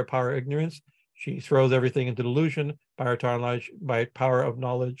knowledge. By her power of ignorance, she throws everything into delusion. By her power of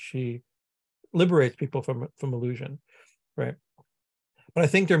knowledge, she liberates people from illusion, right? But I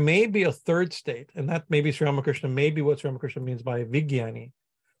think there may be a third state, and that maybe Sri Ramakrishna, maybe what Sri Ramakrishna means by Vijnani,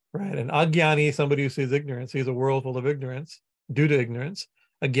 right? And Agyani, somebody who sees ignorance, sees a world full of ignorance due to ignorance.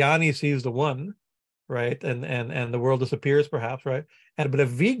 Agyani sees the one, right? And the world disappears perhaps, right? But a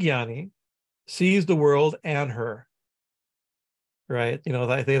Vijnani sees the world and her, right?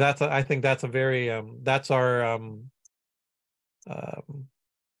 I think that's a very that's our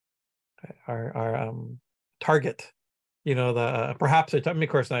target. Perhaps of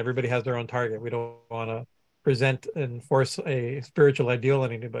course not everybody has their own target. We don't want to present and force a spiritual ideal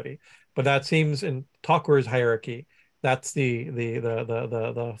on anybody, but that seems in Thakur's hierarchy. That's the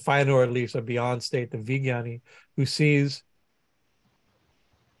final, or at least a beyond state, the Vijnani, who sees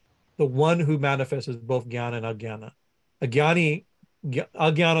the one who manifests as both jnana and agyana.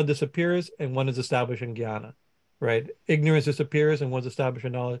 Agyana disappears and one is established in jnana, right? Ignorance disappears and one's established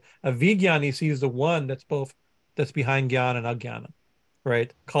in knowledge. A Vijnani sees the one that's behind jnana and agyana,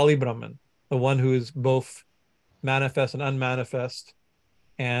 right? Kali Brahman, the one who is both manifest and unmanifest,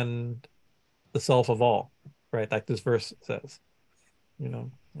 and the self of all, right? Like this verse says. I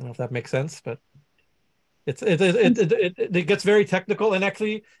don't know if that makes sense, but it gets very technical, and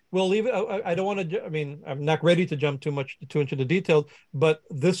actually we'll leave it. I don't want to. I'm not ready to jump too into the details, but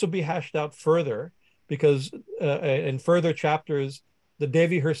this will be hashed out further because in further chapters, the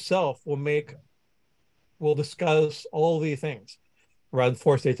Devi herself will discuss all the things around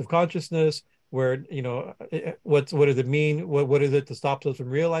 4 states of consciousness. Where what does it mean? What is it that stops us from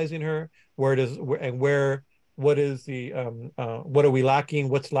realizing her? What is the what are we lacking?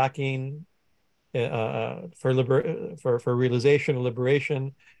 What's lacking for realization and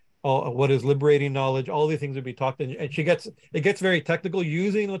liberation? What is liberating knowledge? All these things would be talked, and it gets very technical,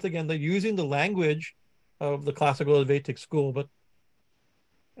 using the language of the classical Advaitic school. But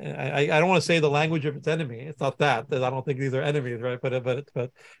I don't want to say the language of its enemy. It's not that I don't think these are enemies, right? But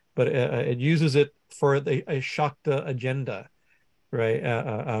it uses it for a Shakta agenda,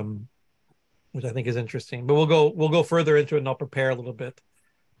 right? Which I think is interesting. But we'll go further into it, and I'll prepare a little bit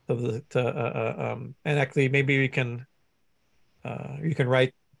and actually maybe you can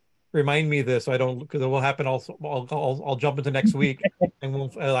remind me this, so I don't, because it will happen also. I'll jump into next week,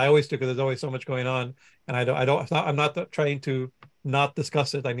 and I always do, because there's always so much going on, and I'm not trying to not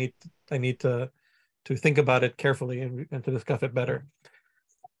discuss it. I need to think about it carefully and to discuss it better.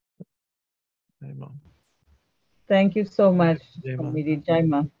 Thank you so much, Jaima.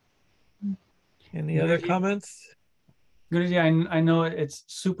 Jaima. Any other comments? Guruji, I know it's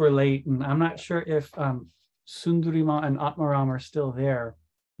super late, and I'm not sure if Sundurima and Atmaram are still there,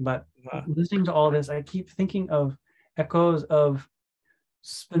 but listening to all this, I keep thinking of echoes of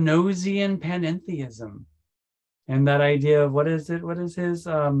Spinozian panentheism, and that idea of what is his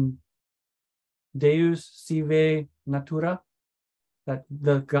Deus sive natura, that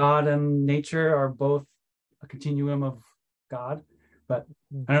the God and nature are both a continuum of God. But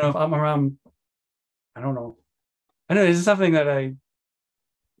I don't know if Atmaram, I don't know. I know this is something that I've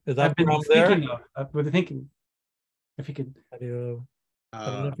been thinking of. I've been thinking if he could.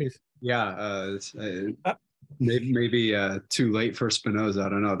 Maybe too late for Spinoza. I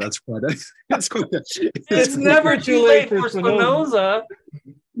don't know. That's quite it's never too late for Spinoza.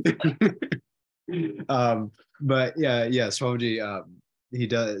 But yeah, Swamiji,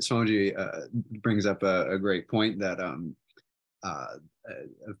 Swamiji brings up a great point that a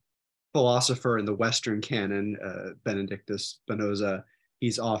philosopher in the Western canon, Benedictus Spinoza,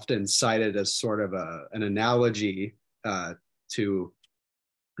 he's often cited as sort of an analogy to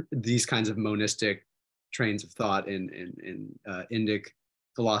these kinds of monistic trains of thought in Indic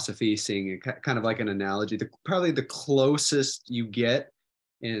philosophy, seeing it kind of like an analogy. Probably the closest you get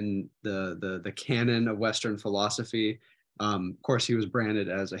in the canon of Western philosophy. Of course, he was branded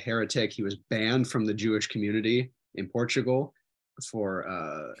as a heretic. He was banned from the Jewish community in Portugal for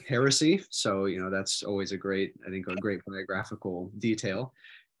heresy. So, that's always a great biographical detail.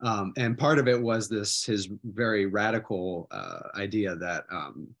 And part of it was his very radical idea that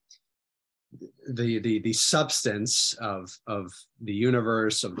the substance of the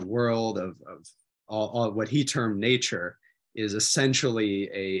universe, of the world, of all what he termed nature, is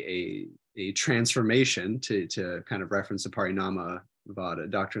essentially a transformation, to kind of reference the Parinama Vada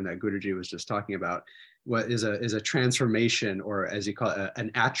doctrine that Guruji was just talking about. What is a transformation, or as he called it,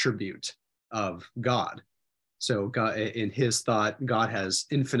 an attribute of God. So God, in his thought, God has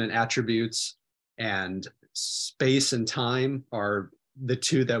infinite attributes, and space and time are the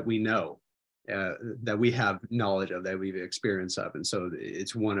two that we know, that we have knowledge of, that we've experienced of. And so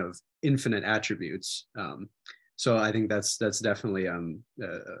it's one of infinite attributes. So I think that's definitely a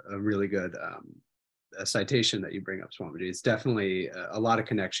really good a citation that you bring up, Swamiji. It's definitely a lot of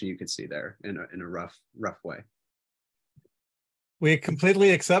connection you could see there in a rough way. We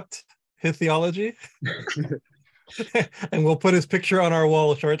completely accept his theology. And we'll put his picture on our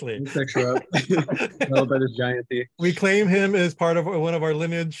wall shortly. Picture up. Well, by this giant thief. We claim him as part of one of our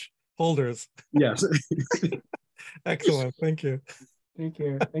lineage holders. Yes. Excellent. Thank you. Thank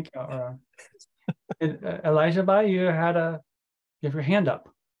you. Thank you. And, Elijah Bai, you have your hand up.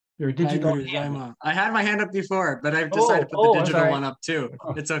 Your digital hand. I had my hand up before, but I've decided to put the digital one up too.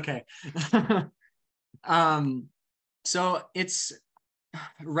 It's okay. So it's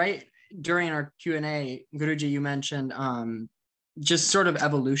right during our Q&A, Guruji, you mentioned just sort of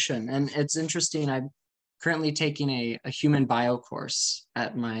evolution. And it's interesting. I'm currently taking a human bio course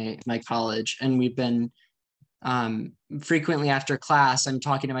at my college. And we've been frequently after class, I'm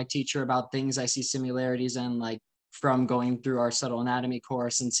talking to my teacher about things I see similarities in, like from going through our subtle anatomy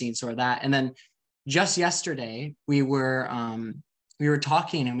course and seeing sort of that. And then just yesterday, we were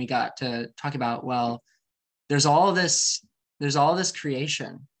talking, and we got to talk about, well, there's all this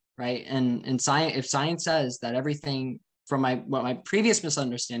creation, right? And science, if science says that everything from what my previous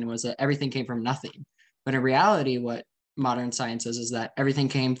misunderstanding was that everything came from nothing, but in reality, what modern science says is that everything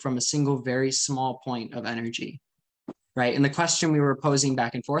came from a single, very small point of energy, right? And the question we were posing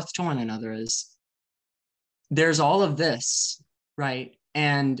back and forth to one another is, there's all of this, right?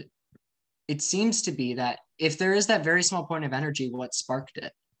 And it seems to be that if there is that very small point of energy, what sparked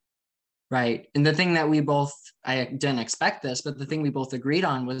it? Right. And the thing that I didn't expect this, but the thing we both agreed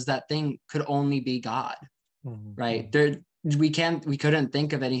on was that thing could only be God. Mm-hmm. Right. We couldn't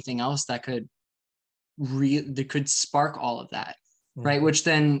think of anything else that could spark all of that. Mm-hmm. Right. Which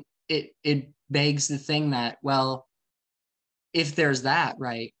then it begs the thing that, well, if there's that,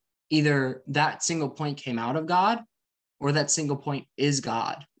 right, either that single point came out of God, or that single point is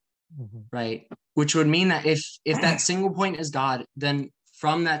God. Mm-hmm. Right. Which would mean that if that single point is God, then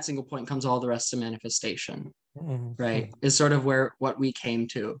from that single point comes all the rest of manifestation, mm-hmm. right? Is sort of what we came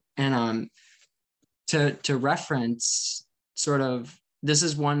to. And to reference sort of, this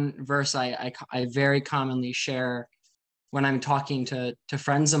is one verse I very commonly share when I'm talking to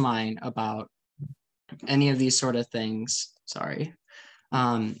friends of mine about any of these sort of things,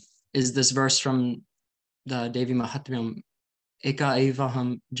 is this verse from the Devi Mahatmyam, Eka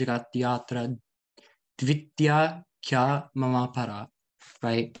evaham jagatyatra dvitya kya mama para.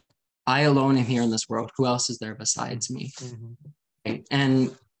 Right? I alone am here in this world. Who else is there besides me? Mm-hmm. Right?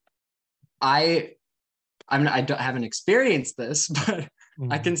 And I haven't experienced this, but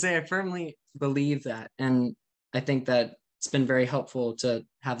mm-hmm. I can say I firmly believe that. And I think that it's been very helpful to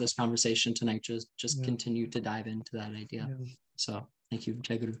have this conversation tonight, just continue to dive into that idea. Yeah. So thank you.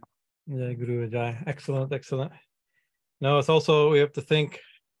 Jai Guru. Jai Guru Jai. Excellent, excellent. No, it's also, we have to think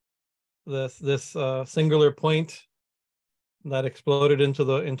this singular point that exploded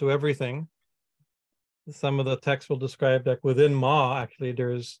into everything. Some of the texts will describe that within Ma, actually,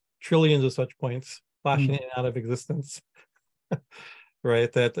 there's trillions of such points flashing in and out of existence.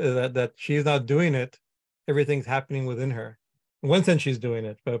 Right? That she's not doing it. Everything's happening within her. In one sense, she's doing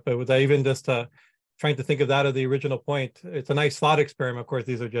it, but with even just trying to think of that as the original point, it's a nice thought experiment. Of course,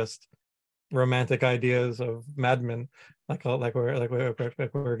 these are just romantic ideas of madmen, like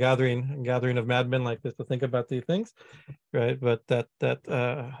we're gathering of madmen like this to think about these things, right? But that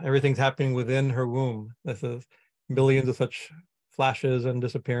everything's happening within her womb. This is billions of such flashes and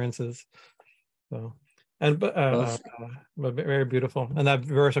disappearances. So, but very beautiful. And that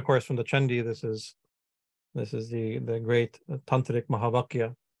verse, of course, from the Chandi. This is the great tantric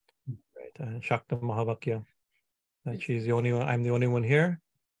Mahavakya, right? Shakta Mahavakya. That she's the only one. I'm the only one here.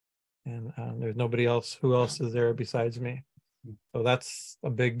 And there's nobody else. Who else is there besides me? So that's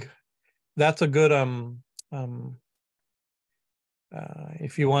a good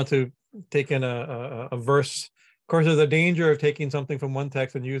if you want to take in a verse. Of course, there's a danger of taking something from one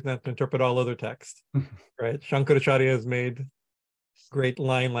text and using that to interpret all other texts, right? Shankaracharya has made great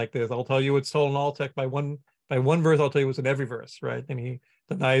line like this. I'll tell you it's told in all tech by one verse. I'll tell you it's in every verse, right? And he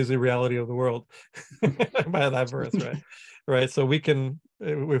denies the reality of the world by that verse, right? Right. So we can,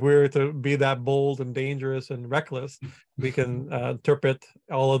 if we were to be that bold and dangerous and reckless, we can interpret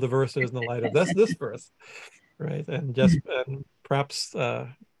all of the verses in the light of this verse, right? And perhaps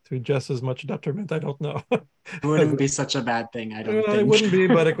to just as much detriment. I don't know. It wouldn't be such a bad thing, I don't think. It wouldn't be,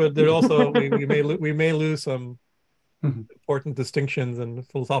 but it could. There also we may lose some important distinctions and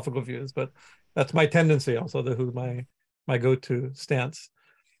philosophical views, but that's my tendency also, who my go-to stance.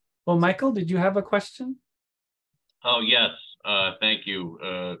 Well, Michael, did you have a question? Oh, yes. Thank you,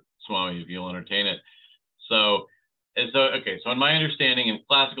 Swami, if you'll entertain it. So in my understanding in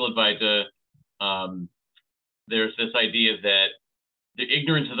classical Advaita, there's this idea that the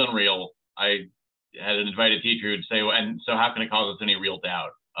ignorance is unreal. I had an Advaita teacher who'd say, and so how can it cause us any real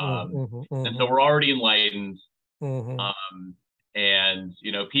doubt? And so we're already enlightened. And,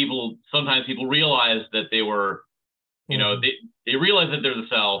 sometimes people realize that they were, they realize that there's a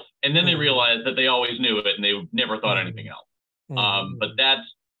self, and then they realize that they always knew it and they never thought anything else. But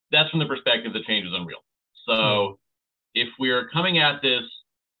that's from the perspective that change is unreal. So if we're coming at this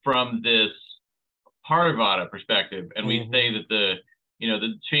from this Theravada perspective, and we say that the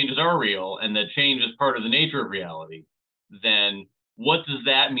changes are real and that change is part of the nature of reality, then what does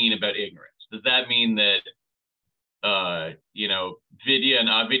that mean about ignorance? Does that mean that vidya and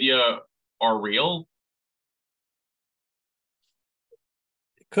avidya are real?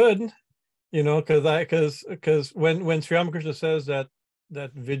 It could, because when Sri Ramakrishna says that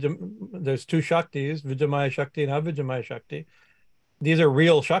vidya, there's two shaktis, Vidyamaya Shakti and Avidyamaya Shakti, these are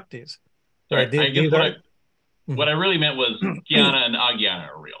real shaktis. Sorry, right? I guess what I really meant was jnana and agyana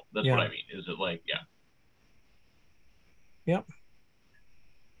are real. That's what I mean. Is it like, yeah.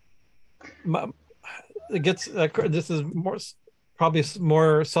 It gets this is probably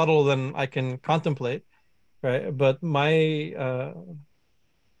more subtle than I can contemplate, right? But my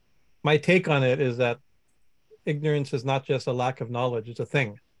take on it is that ignorance is not just a lack of knowledge; it's a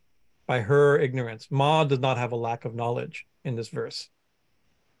thing. By her ignorance, Ma does not have a lack of knowledge in this verse,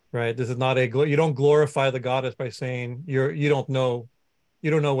 right? This is not you don't glorify the goddess by saying you don't know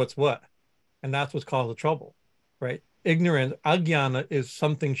what's what, and that's what's caused the trouble, right? Ignorance, agyana, is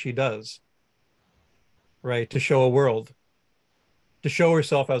something she does, right, to show a world, to show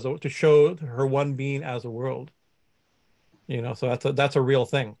herself to show her one being as a world, so that's a real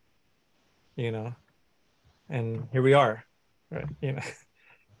thing, and here we are, right?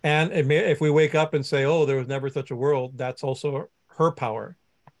 And if we wake up and say, oh, there was never such a world, that's also her power.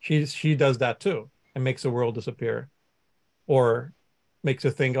 She does that too, and makes the world disappear, or makes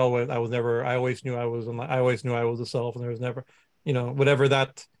her think, oh, I always knew I was a self, and there was never, whatever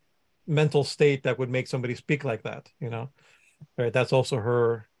that mental state that would make somebody speak like that, right? That's also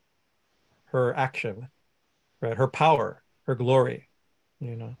her action, right? Her power, her glory,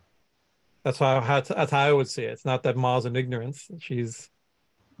 That's how I would see it. It's not that Ma's in ignorance.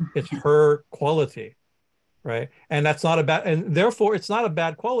 It's her quality, right? And that's not a bad, and therefore it's not a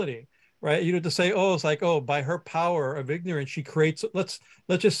bad quality, right? To say, oh, it's like, oh, by her power of ignorance, she creates, let's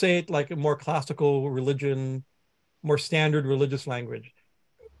just say it like a more classical religion, more standard religious language.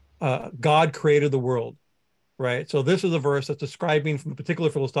 God created the world, right? So this is a verse that's describing from a particular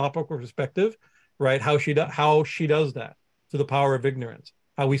philosophical perspective, right? How she does that to the power of ignorance.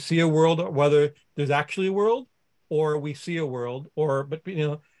 How we see a world, whether there's actually a world, or we see a world,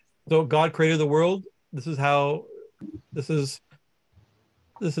 so God created the world. This is how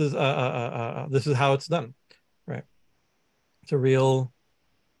it's done, right? It's a real.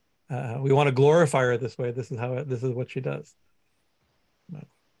 We want to glorify her this way. This is what she does.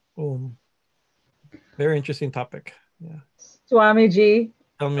 Very interesting topic. Yeah. Swamiji.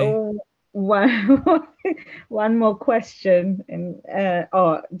 Tell me. One more question, and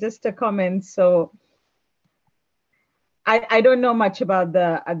just a comment. So I don't know much about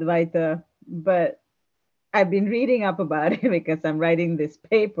the Advaita, but I've been reading up about it because I'm writing this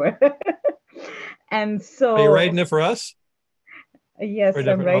paper. And so, are you writing it for us? Yes,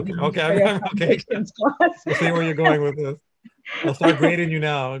 I'm writing. Okay. We'll see where you're going with this. I'll start grading you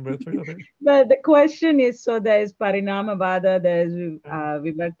now. But the question is, so there's Parinamavada, there's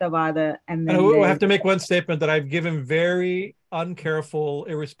Vivartavada, and then I have to make one statement that I've given very uncareful,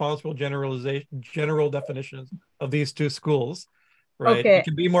 irresponsible general definitions of these two schools. Right. Okay. You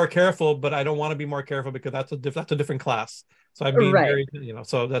can be more careful, but I don't want to be more careful because that's a different class. So I'm being very,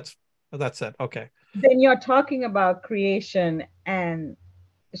 so that's it. Okay. Then you're talking about creation and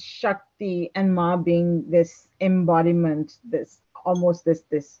Shakti and Ma being this embodiment, this.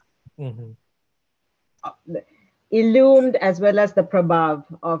 illumined as well as the prabhav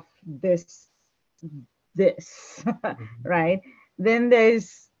of this, right? Then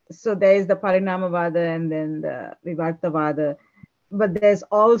there's the Parinamavada and then the Vivartavada, but there's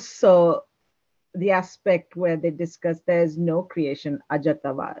also the aspect where they discuss there's no creation,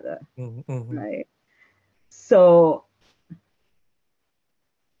 Ajatavada, right? So,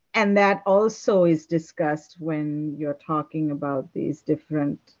 and that also is discussed when you're talking about these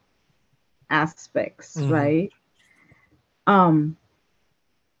different aspects, right? And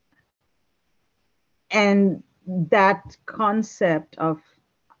that concept of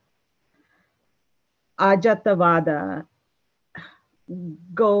Ajatavada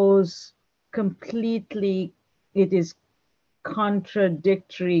goes completely, it is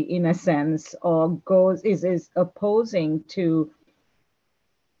contradictory in a sense, or is opposing to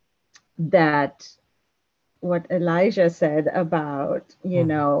that, what Elijah said about, you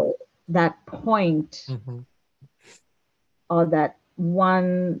know, that point or that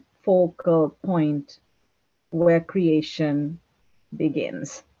one focal point where creation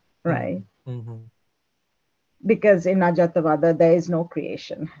begins, right? Because in Ajatavada there is no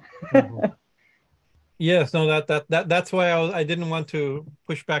creation. Yes, no, that's why I didn't want to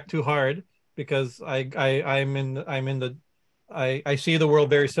push back too hard, because I see the world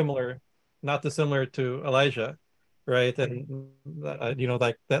very similar, not dissimilar to Elijah, right? And you know,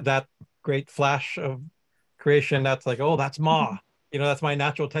 like that great flash of creation, that's like, oh, that's Ma. You know, that's my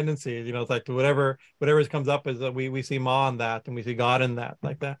natural tendency. You know, it's like whatever comes up is that we see Ma in that, and we see God in that,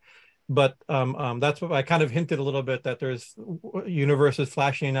 like that. But that's what I kind of hinted a little bit, that there's universes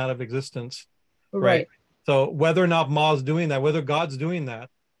flashing out of existence, right? So whether or not Ma's doing that, whether God's doing that,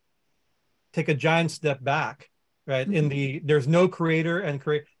 take a giant step back, right? There's no creator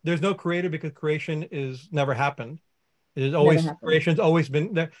there's no creator because creation is never happened. It is always, creation's always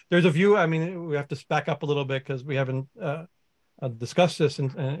been there. There's a view, I mean, we have to back up a little bit because we haven't discussed this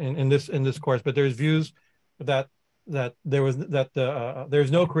in this course, but there's views that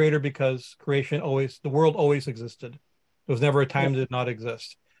there's no creator because the world always existed. There was never a time that did not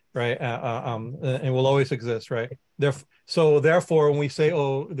exist, right? And will always exist, right? Therefore, when we say,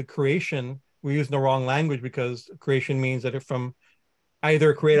 oh, the creation, we're using the wrong language, because creation means that it from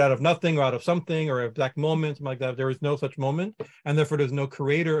either create out of nothing or out of something or a exact moment, something like that. There is no such moment, and therefore there's no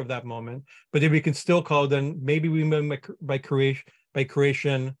creator of that moment. But if we can still call, then maybe we mean by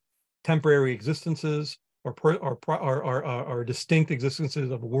creation temporary existences or distinct existences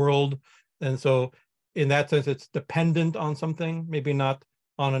of a world. And so in that sense, it's dependent on something, maybe not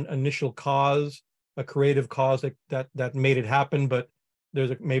on an initial cause, a creative cause that made it happen, but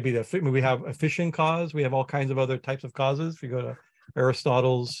there's maybe we have efficient cause. We have all kinds of other types of causes. If you go to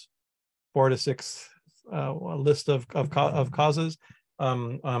Aristotle's 4 to 6 list of causes,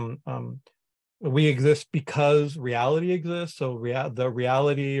 we exist because reality exists. So the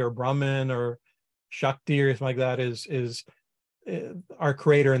reality or Brahman or Shakti or something like that is our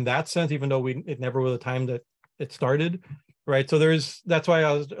creator in that sense, even though it never was a time that it started, right? So that's why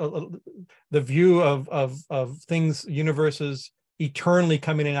I was the view of things, universes eternally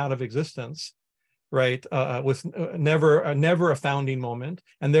coming in and out of existence, right? With never a founding moment,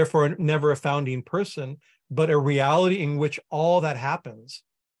 and therefore never a founding person, but a reality in which all that happens.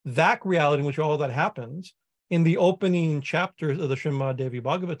 That reality in which all that happens in the opening chapters of the Srimad Devi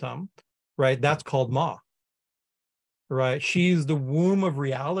Bhagavatam, right? That's called Ma, right? She's the womb of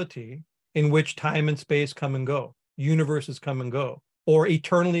reality in which time and space come and go, universes come and go, or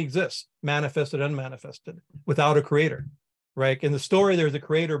eternally exist, manifested, unmanifested, without a creator, right? In the story, there's a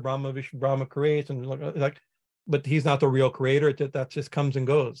creator, Brahma creates, and but he's not the real creator. That just comes and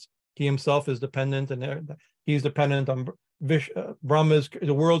goes. He himself is dependent, and he's dependent on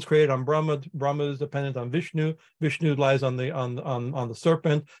the world's created on Brahma. Brahma is dependent on Vishnu. Vishnu lies on the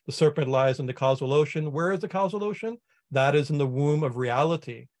serpent. The serpent lies in the causal ocean. Where is the causal ocean? That is in the womb of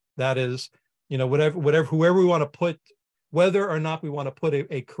reality. That is, whoever we want to put, whether or not we want to put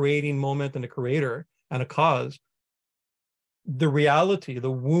a creating moment and a creator and a cause, the reality,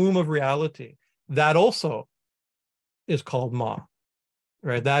 the womb of reality, that also is called Ma,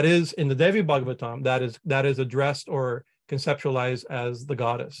 right? That is in the Devi Bhagavatam, that is addressed or conceptualized as the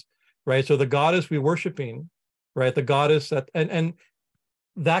goddess, right? So the goddess we're worshiping, right? The goddess that, and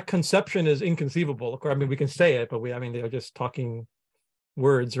that conception is inconceivable. Of course, I mean, we can say it, but they're just talking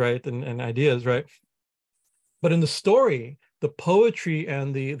words, right? And ideas, right? But in the story, the poetry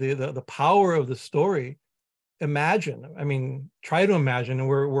and the power of the story, try to imagine, and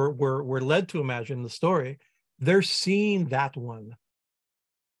we're led to imagine the story. They're seeing that one,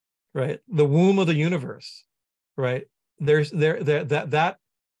 right? The womb of the universe, right? That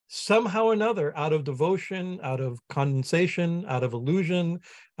somehow or another, out of devotion, out of condensation, out of illusion,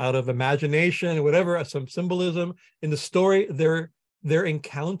 out of imagination, whatever, some symbolism in the story, they're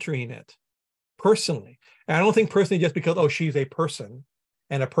encountering it personally. And I don't think personally just because, oh, she's a person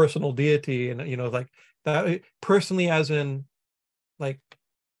and a personal deity, and like that, personally as in like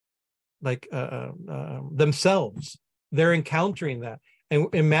themselves, they're encountering that. And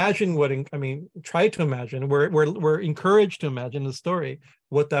imagine try to imagine, we're encouraged to imagine the story,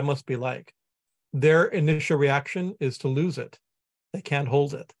 what that must be like. Their initial reaction is to lose it. They can't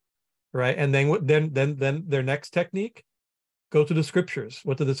hold it, right? And then their next technique, go to the scriptures,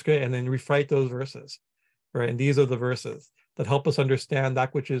 what did the scripture, and then recite those verses, right? And these are the verses that help us understand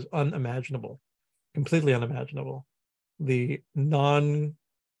that which is unimaginable, completely unimaginable. The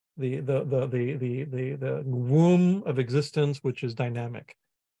womb of existence, which is dynamic.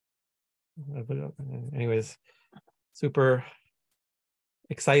 Anyways, super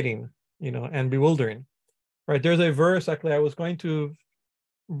exciting, and bewildering. Right? There's a verse, actually, I was going to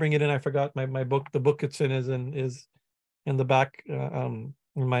bring it in. I forgot my book. The book it's in is in the back, in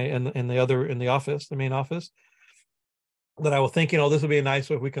the office, the main office. That I was thinking, this would be nice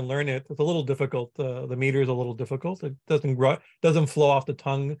if we can learn it. It's a little difficult. The meter is a little difficult. It doesn't flow off the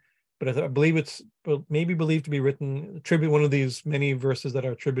tongue, but I believe it's maybe believed to be written, one of these many verses that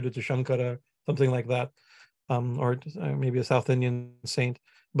are attributed to Shankara, something like that, or maybe a South Indian saint.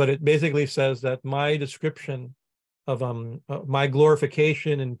 But it basically says that my description of my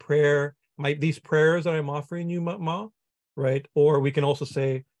glorification in prayer, these prayers that I'm offering you, Ma, right? Or we can also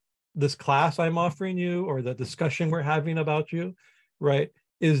say, this class I'm offering you, or the discussion we're having about you, right,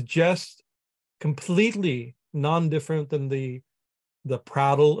 is just completely non-different than the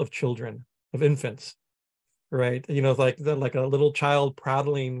prattle of children, of infants, right? Like a little child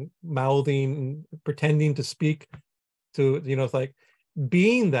prattling, mouthing, pretending to speak to, it's like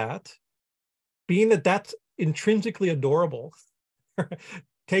being that that's intrinsically adorable.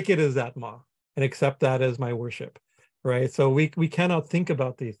 Take it as that, Ma, and accept that as my worship. Right, so we cannot think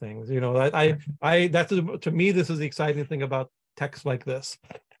about these things. That's, to me, this is the exciting thing about texts like this,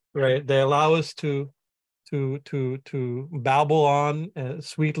 right? They allow us to babble on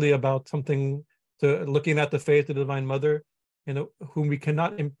sweetly about something, to looking at the face of the Divine Mother, whom we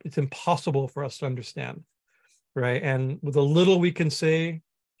cannot. It's impossible for us to understand, right? And with a little we can say,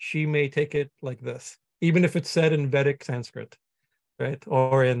 she may take it like this, even if it's said in Vedic Sanskrit, right,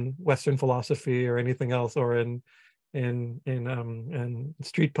 or in Western philosophy, or anything else, or in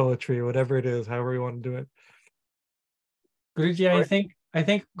street poetry, or whatever it is, however you want to do it. Guruji, I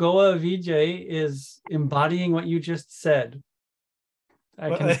think Goa Vijay is embodying what you just said.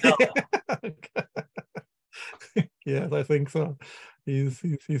 I can tell. Yes, I think so. He's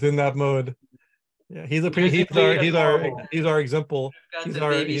in that mode. Yeah, he's our example.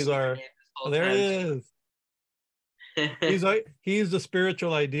 There he is. He's the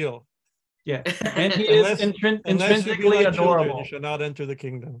spiritual ideal. Yeah, and he is intrinsically adorable. You shall not enter the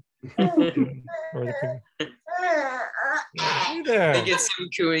kingdom. Or the kingdom. Yeah, I get some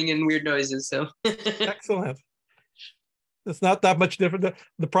cooing and weird noises. So excellent. It's not that much different.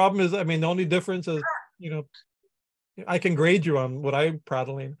 The problem is, the only difference is, I can grade you on what I'm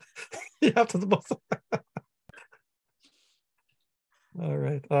prattling. You have to. All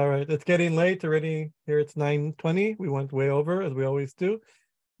right. It's getting late already. Here it's 9:20. We went way over, as we always do.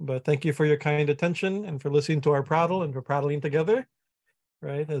 But thank you for your kind attention and for listening to our prattle and for prattling together,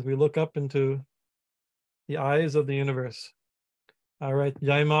 right, as we look up into the eyes of the universe. All right.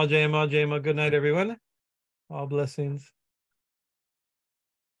 Jai Ma, Jai Ma, Jai Ma. Good night, everyone. All blessings.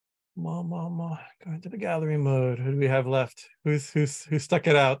 Ma. Going to the gathering mode. Who do we have left? Who's stuck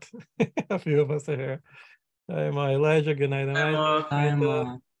it out? A few of us are here. Jai Ma, Elijah. Good night,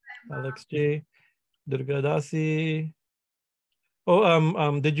 Elijah. Alex G. Durga Dasi.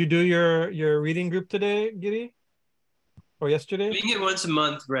 Oh, did you do your reading group today, Giri? Or yesterday? Doing it once a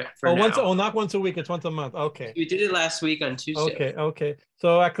month, right? Not once a week. It's once a month. Okay. We did it last week on Tuesday. Okay.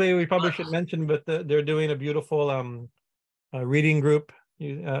 So actually, we probably should mention, but they're doing a beautiful reading group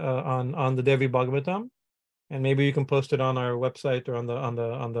on the Devi Bhagavatam, and maybe you can post it on our website or on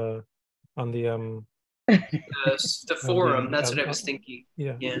the the forum. That's what I was thinking.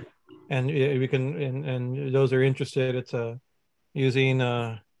 Yeah. And we can, and those are interested. It's using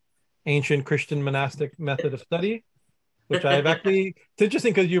ancient Christian monastic method of study, which I've actually, it's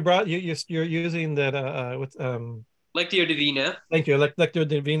interesting because you're using that Lectio Divina. Thank you, Lectio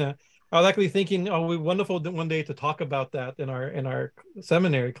Divina. I was actually thinking, it would be wonderful one day to talk about that in our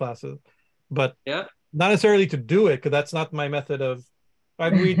seminary classes, but not necessarily to do it, because that's not my method of.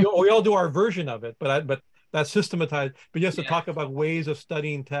 We all do our version of it, but that systematized, but just to talk about ways of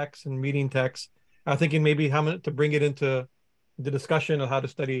studying text and reading text. I'm thinking maybe how to bring it into the discussion of how to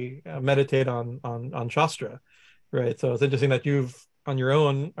study, meditate on Shastra, right? So it's interesting that you've on your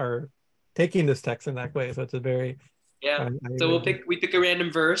own are taking this text in that way. So it's a very so we pick a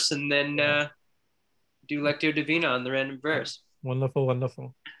random verse and then do Lectio Divina on the random verse. Wonderful,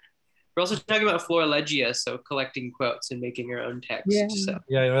 wonderful. We're also talking about Florilegia, so collecting quotes and making our own text. Yeah. So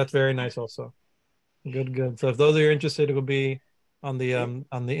that's very nice also. Good. So if those are interested, it will be on the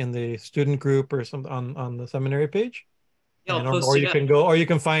in the student group or some on the seminary page. Yeah, or you can go, or you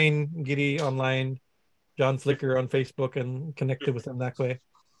can find Giri online, John Flicker on Facebook, and connect it with them that way,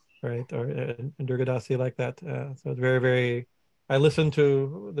 right? Or Durgadasi like that. So it's very, very. I listened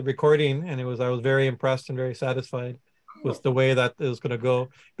to the recording, and I was very impressed and very satisfied with the way that is going to go,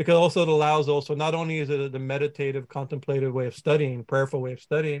 because also it allows also not only is it the meditative, contemplative way of studying, prayerful way of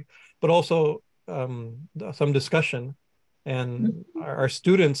studying, but also some discussion. And our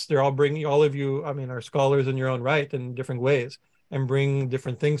students, they're all bringing, all of you, I mean, are scholars in your own right in different ways, and bring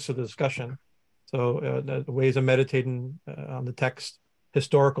different things to the discussion. So the ways of meditating on the text,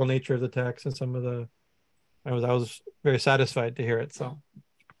 historical nature of the text, and some of the, I was very satisfied to hear it. So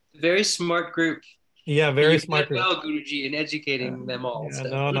very smart group. Yeah, very smart group. Well, Guruji, in educating them all. Yeah,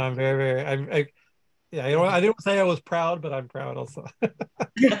 so. No, I'm very, very. I didn't say I was proud, but I'm proud also. We're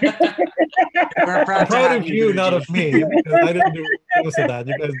proud, I'm proud of you, not of me, because I didn't do most of that.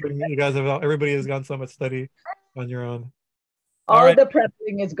 You guys have, everybody has gone so much study on your own. All the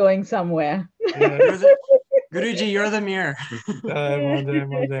prepping is going somewhere. Yeah. Guruji, you're the mirror.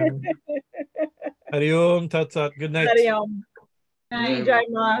 Hari Om Tat Sat. Good night. Hari Om. Jai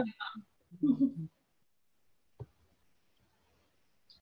Ma.